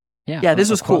 Yeah, this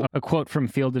was cool. A quote from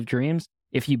Field of Dreams: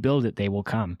 if you build it, they will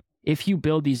come. If you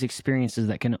build these experiences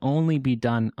that can only be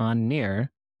done on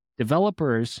Near,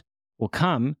 developers will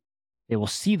come, they will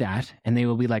see that, and they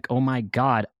will be like, oh my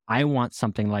God, I want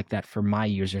something like that for my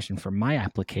users and for my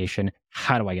application.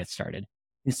 How do I get started?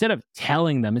 Instead of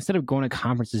telling them, instead of going to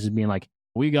conferences and being like,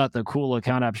 we got the cool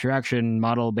account abstraction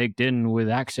model baked in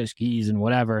with access keys and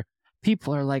whatever,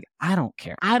 people are like, I don't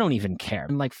care. I don't even care.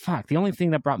 I'm like, fuck. The only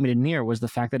thing that brought me to Near was the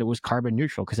fact that it was carbon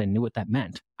neutral because I knew what that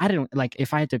meant. I didn't like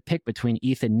if I had to pick between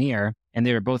ETH and Near and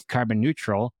they were both carbon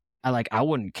neutral. I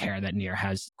wouldn't care that Near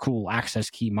has cool access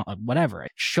key, whatever.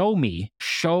 Show me,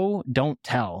 don't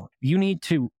tell. You need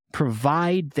to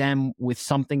provide them with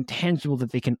something tangible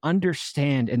that they can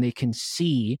understand and they can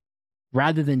see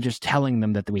rather than just telling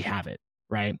them that we have it,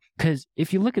 right? Because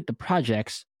if you look at the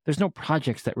projects, there's no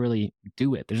projects that really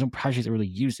do it. There's no projects that really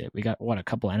use it. We got, a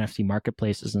couple NFT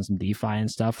marketplaces and some DeFi and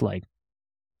stuff. Like,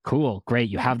 cool, great.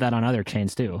 You have that on other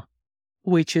chains too.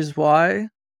 Which is why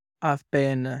I've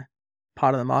been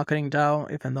part of the marketing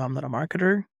DAO, even though I'm not a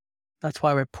marketer. That's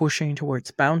why we're pushing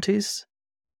towards bounties.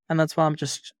 And that's why I'm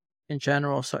just, in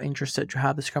general, so interested to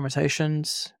have these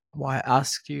conversations. Why I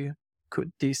asked you,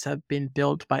 could these have been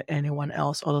built by anyone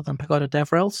else other than Pagoda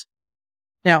DevRails?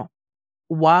 Now,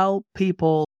 while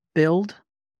people build,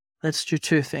 let's do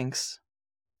two things.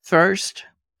 First,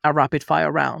 a rapid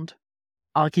fire round.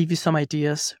 I'll give you some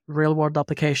ideas, real world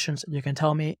applications, and you can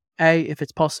tell me A, if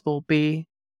it's possible, B,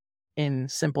 in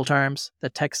simple terms, the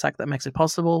tech stack that makes it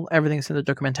possible. Everything's in the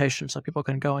documentation so people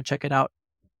can go and check it out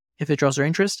if it draws their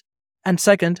interest. And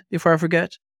second, before I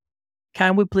forget,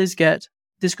 can we please get,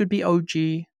 this could be OG,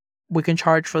 we can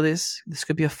charge for this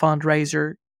could be a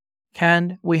fundraiser.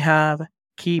 Can we have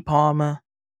Keypom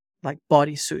like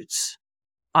bodysuits?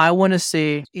 I want to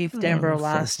see if Denver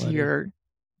last year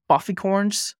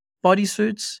Buffycorns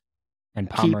bodysuits and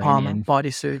Keypom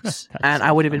bodysuits, and so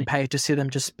I would even pay to see them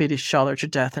just beat each other to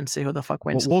death and see who the fuck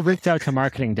wins. We'll reach out to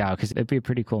marketing DAO because it'd be a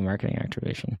pretty cool marketing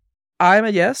activation. I'm a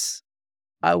yes.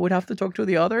 I would have to talk to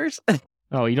the others.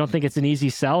 Oh, you don't think it's an easy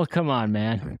sell? Come on,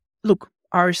 man. Look,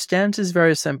 our stance is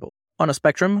very simple. On a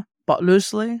spectrum, but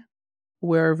loosely,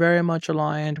 we're very much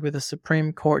aligned with the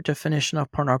Supreme Court definition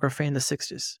of pornography in the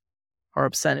 60s, or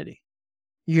obscenity.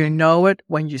 You know it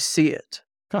when you see it.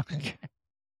 Okay.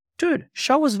 Dude,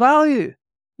 show us value.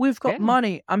 We've got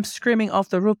money. I'm screaming off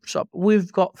the rooftop.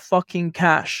 We've got fucking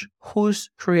cash.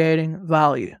 Who's creating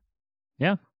value?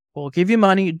 Yeah. We'll give you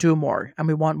money, do more, and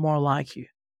we want more like you.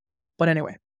 But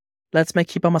anyway, let's make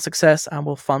Keypom a success and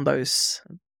we'll fund those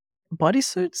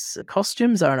bodysuits,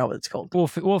 costumes. I don't know what it's called.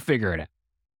 We'll figure it out.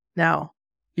 Now,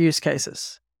 use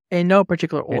cases in no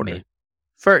particular order.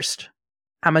 First,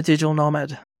 I'm a digital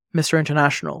nomad, Mr.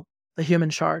 International, the human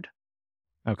shard.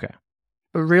 Okay.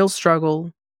 A real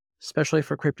struggle, especially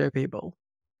for crypto people,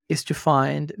 is to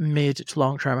find mid to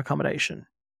long-term accommodation.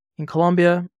 In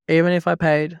Colombia, even if I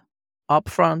paid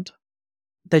upfront,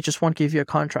 they just won't give you a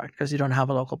contract because you don't have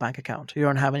a local bank account. You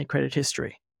don't have any credit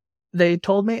history. They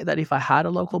told me that if I had a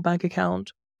local bank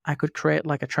account, I could create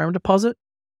like a term deposit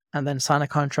and then sign a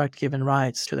contract giving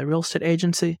rights to the real estate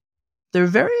agency. They're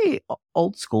very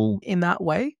old school in that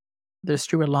way. They're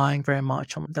still relying very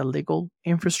much on the legal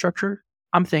infrastructure.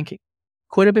 I'm thinking,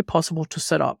 could it be possible to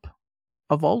set up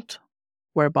a vault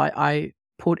whereby I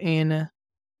put in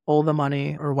all the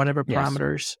money or whatever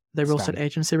parameters the real estate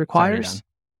agency requires?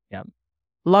 Yep.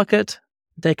 Lock it.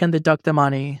 They can deduct the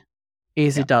money.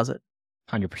 Easy does it.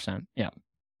 100%. Yeah.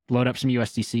 Load up some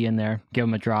USDC in there. Give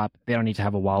them a drop. They don't need to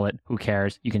have a wallet. Who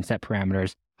cares? You can set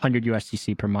parameters. 100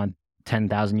 USDC per month,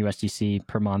 10,000 USDC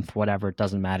per month, whatever. It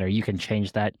doesn't matter. You can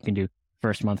change that. You can do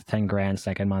first month 10 grand,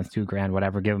 second month 2 grand,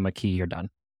 whatever. Give them a key. You're done.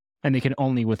 And they can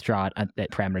only withdraw it at the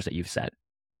parameters that you've set.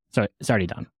 So it's already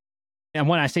done. And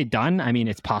when I say done, I mean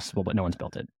it's possible, but no one's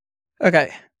built it.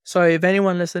 Okay. So if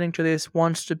anyone listening to this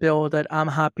wants to build it, I'm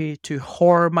happy to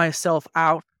whore myself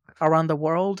out around the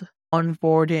world.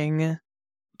 Onboarding.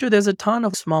 Dude, there's a ton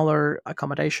of smaller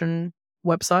accommodation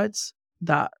websites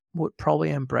that would probably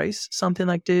embrace something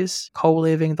like this.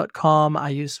 coliving.com. I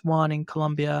use one in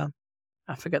Colombia.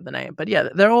 I forget the name. But yeah,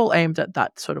 they're all aimed at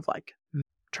that sort of like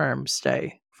term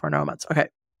stay for nomads. Okay.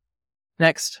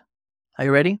 Next. Are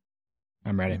you ready?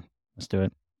 I'm ready. Let's do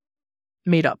it.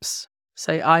 Meetups.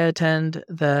 Say I attend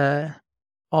the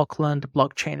Auckland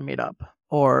blockchain meetup,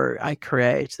 or I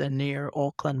create the Near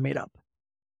Auckland meetup.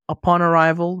 Upon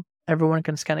arrival, everyone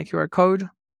can scan a QR code,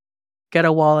 get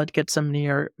a wallet, get some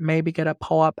Near, maybe get a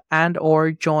POAP, and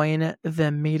or join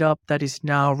the meetup that is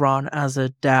now run as a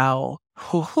DAO.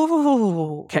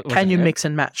 Can you mix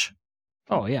and match?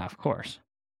 Oh, yeah, of course.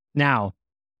 Now,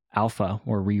 Alpha,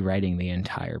 we're rewriting the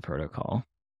entire protocol,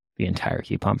 the entire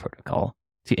Keypom protocol,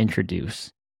 to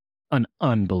introduce an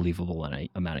unbelievable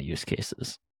amount of use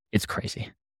cases. It's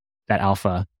crazy. That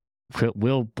Alpha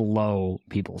will blow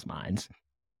people's minds.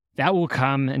 That will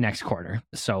come next quarter.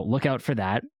 So look out for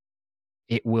that.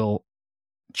 It will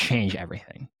change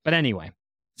everything. But anyway,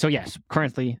 so yes,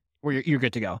 currently you're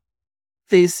good to go.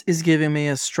 This is giving me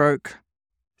a stroke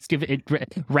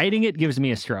Writing it gives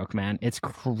me a stroke, man. It's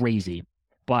crazy,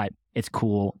 but it's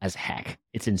cool as heck.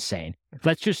 It's insane.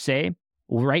 Let's just say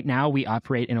right now we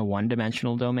operate in a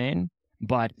one-dimensional domain,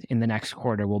 but in the next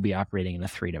quarter, we'll be operating in a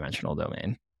three-dimensional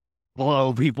domain.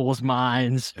 Blow people's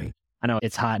minds. I know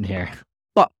it's hot in here.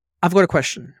 But I've got a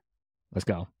question. Let's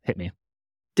go. Hit me.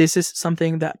 This is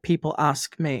something that people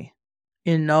ask me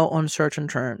in no uncertain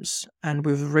terms, and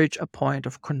we've reached a point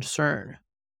of concern.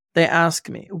 They ask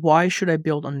me, why should I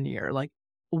build on Near? Like,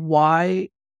 why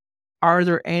are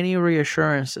there any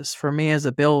reassurances for me as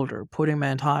a builder putting my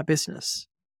entire business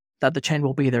that the chain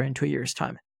will be there in 2 years'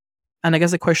 time? And I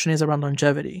guess the question is around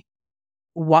longevity.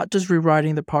 What does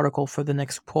rewriting the protocol for the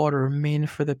next quarter mean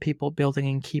for the people building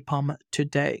in Keypom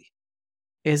today?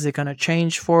 Is it going to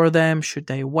change for them? Should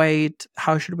they wait?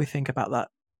 How should we think about that?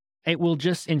 It will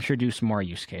just introduce more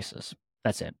use cases.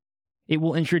 That's it. It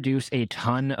will introduce a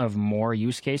ton of more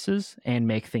use cases and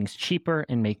make things cheaper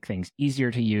and make things easier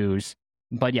to use.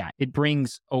 But yeah, it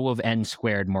brings O of n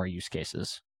squared more use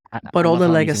cases. But all the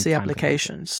legacy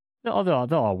applications. They'll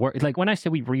all work. Like when I say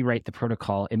we rewrite the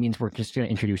protocol, it means we're just going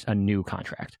to introduce a new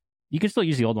contract. You can still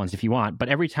use the old ones if you want, but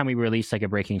every time we release like a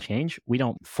breaking change, we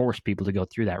don't force people to go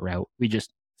through that route. It's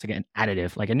like an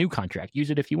additive, like a new contract. Use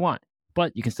it if you want,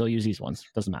 but you can still use these ones.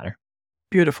 Doesn't matter.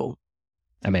 Beautiful.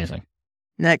 Amazing.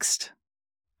 Next.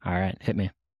 All right, hit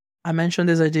me. I mentioned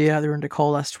this idea during the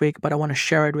call last week, but I want to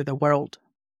share it with the world.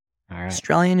 All right.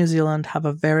 Australia and New Zealand have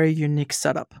a very unique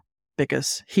setup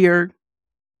because here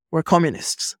we're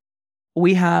communists.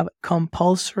 We have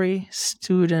compulsory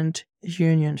student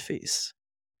union fees.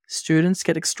 Students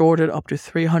get extorted up to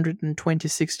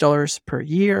 $326 per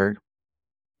year.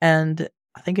 And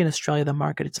I think in Australia, the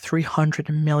market, it's $300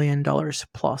 million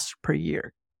plus per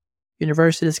year.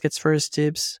 Universities gets first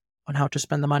dibs on how to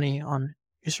spend the money on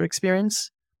user experience,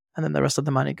 and then the rest of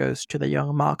the money goes to the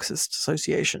Young Marxist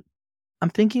Association. I'm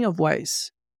thinking of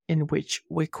ways in which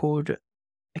we could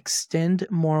extend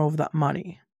more of that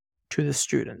money to the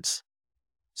students.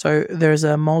 So there's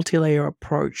a multi-layer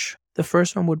approach. The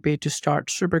first one would be to start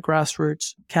super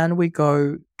grassroots. Can we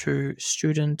go to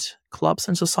student clubs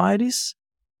and societies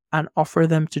and offer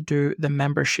them to do the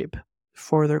membership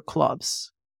for their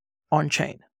clubs on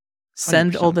chain?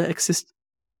 Send 100%. All the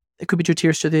it could be 2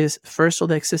 tiers to this. First, all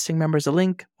the existing members a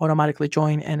link, automatically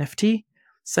join NFT.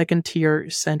 Second tier,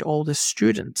 send all the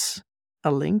students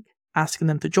a link, asking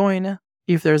them to join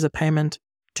if there's a payment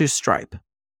to Stripe.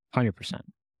 100%.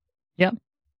 Yep.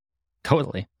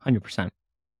 Totally. 100%.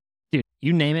 Dude,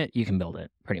 you name it, you can build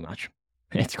it, pretty much.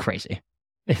 It's crazy.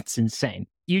 It's insane.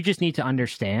 You just need to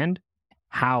understand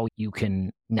how you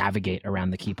can navigate around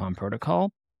the Keypom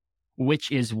protocol,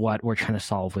 which is what we're trying to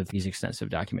solve with these extensive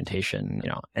documentation,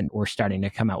 and we're starting to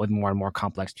come out with more and more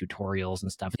complex tutorials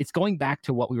and stuff. It's going back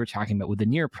to what we were talking about with the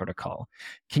Near protocol.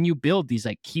 Can you build these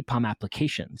like Keypom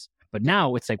applications? But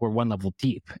now it's like we're one level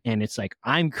deep, and it's like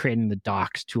I'm creating the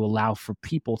docs to allow for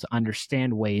people to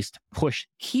understand ways to push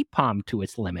Keypom to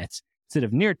its limits instead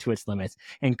of Near to its limits,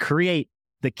 and create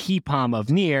the Keypom of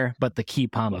Near, but the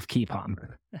Keypom of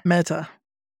Keypom. Meta.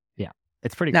 Yeah,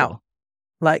 it's pretty now, cool.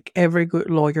 Like every good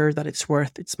lawyer that it's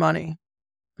worth its money,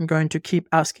 I'm going to keep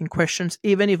asking questions,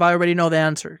 even if I already know the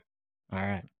answer. All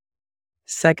right.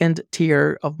 Second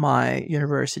tier of my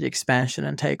university expansion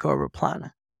and takeover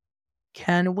plan.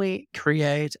 Can we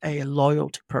create a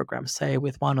loyalty program, say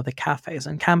with one of the cafes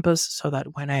on campus, so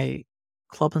that when a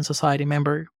club and society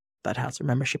member that has a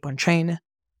membership on chain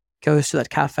goes to that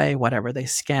cafe, whatever, they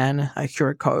scan a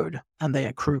QR code and they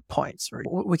accrue points? Or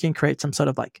we can create some sort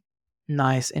of like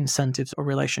nice incentives or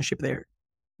relationship there.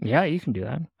 Yeah, you can do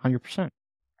that. 100%.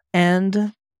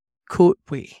 And could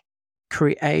we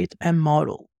create a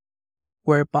model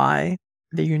whereby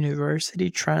the university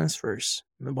transfers,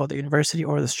 well, the university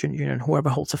or the student union, whoever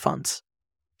holds the funds,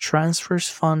 transfers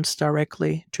funds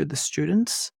directly to the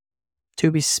students to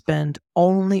be spent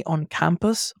only on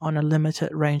campus on a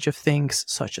limited range of things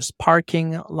such as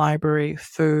parking, library,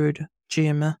 food,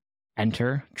 gym.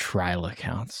 Enter trial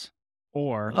accounts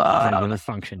or regular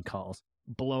function calls.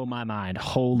 Blow my mind.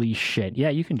 Holy shit. Yeah,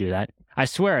 you can do that. I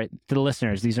swear to the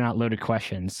listeners, these are not loaded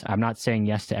questions. I'm not saying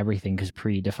yes to everything because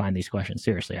pre-defined these questions.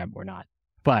 Seriously, we're not.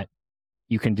 But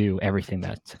you can do everything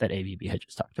that AVB had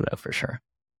just talked about for sure.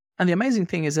 And the amazing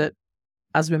thing is that,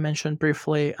 as we mentioned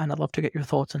briefly, and I'd love to get your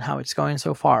thoughts on how it's going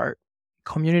so far,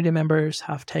 community members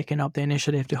have taken up the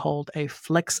initiative to hold a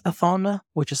flexathon,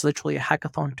 which is literally a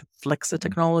hackathon to flex the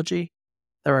technology.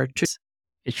 There are 2.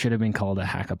 It should have been called a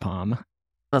hackathon.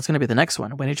 That's going to be the next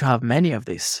one. We need to have many of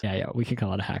these. Yeah, we can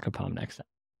call it a hackathon next time.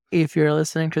 If you're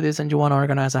listening to this and you want to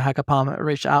organize a hackathon,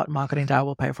 reach out. Marketing Dad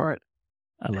will pay for it.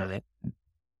 I love it.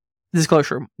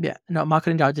 Disclosure, yeah, no,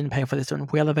 marketing dial didn't pay for this one.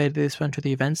 We elevated this one to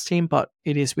the events team, but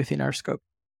it is within our scope.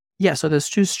 Yeah, so there's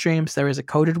 2 streams. There is a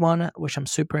coded one, which I'm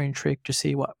super intrigued to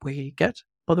see what we get.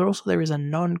 But there is a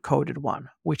non-coded one,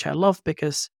 which I love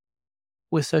because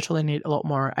we certainly need a lot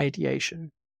more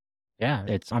ideation. Yeah,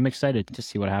 I'm excited to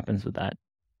see what happens with that.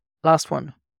 Last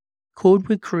one. Could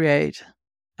we create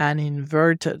an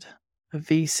inverted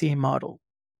VC model?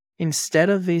 Instead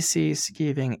of VCs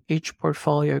giving each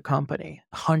portfolio company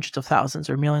hundreds of thousands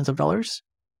or millions of dollars,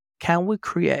 can we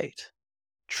create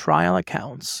trial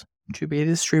accounts to be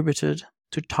distributed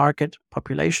to target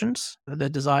populations, the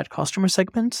desired customer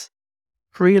segments,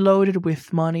 preloaded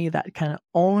with money that can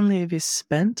only be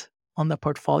spent on the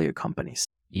portfolio companies?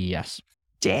 Yes.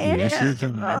 Damn.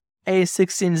 Yes,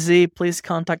 A16Z, please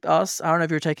contact us. I don't know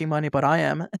if you're taking money, but I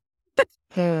am.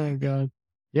 Oh, God.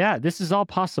 Yeah, this is all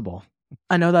possible.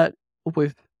 I know that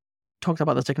we've talked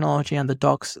about the technology and the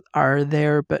docs are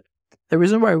there, but the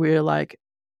reason why we like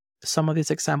some of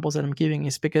these examples that I'm giving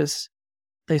is because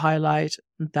they highlight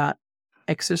that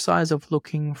exercise of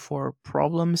looking for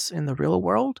problems in the real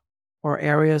world or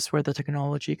areas where the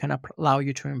technology can allow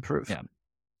you to improve. Yeah.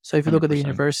 So if you look at the 100%.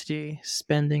 university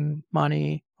spending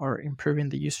money or improving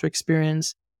the user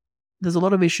experience, there's a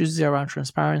lot of issues there around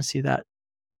transparency that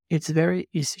it's very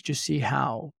easy to see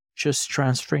how just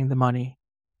transferring the money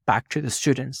back to the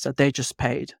students that they just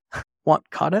paid won't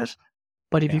cut it.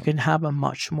 But if you can have a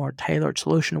much more tailored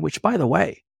solution, which, by the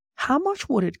way, how much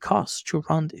would it cost to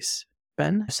run this,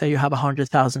 Ben? Say you have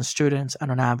 100,000 students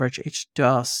and on average each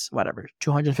does,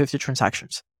 250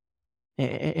 transactions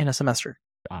in a semester.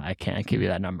 I can't give you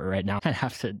that number right now. I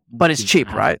have to. But it's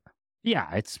cheap, right? Yeah,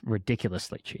 it's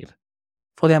ridiculously cheap.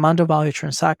 For the amount of value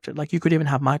transacted, like you could even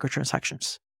have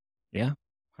microtransactions. Yeah,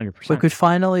 100%. We could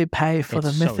finally pay for the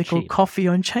It's so mythical cheap. coffee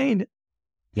on chain.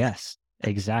 Yes,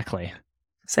 exactly.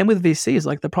 Same with VCs.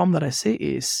 Like the problem that I see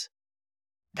is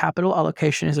capital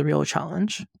allocation is a real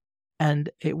challenge.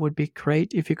 And it would be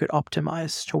great if you could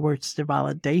optimize towards the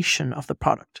validation of the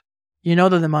product. You know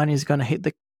that the money is going to hit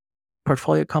the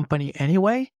portfolio company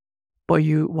anyway, but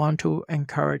you want to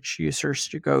encourage users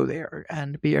to go there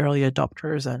and be early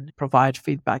adopters and provide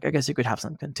feedback. I guess you could have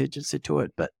some contingency to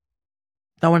it, but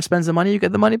no one spends the money, you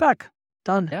get the money back.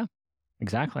 Done. Yeah,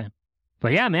 exactly.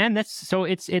 But yeah, man,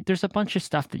 there's a bunch of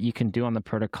stuff that you can do on the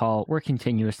protocol. We're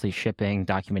continuously shipping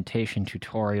documentation,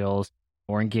 tutorials,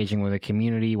 or engaging with a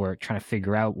community. We're trying to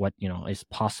figure out what, is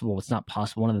possible, what's not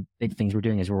possible. One of the big things we're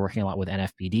doing is we're working a lot with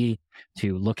NFBD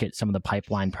to look at some of the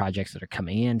pipeline projects that are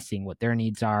coming in, seeing what their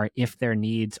needs are. If their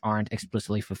needs aren't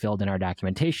explicitly fulfilled in our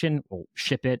documentation, we'll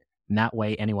ship it. And that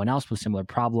way, anyone else with similar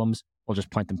problems, we'll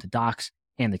just point them to docs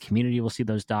and the community will see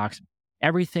those docs.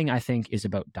 Everything, I think, is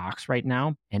about docs right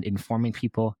now and informing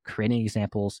people, creating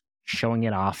examples, showing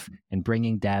it off, and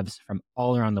bringing devs from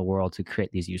all around the world to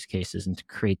create these use cases and to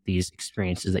create these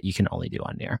experiences that you can only do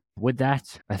on Near. With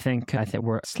that, I think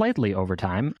we're slightly over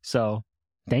time. So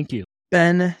thank you.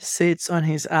 Ben sits on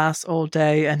his ass all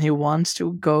day and he wants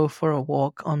to go for a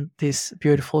walk on this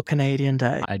beautiful Canadian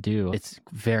day. I do. It's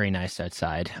very nice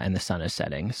outside and the sun is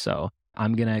setting. So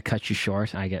I'm going to cut you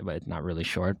short. I get, but not really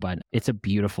short, but it's a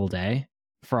beautiful day.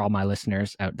 For all my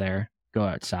listeners out there, go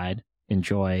outside,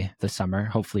 enjoy the summer.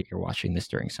 Hopefully you're watching this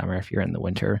during summer. If you're in the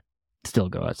winter, still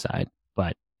go outside.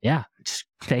 But yeah, just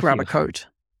grab a coat.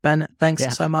 Ben, thanks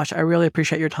so much. I really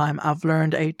appreciate your time. I've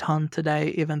learned a ton today,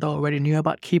 even though I already knew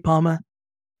about Keypom.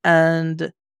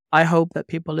 And I hope that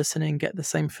people listening get the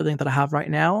same feeling that I have right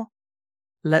now.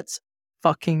 Let's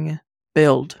fucking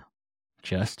build.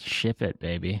 Just ship it,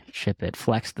 baby. Ship it.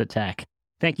 Flex the tech.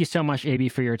 Thank you so much, AB,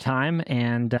 for your time,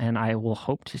 and I will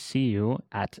hope to see you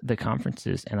at the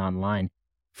conferences and online.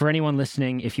 For anyone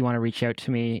listening, if you want to reach out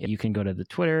to me, you can go to the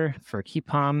Twitter for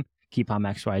Keypom,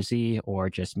 KeypomXYZ,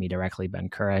 or just me directly, Ben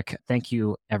Kurrek. Thank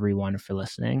you, everyone, for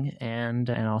listening, and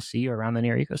I'll see you around the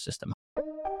Near ecosystem.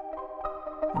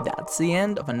 That's the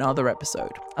end of another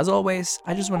episode. As always,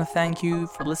 I just want to thank you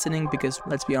for listening because,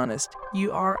 let's be honest,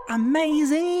 you are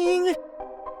amazing!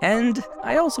 And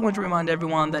I also want to remind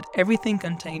everyone that everything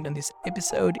contained in this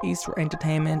episode is for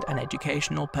entertainment and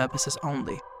educational purposes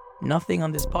only. Nothing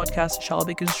on this podcast shall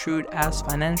be construed as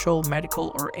financial,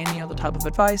 medical, or any other type of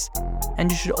advice,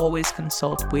 and you should always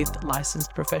consult with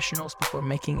licensed professionals before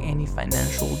making any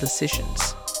financial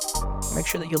decisions. Make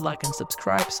sure that you like and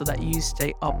subscribe so that you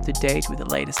stay up to date with the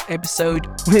latest episode.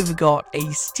 We've got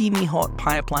a steamy hot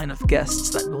pipeline of guests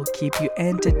that will keep you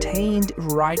entertained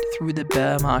right through the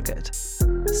bear market.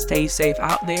 Stay safe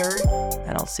out there,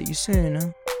 and I'll see you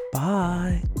soon.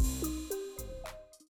 Bye.